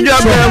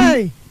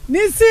adwa ni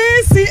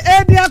sisi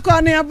edia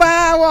kone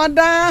ba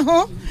woda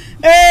ho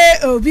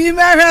obi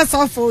mehwe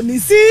sofo ni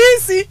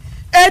sisi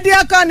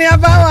edia kone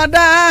ba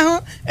woda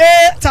ho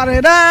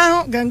tareda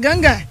ho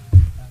ganganga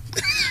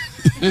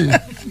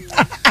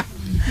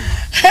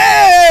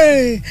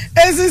hey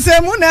esi se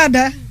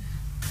munada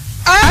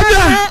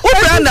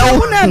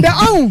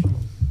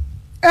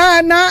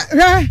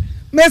na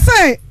me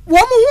say wo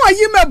mu ho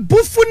ayi me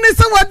bufu ni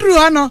se wadru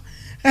ha no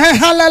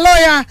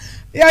hallelujah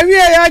ya wie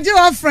ya je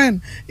wa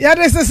friend ya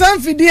de se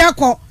sam fidi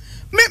akọ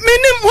me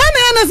nim ho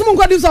na se mu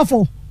kwadi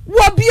sofo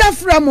wo bia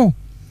framo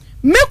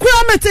me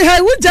kura mete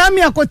ha wo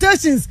jamia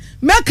quotations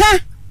meka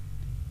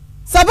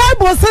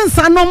sabai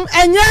sensanom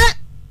enye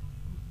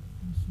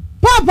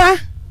papa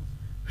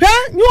you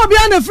will be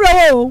on the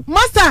floor,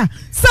 master.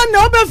 Send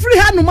over free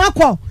hand no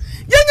macro.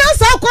 You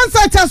know,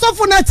 concert as of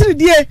for natural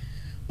day.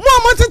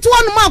 More to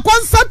 1 mark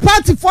concert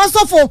party for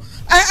so for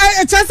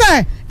I just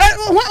say,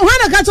 when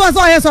I got to us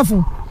all, yes, of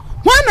when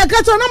I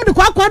got to number the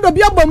quack of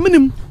your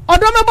minimum or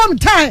don't bomb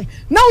tie.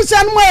 Now,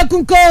 send more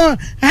kunko.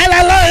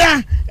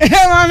 Hallelujah.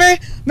 Hey, mammy,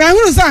 now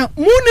who's that?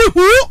 Mooney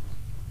who?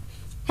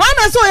 When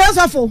I saw yes,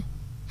 of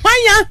why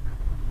ya?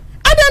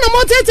 I don't know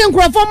what taking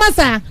crop for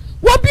massa.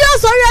 What be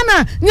sorry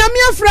na nyame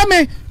afra me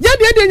ye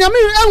de nyame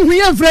anhu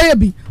ye afra ye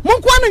bi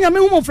monko na nyame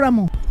hu mo fra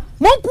mo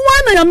monko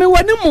na nyame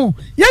wani mo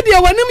ye de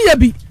wani ye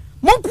bi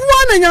monko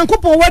na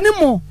nyankopon wani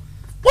mo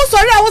wo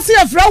sorry a wo se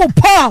afra wo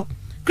Paul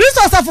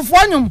Christos afofo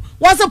anyum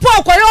wo se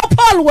Paul koyo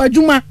Paul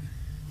wadwuma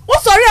wo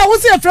sorry a wo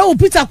se afra wo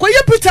Peter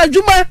koyo Peter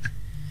adwuma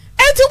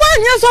enti wa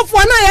nya sofo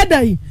na ye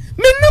dai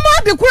minnim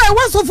ade kura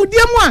wo sofo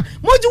die mu a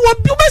moji wo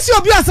bi besi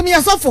obi asem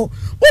ye sofo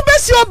wo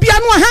besi obi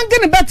anu hange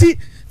ne beti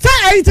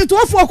say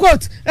 82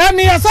 quote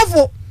me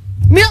asofo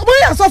me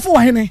asofo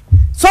wa hene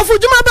sofo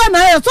djuma ba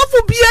na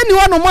asofo bia ni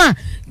wono ma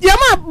ye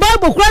ma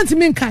bible grant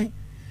me nkai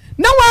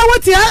na wa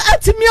wati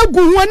atimi agu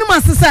ho ani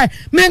masese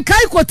me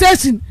nkai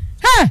quotation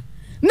he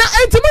na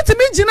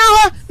entimi gina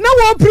ho na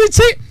wo preach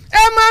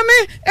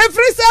mami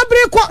every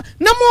sabri ko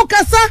na mo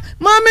kasa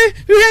mami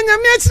hwe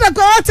nyame akira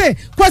ko ate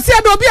kwasi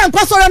ado bi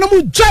ankosore na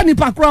mu dwa ni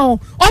pakro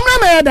omra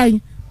ma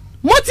yedai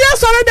moti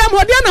asore dam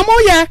hode na mo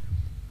ye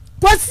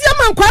kwasi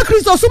man kwa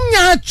Kristo sum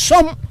nya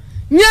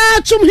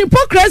chom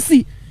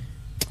hypocrisy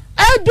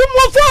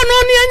edumofo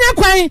no ne anya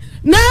kwan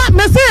na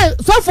mese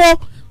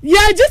sofo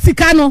ya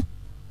jisika no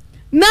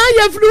na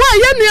ye fluwa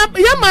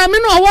ye maame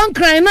no won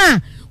kran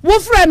na wo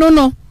frɛ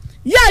no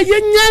ya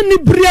ye nya ni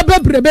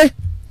brebe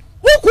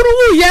wukuru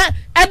wu ye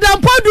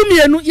edampo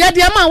dumienu ye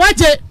de ma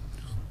wache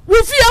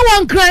wo fie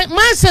won kran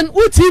mansion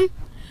utim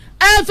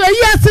afa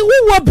yes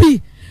wo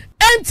bi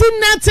enti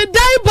net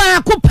dai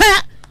ba ko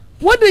pa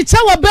wo de cha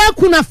wa ba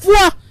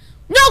kunafo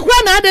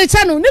nyakura na ade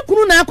cha no ni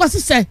kunu na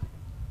akwasese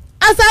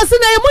asase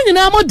na emu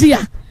nyina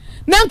modia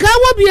na nka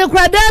wo bi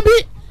ekura da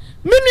bi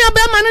minua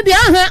be ma ne de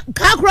aha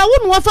ka akura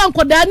wo no fa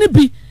nkoda ne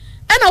bi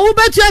na wo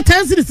betu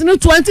 10 cities no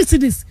 20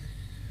 cities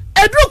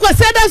edru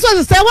kwase da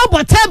so se wo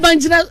bota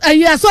banjina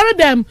ayi sorry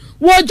dem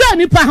wo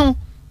jani pa ho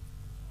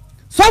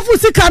sofu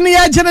sika no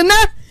ya jene na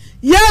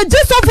ya je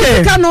sofu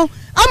sika no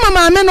ama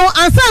maame no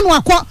ansa no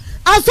akọ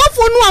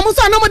asofo no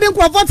amusa na mode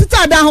nkrofo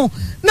tita da ho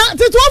na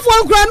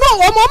tituafo nkra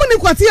no omo ni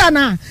kwati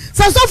ana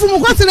sa sofo mu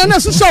kwati na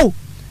su show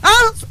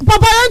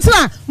papa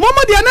yantra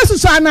momo de na su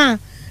show ana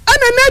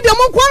ana na de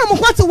mo kwa na mo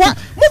kwati wa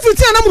mo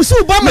fiti na mo su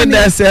ba ma ne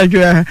mo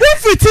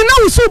fiti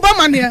na mo su ba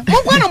ma ne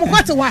mo kwa na mo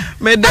kwati wa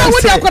me da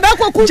se akoda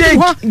kwa ku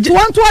ho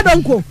wanto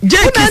adonko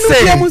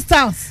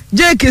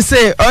Jake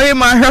say oye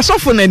ma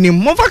hwasofo nanim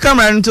mo fa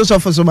camera nto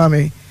sofo so ma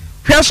me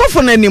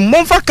hwasofo nanim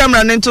mo fa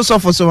camera nto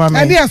sofo so ma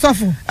me e dey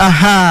sofo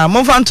aha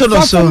mo fa nto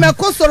do so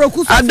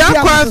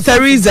adakwa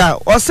Teresa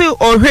o se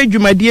ohwe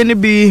dwumadie ne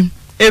bi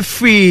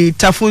efri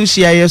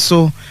tafunhia ye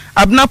so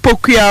abna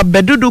pokua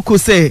bedudu ko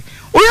say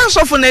oya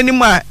sofo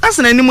nanim a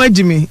asena nanim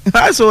agimi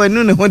aso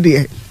enu ne ho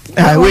de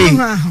we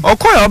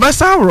okoy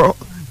obesa wro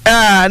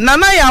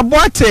nana ya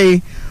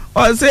boate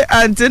o se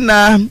AUNTIE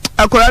NAA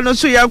akora no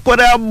so ya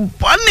akora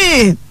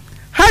boni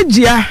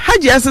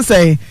hajia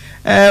sese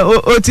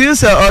o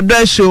se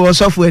odo show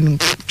osofo ani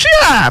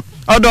twa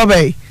odo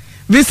be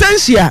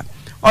Vicentia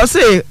o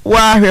se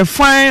wa hwe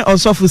fine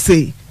osofo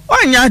say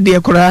wanya de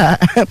kora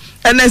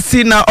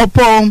NSC na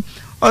opon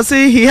o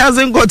say he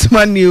hasn't got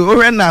money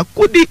o na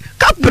kudi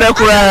kapre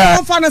kora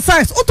o fan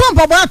size o to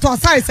mpabo ato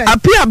size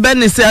apia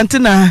ben say AUNTIE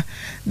NAA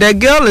the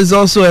girl is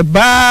also a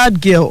bad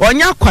girl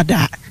onya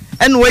kwada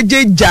and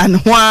weje jan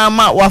ho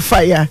ama wa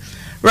fire.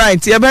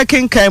 Right, you be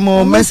king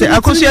kaimo message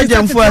akosia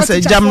jamfo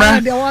ase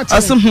jamra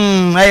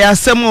asem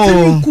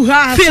ayasem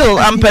feel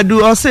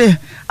ampedu o say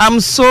I'm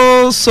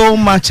so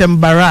much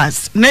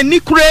embarrassed na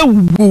ni kura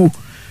wu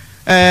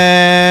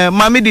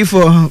mami di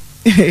for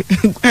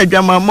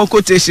ejama mo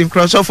quotation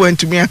cross off went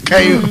to me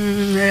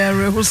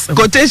akai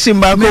quotation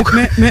ba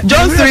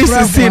John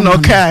 3:16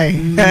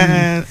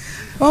 okay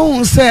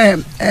oh say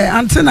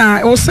AUNTIE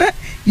NAA o say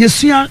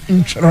yesua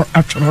ntworo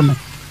atworo no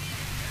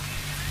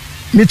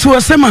metu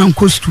asema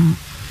ankostu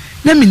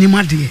na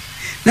minima de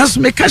na so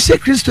me ka hye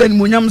Kristo ani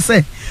monyam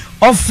se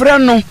ofre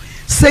no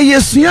se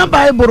yesua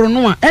Bible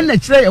no a ena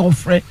kire ye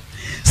ofre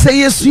se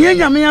yesua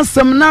nyame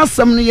asem na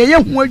asem no ye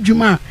hu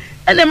adwuma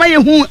ena ma ye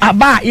hu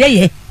aba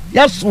ye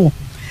yaso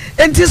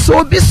enti so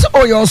obi so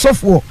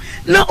oyosofo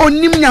na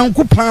onim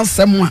nyankopan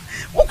asem a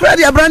wokura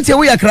de abrante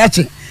wo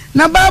yakrache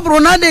na Bible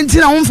na de enti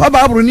na wonfa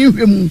Bible ni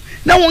hwemu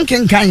na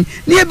wonkenkan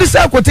na ye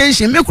bisa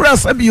quotation me kura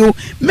sabio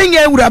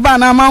menya ewura ba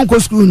na amanko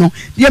school no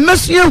ye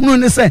mesua hunu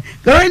ne se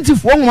guarantee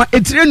fo nwa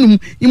etirenum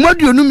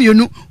imoduonum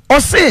yenu o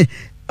se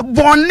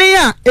bone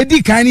a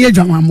edi kan ne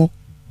adwamamo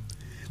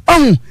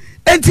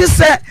enti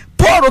se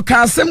Paul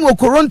ka asem wo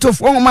Korinto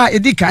fo nwa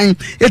edi kan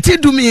eti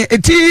dumi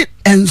eti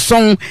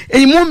enson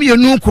eyimom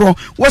yenu kro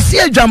wo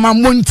se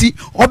adwamamo nti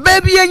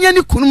oba bi enya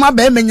ne kunuma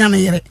ba emenya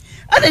ne yere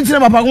adenti na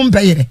papa ko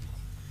mpeyere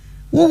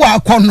wo wa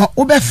kono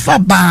wo be fa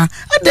ba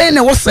adan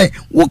na wo se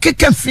wo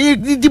keke fi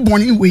di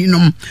boni we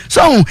nom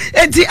so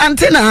enti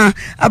AUNTIE NAA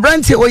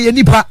abrante oye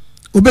nipa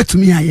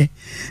obetumi aye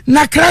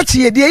na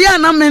krachi ye de ya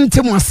na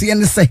mente mo ase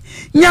ne se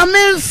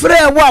nyame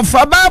mfre wo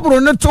afa Bible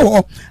no to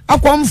ho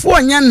akwamfo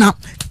onya na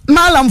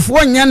malamfo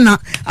onya na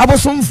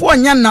abosomfo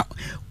onya na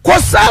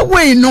kosa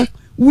we no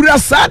wura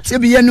saate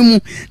bi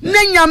yanemu na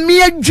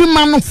nyame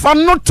adwuma no fa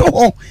no to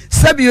ho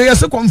sabi yo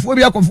se kwamfo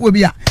bi akwamfo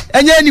bi a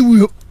enya ni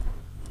wuyo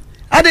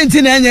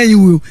adenti na enya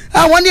yiwu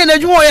woni na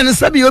adwuma oye ne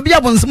sabi obi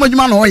abonsem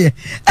adwuma na oye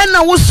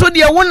ena wo so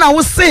de wo na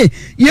wo se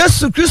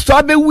Yesu Kristo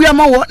abewu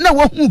ama wo na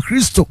wo hu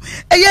Kristo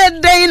eye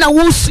den na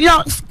wo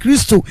sua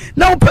Kristo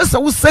na wo pesa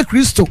wo se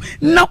Kristo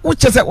na wo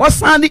chese wo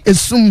san de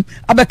esum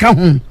abeka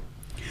ho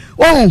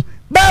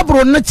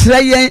Bible no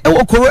kire yen e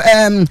wo koro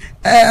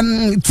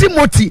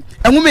Timothy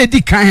enwuma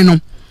edi kan no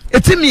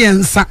etimi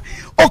ensa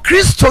o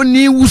Kristo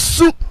ni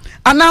wusu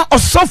ana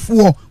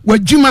osofo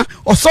wadwuma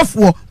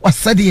osofo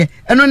wasade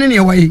eno ne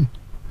wayi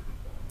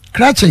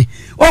krache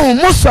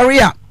mo sorry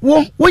a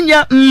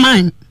wonya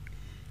man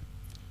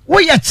wo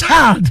ya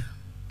child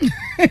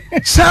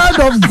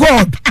of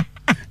God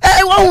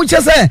wo hu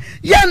chese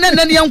ya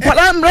ne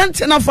yankwala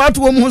mrante na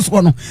fato wo mu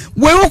so no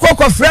we wo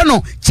kokofre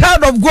no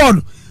child of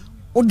God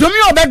odomi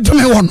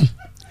obedomi wo no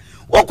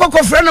wo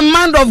kokofre no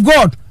man of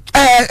God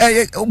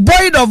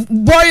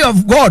boy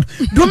of God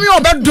domi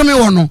obedomi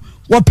wo no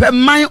wo pe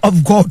man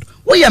of God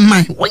wo ye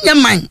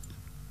man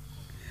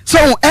so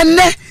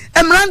enne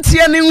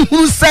emrantie ne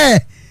hu se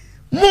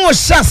mo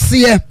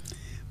hyase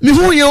mi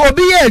hu ye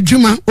obi ye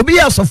adwuma obi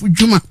ye asofo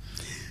dwuma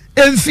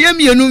emfie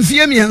mienu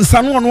mfie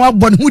miensa no no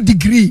abɔ ne hu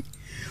degree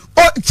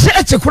o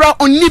church kura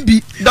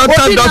onibi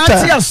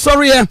doctor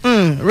sorry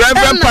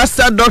reverend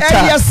pastor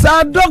doctor yes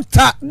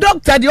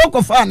doctor di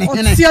okofa ne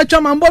hene ti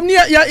atwama mbom ni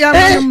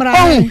ya mra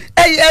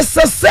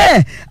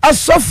se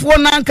asofo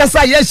na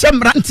nkasa ye hye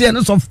mrantie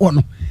ne sofo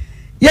no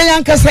ye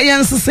yankasa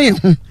yensese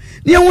hu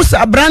ne hu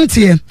sa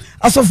brante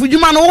asofo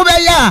dwuma no wo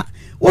be ya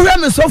wo hwe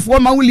me sofo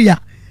ma wulia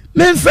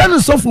me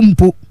friend sofo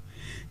mpo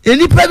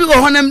enipa bi go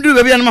honam du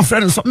be bia no ma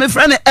friend so me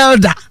friend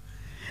elder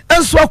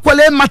enso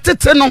akwale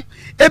matete no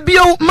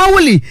ebio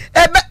mawuli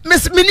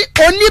mini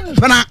oni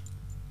bana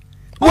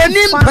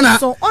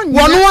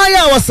wono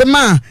aya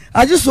wasema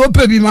age so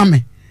opa bi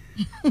mame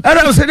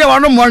era no se de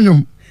wono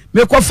monwom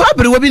me ko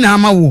fabre wo bi na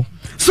ama wo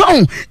so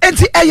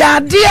enti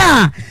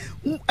eya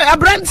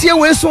abrantie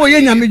we so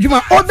ye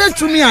nyamedwuma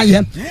obetumi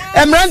aye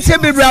emrantie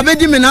bebre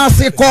abedi me na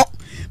ase ko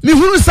me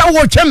hunu sa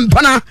wo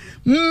twempana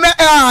me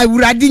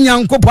awurade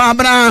nyankopon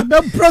abra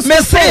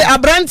me say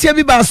abrantie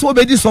bi ba so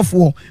obedi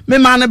sofo me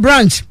man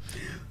branch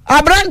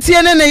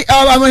abrantie ne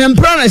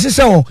ahempra na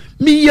hyehyɛ ho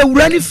me ye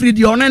wurade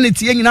fridi ona ne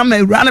tie nyina ma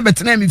awurade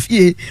betena me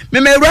fie me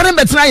ma awurade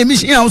betena ye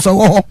mission house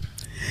ho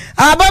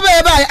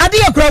ababa ba ade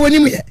yakura wani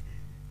mu ye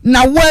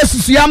na wo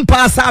asusu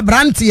yampa sa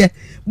abrantie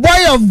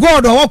boy of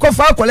God or walk of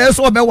alcohol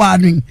so be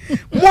warning.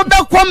 Mo be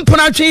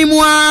kompana twe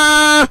mu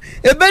a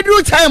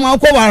ebedu time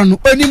akwa no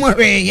onimu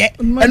hweye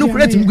enu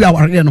create mu gua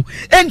ware no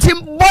enti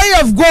boy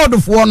of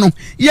God for no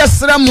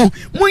yesra mo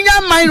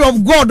munya mind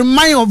of God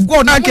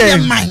okay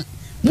mind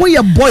mo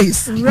ye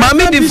boys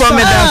mami before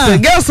me dance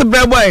girls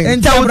bra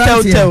boy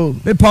tell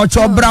me pa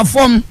cho bra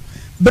form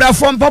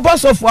papa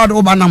so for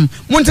obanam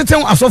mo tete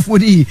asofo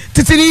di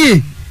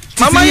titiri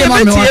mama ye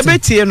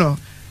betie no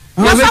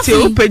Yabeti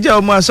upeja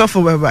o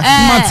masofo baba.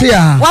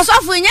 Matia.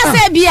 Wasofo nya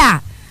se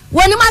bia.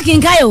 Woni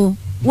makinkai o.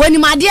 Woni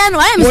made no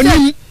am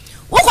se.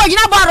 Woko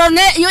gina boro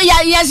ne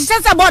ya sise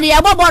boro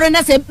ya boro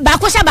ne se ba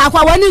ko sha ba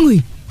kwa woni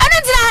ngui. Eno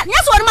ntira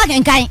nya so woni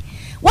makinkai.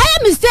 Why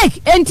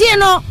mistake enti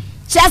no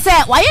se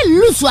why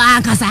lose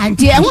ankasa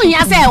enti ehun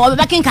nya se wo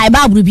be kinkai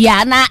ba buru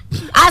bia na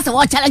ase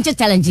wo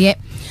challenge ye.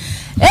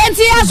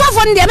 Enti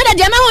asofo ne de me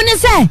de me hu ne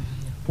se.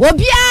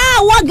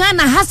 Obia wo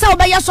Ghana hasa wo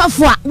be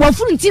yasofo a wo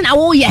furu nti na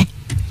wo ye.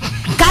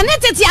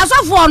 Kaneteti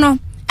asofo no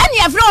ene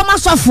yefre o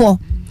masofo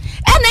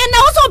ene na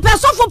wo so pe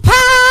sofo pa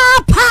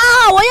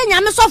wo ye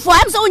nyame sofo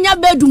am se onya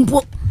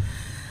bedumpo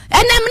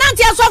ene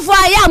mnanti asofo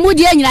a ya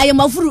mudi anyira ye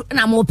mafuru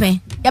na mo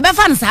pe ye be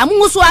fa nsa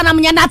mu so ana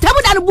mnya na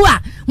tabu da no bu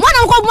a mo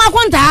na ko bu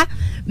akonta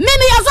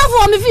mimi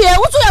asofo mi fie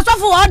wo so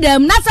asofo o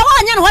dem na se wo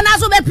anya no na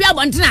so be pia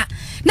bontena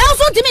na wo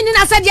so ntimi ni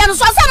na sadia no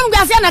so asa no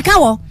gase na ka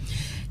wo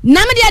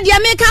na me dia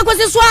me ka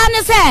kosi so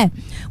ane se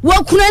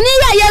wo kunani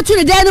ya ye tu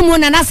ne dan mu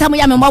na sam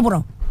ya me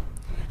mbobro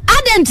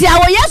adenti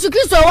awo Yesu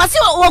Kristo wasi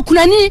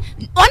wakunani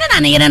one na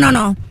ne no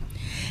na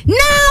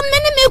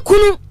me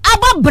kunu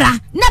ababra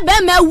na be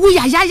ma wu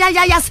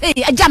ya say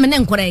agya me ne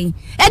nkorai e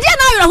dia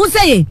na ayoro ho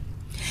say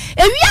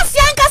ewiase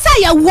ankasa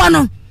ya wo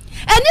no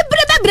eni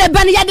bre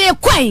ban ya de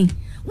kwan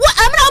wo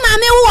amra ma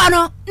me wo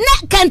no na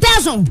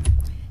kantaso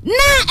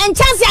na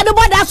enchansi ade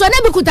boda so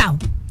na bikuta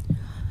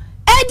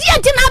e dia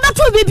ti na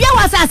abatu bibia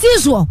wasase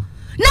so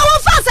na wo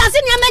fa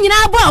asase ne ma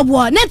nyina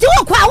abo na ti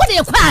wo kwa wo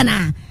de kwa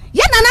na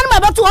ye nanan ma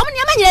batu om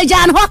ne manyere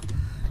jan ho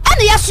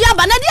ane yesu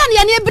aba na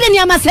dia ne ebire ne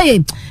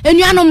amaseye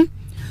enuanom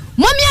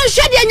momi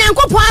anhwede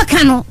nyankopon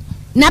aka no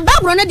na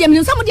babro na dia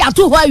minim sam dia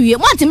to ho awie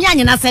mo atemi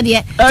anye na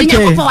sede ti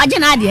nyankopon waje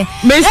na ade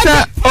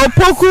Mr.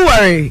 Opoku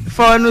worry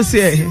for no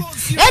say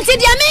enti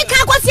dia me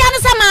ka kwasia no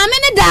sa ma me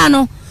ne da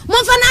no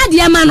mo fa na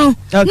ade ma no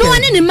no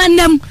woni ne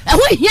manam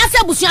eho hia se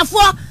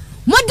busuafo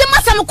mo de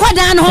masam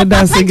kwadan no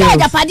pa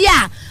ja pade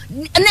a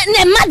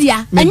ne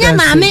madia anya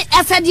maame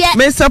esede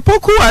Mr.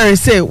 Poku are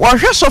say wo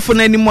hwe sofo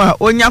nanimu a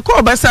onyako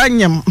obasa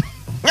nyam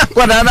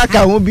kwadara ka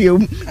ho bi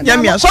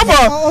nyamia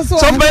sofo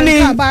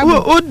somebody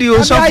odi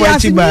o sofo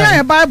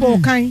atiba Bible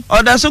kan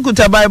oda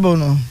sokuta Bible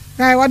no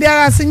kai wadi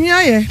ara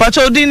sinua ye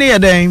pacho di ne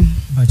yeden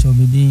pacho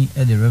bi di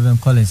e the Reverend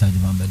Collins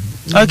Ajimambadi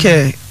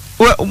okay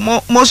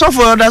mo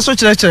sofo oda so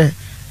kire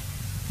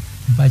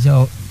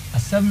pacho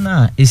asem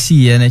na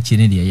esi ye na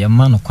chini de ye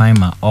ma no kwan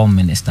ma all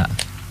minister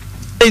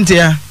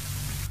entia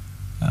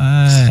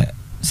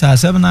sa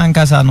asem na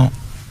nkasa no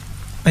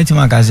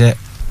etima kaze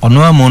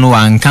ono amu no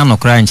wanka no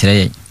kra nkyere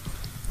ye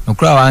no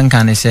kra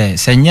wanka ne se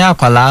senya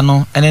akwala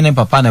no ene ne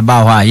papa ne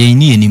ba ho a ye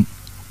ni enim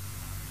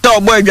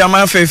to boy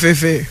adwama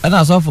fe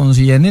ana so fo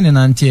nso ye ne ne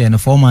nante ne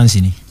 4 months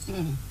ni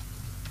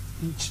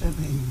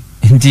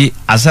nti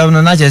asem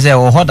no na che se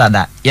wo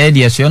hodada ye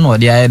de so no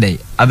de aye dai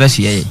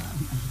abesu ye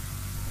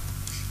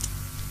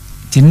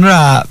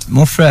tinra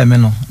mo frɛ me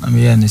no na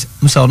me ye ne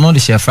musa no de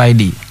share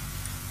Friday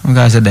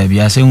nga se da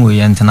bia se nwo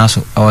ye ntena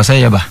so awo se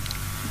yeba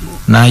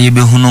na ye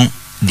behunu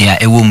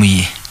dia ewo mu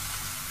ye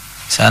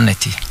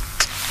sanity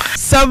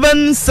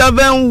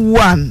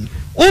 771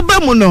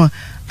 ubemu no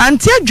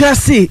anti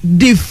address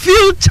the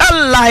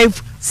future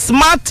life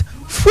smart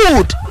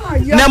food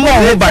na mo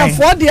hobai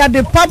for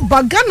the pap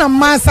bagana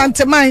ma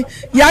santeman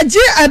yaje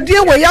ade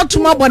we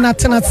yatuma bona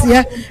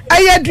tenase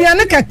aye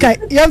aduane kaka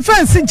ye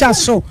fancy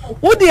jaso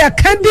wo de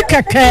akandi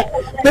kaka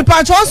me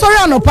pa cho so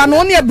ya no pa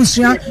no ne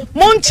abusua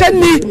mo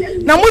ncheni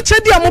na mo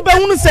chedi mo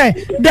behunu se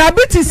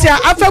diabetes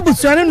ya afa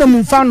busua no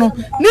mumfa no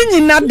ni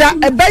nyina da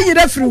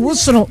ebayire firi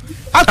wusoro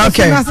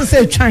akofina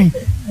se twan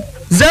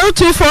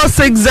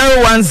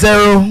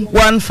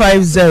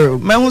 0246010150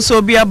 mehu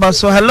so bi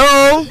abaso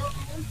hello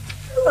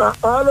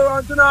hello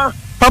Antina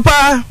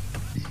papa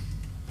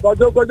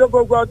Kojo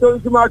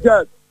to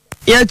market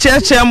ya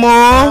cheche mo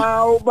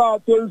ba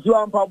to nsu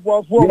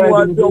ampabo fo mo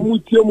ade mu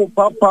tie mu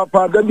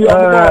papa da bi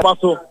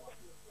abaso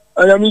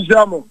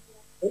ayamijamo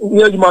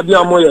ni ejumade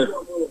amoye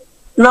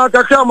na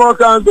kaka mo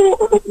kan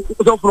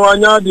so fro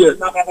anya de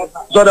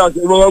so that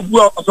mo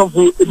bu so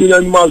fro ebi na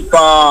animal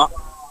pa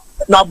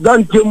na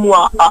brand mu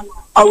a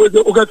we de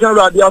o ka kan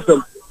radio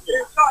FM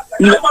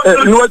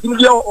no tin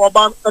dia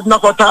oba na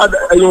kota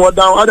you were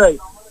down other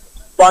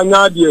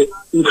banya de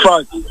in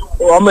fact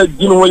o ma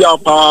dinu ho ya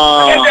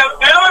pa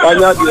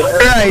banya de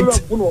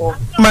right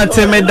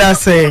matemeda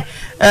say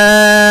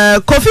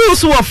Kofi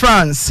Usu of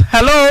France.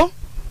 Hello.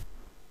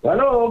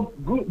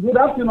 Good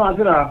afternoon,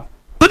 Azira.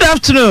 Good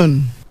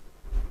afternoon.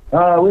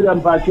 We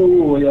don't pass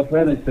your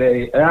friend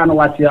say I know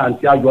what you and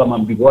Tiago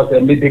because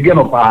me begin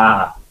of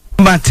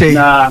Mate.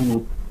 Now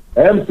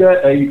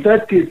you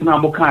said kids na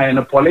muka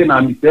and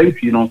Paulina me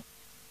self, you know.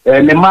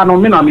 And the man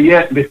on me na me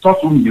yet me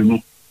talk from you know.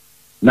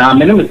 Now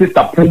my name is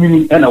Sister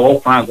Premium and I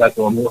walk France that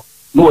no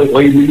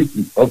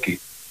okay.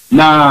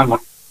 Now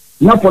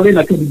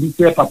Paulina can be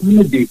say papa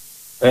me dey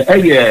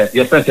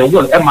your friend say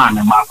well e man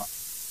ma.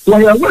 So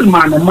ya well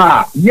man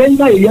ma yen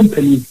na yen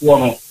penifo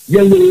no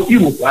yen we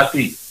iwo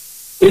kwase.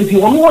 If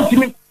you want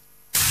me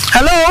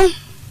hello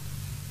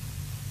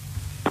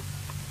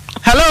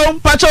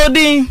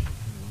Pachodi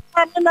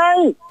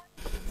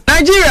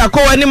Nigeria ko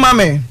wani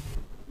mame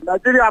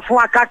Nigeria fun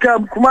akaka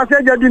Kumasi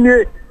jadi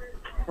ni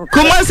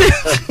Kumasi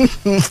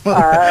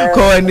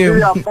ko wani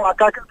Nigeria fun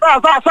akaka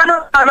sa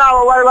na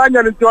wa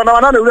nya ni ti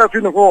ona na we fi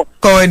no ko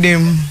wani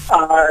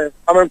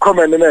I'm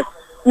comment ne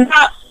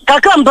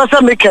kaka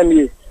mpasa me kan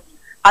ye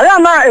aya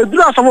na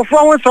edura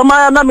asofo won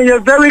sama na me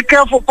very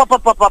careful papa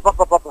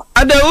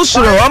ade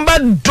usuro amba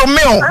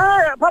domeo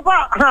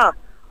papa ha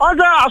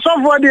oza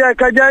asofo de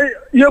kaja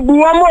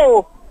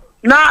yebuwamo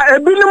na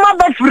ebinim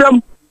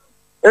abafram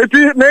eti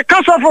me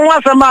kasofo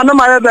won sama na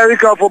me very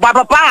careful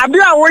papa abi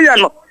a wo ye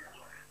no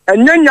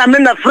enye nyame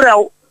na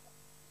frew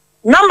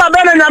number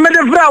be na nyame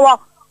de frewa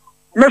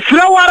me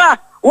frewara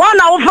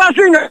wana wo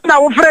fasi na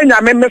wo fre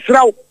nyame me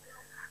frew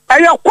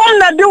eya kom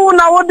na di wo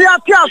na wo de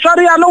ati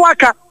asori ya no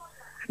waka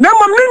na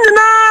mom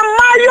nyina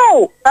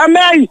mayo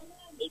amai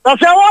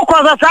ase wo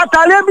kwa sa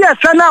tale bi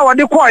ese na wo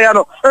de koya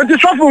no enti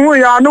sofu hu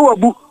ya no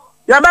wabu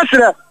ya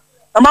besre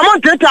mama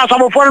ntete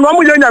asabofo no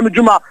mo yenya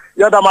medjuma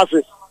ya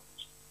damase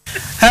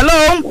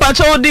hello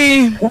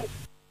Pachodi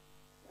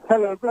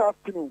hello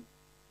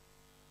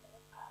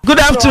good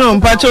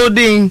afternoon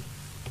Pachodi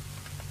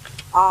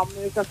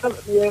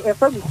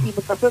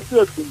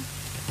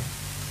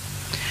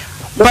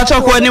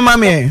Pachoko ni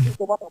mame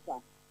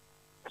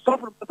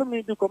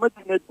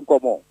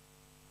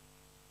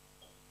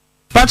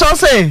Pacho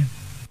say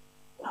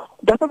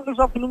there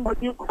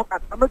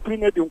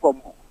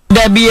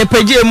be a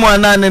page mo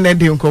na ne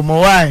di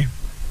nkomo why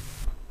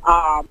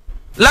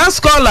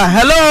last caller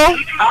hello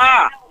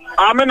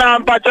amina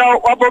Pacho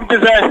wabom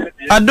tise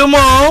adumo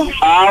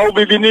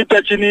ubibini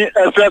techini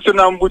espresso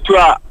na mbutu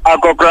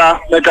akokra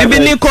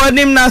ibini ko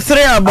nim na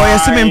 3 aboy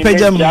sime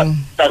page mo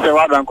kase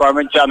wadan ko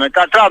amencha me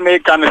kakra me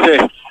kan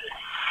se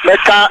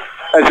meka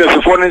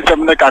esesofo ni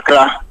nsem ne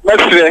kakra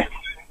mesre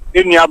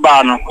ni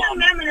aba no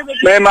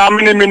me ma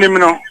mini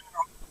no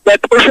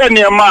but o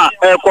ni ma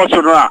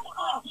koso no a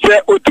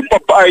se otu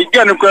papa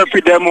igen ko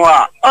afidem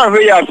a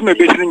ahwe ya asme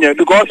besin nya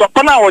because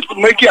papa na what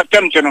make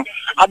attempt no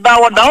ada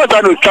wadan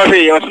wadan no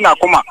twafe yo na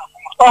koma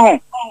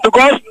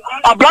because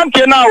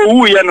ablanke na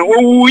owu ye no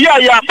owu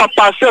ya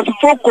papa se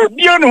foko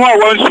bio no ha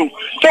wansu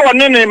so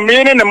woni ne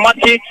me ne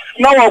mate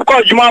na wo ko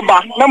adwuma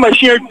ba na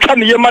machine twa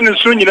ne yema ne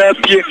so nyina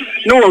pie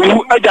na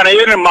owu agya na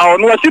ye ne ma ho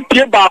no wasi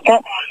pie ba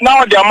ko na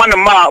wo de ama ne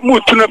ma mu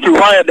tu na fi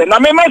hwa ye de na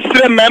me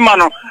masire mema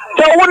no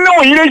so wo ne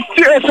wo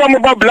yire so mo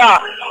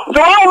babla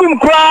so wo mu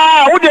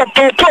kra wo de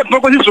to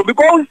ko so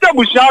because se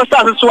bu sha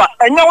so a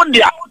enya wo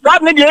dia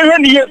that ne de ehwe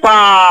ne ye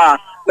pa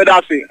let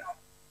us see.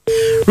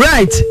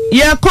 Right,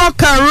 yeah, called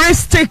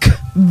Charistic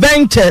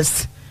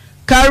Ventures.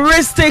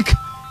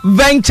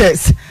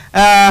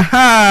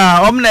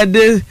 Omna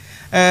de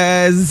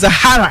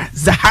Zahara.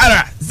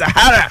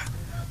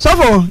 So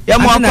for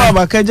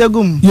Yamwa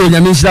Kajagum. You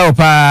Yamisha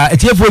pa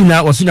Etiefo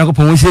na Osunya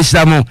Pon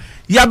Shamo.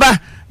 Yaba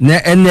ne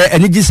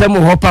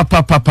Enigisamo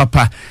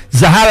Papa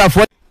Zahara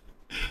for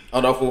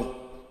Odofo.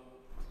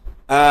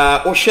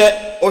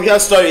 Oshe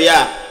story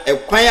ya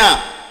ekwanya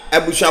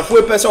abushafo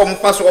epese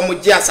omfaso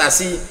omugye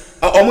asasi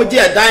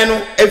omugye dan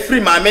no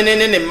efri maame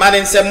ne mma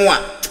nsem a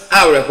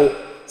awreho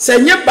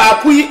senye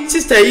baaku yi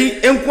sister yi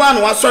enku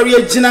anu asori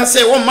agina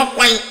se wo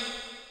makwan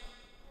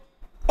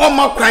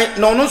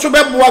na ono so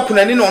beboa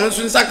kunani na ono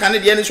so nsaka ne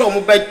de ne so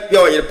omo ba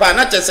Oyerepa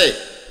na chese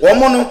wo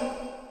mo no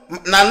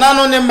na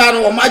nano ne mba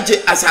no wo magye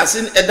asasi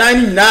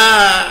edan ni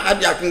na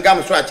ade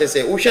akengam so a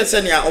chese wo hwe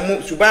se ne a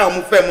omo suban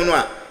omo fam no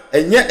a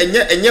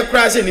enye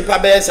kura se nipa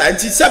be sa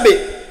anti sabe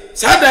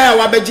sada ya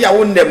wabeji a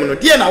wondem no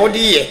die na wode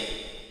ye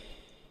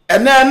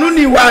ena no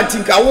ni wa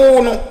antinka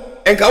wo no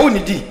enka wo ni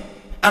di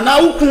ana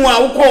wukun a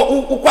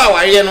wukọ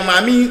aware no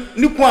maami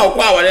ni kun a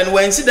wukọ aware no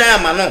wansi dan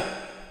ama no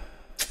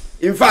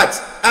in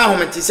fact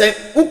ahometi se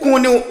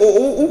wukun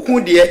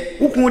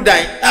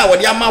dan a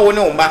wode ama wo ne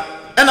omba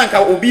ena nka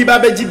obi ba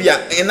beji bia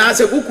ena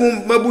se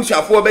wukun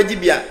mabusuafo beji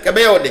bia ka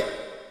be yode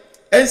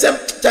ensem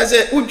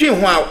chase udwen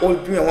ho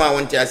a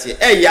wonte ase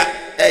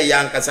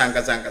eya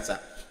nkasa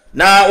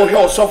na wo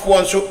hwe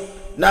osofo nso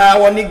na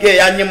woni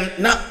ge anyim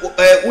na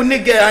woni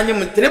ge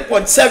anyim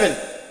 3.7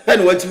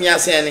 pen watumi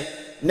asene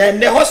na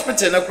ne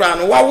hospital na kra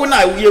no wawo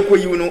na wiye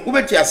koyi no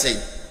ubeti ase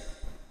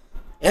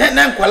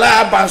na nkwala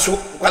abanso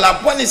nkwala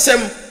boni sem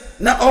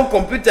na on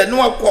computer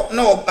no akọ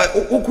na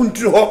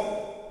okunturu ho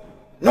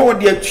na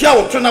wodi atua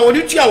woto na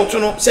wodi tua woto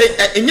no say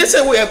enye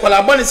say wo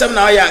nkwala boni sem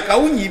na ya ka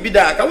wunyi bi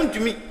da ka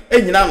wuntumi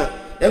enyina no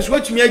enso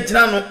watumi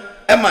agina no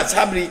e ma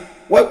sabri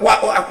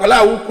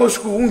akwala wo ko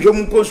school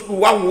wunhwem ko school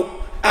wawo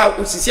a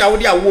osisi a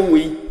wodi awo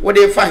wi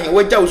wodi fa he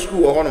wagya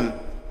school wo honom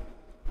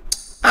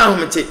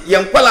ahomte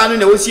yenkwala no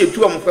na wosi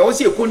etu omfa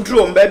wosi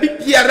control mba bi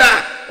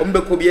biara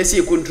ombeko bi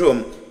esi control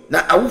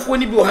na awufo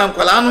ni bi wo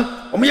hankwala no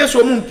omyeso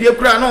omumpie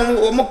kura na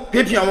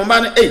ompepia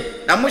omba no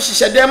na mo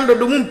hihye dem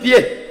dodo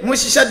mumpie mo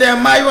hihye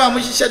dem mayo a mo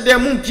hihye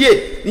dem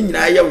mumpie ni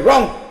nyina ye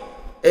wrong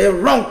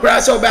wrong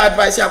kura so be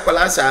advice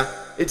akwala sa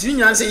etini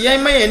nyan se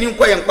yen maye ni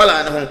nkwa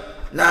yenkwala no ho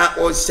na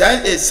o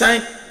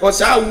san ko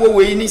sa wo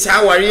we ni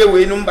sa ware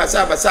we no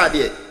mbasa basa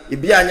de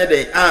ebi anye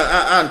den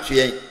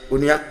antue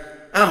onua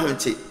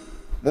ahomte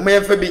mama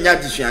yemfa bi nya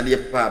disuade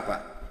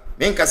papa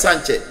menka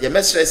sanche ye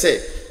mesre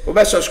se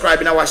obe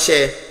subscribe na wa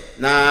share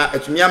na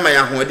atumi ama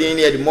ya hoden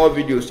ne more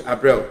videos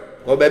abro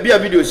ko ba bia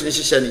videos ni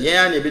hihye ne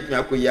yen na ebetumi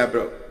akoyi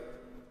abro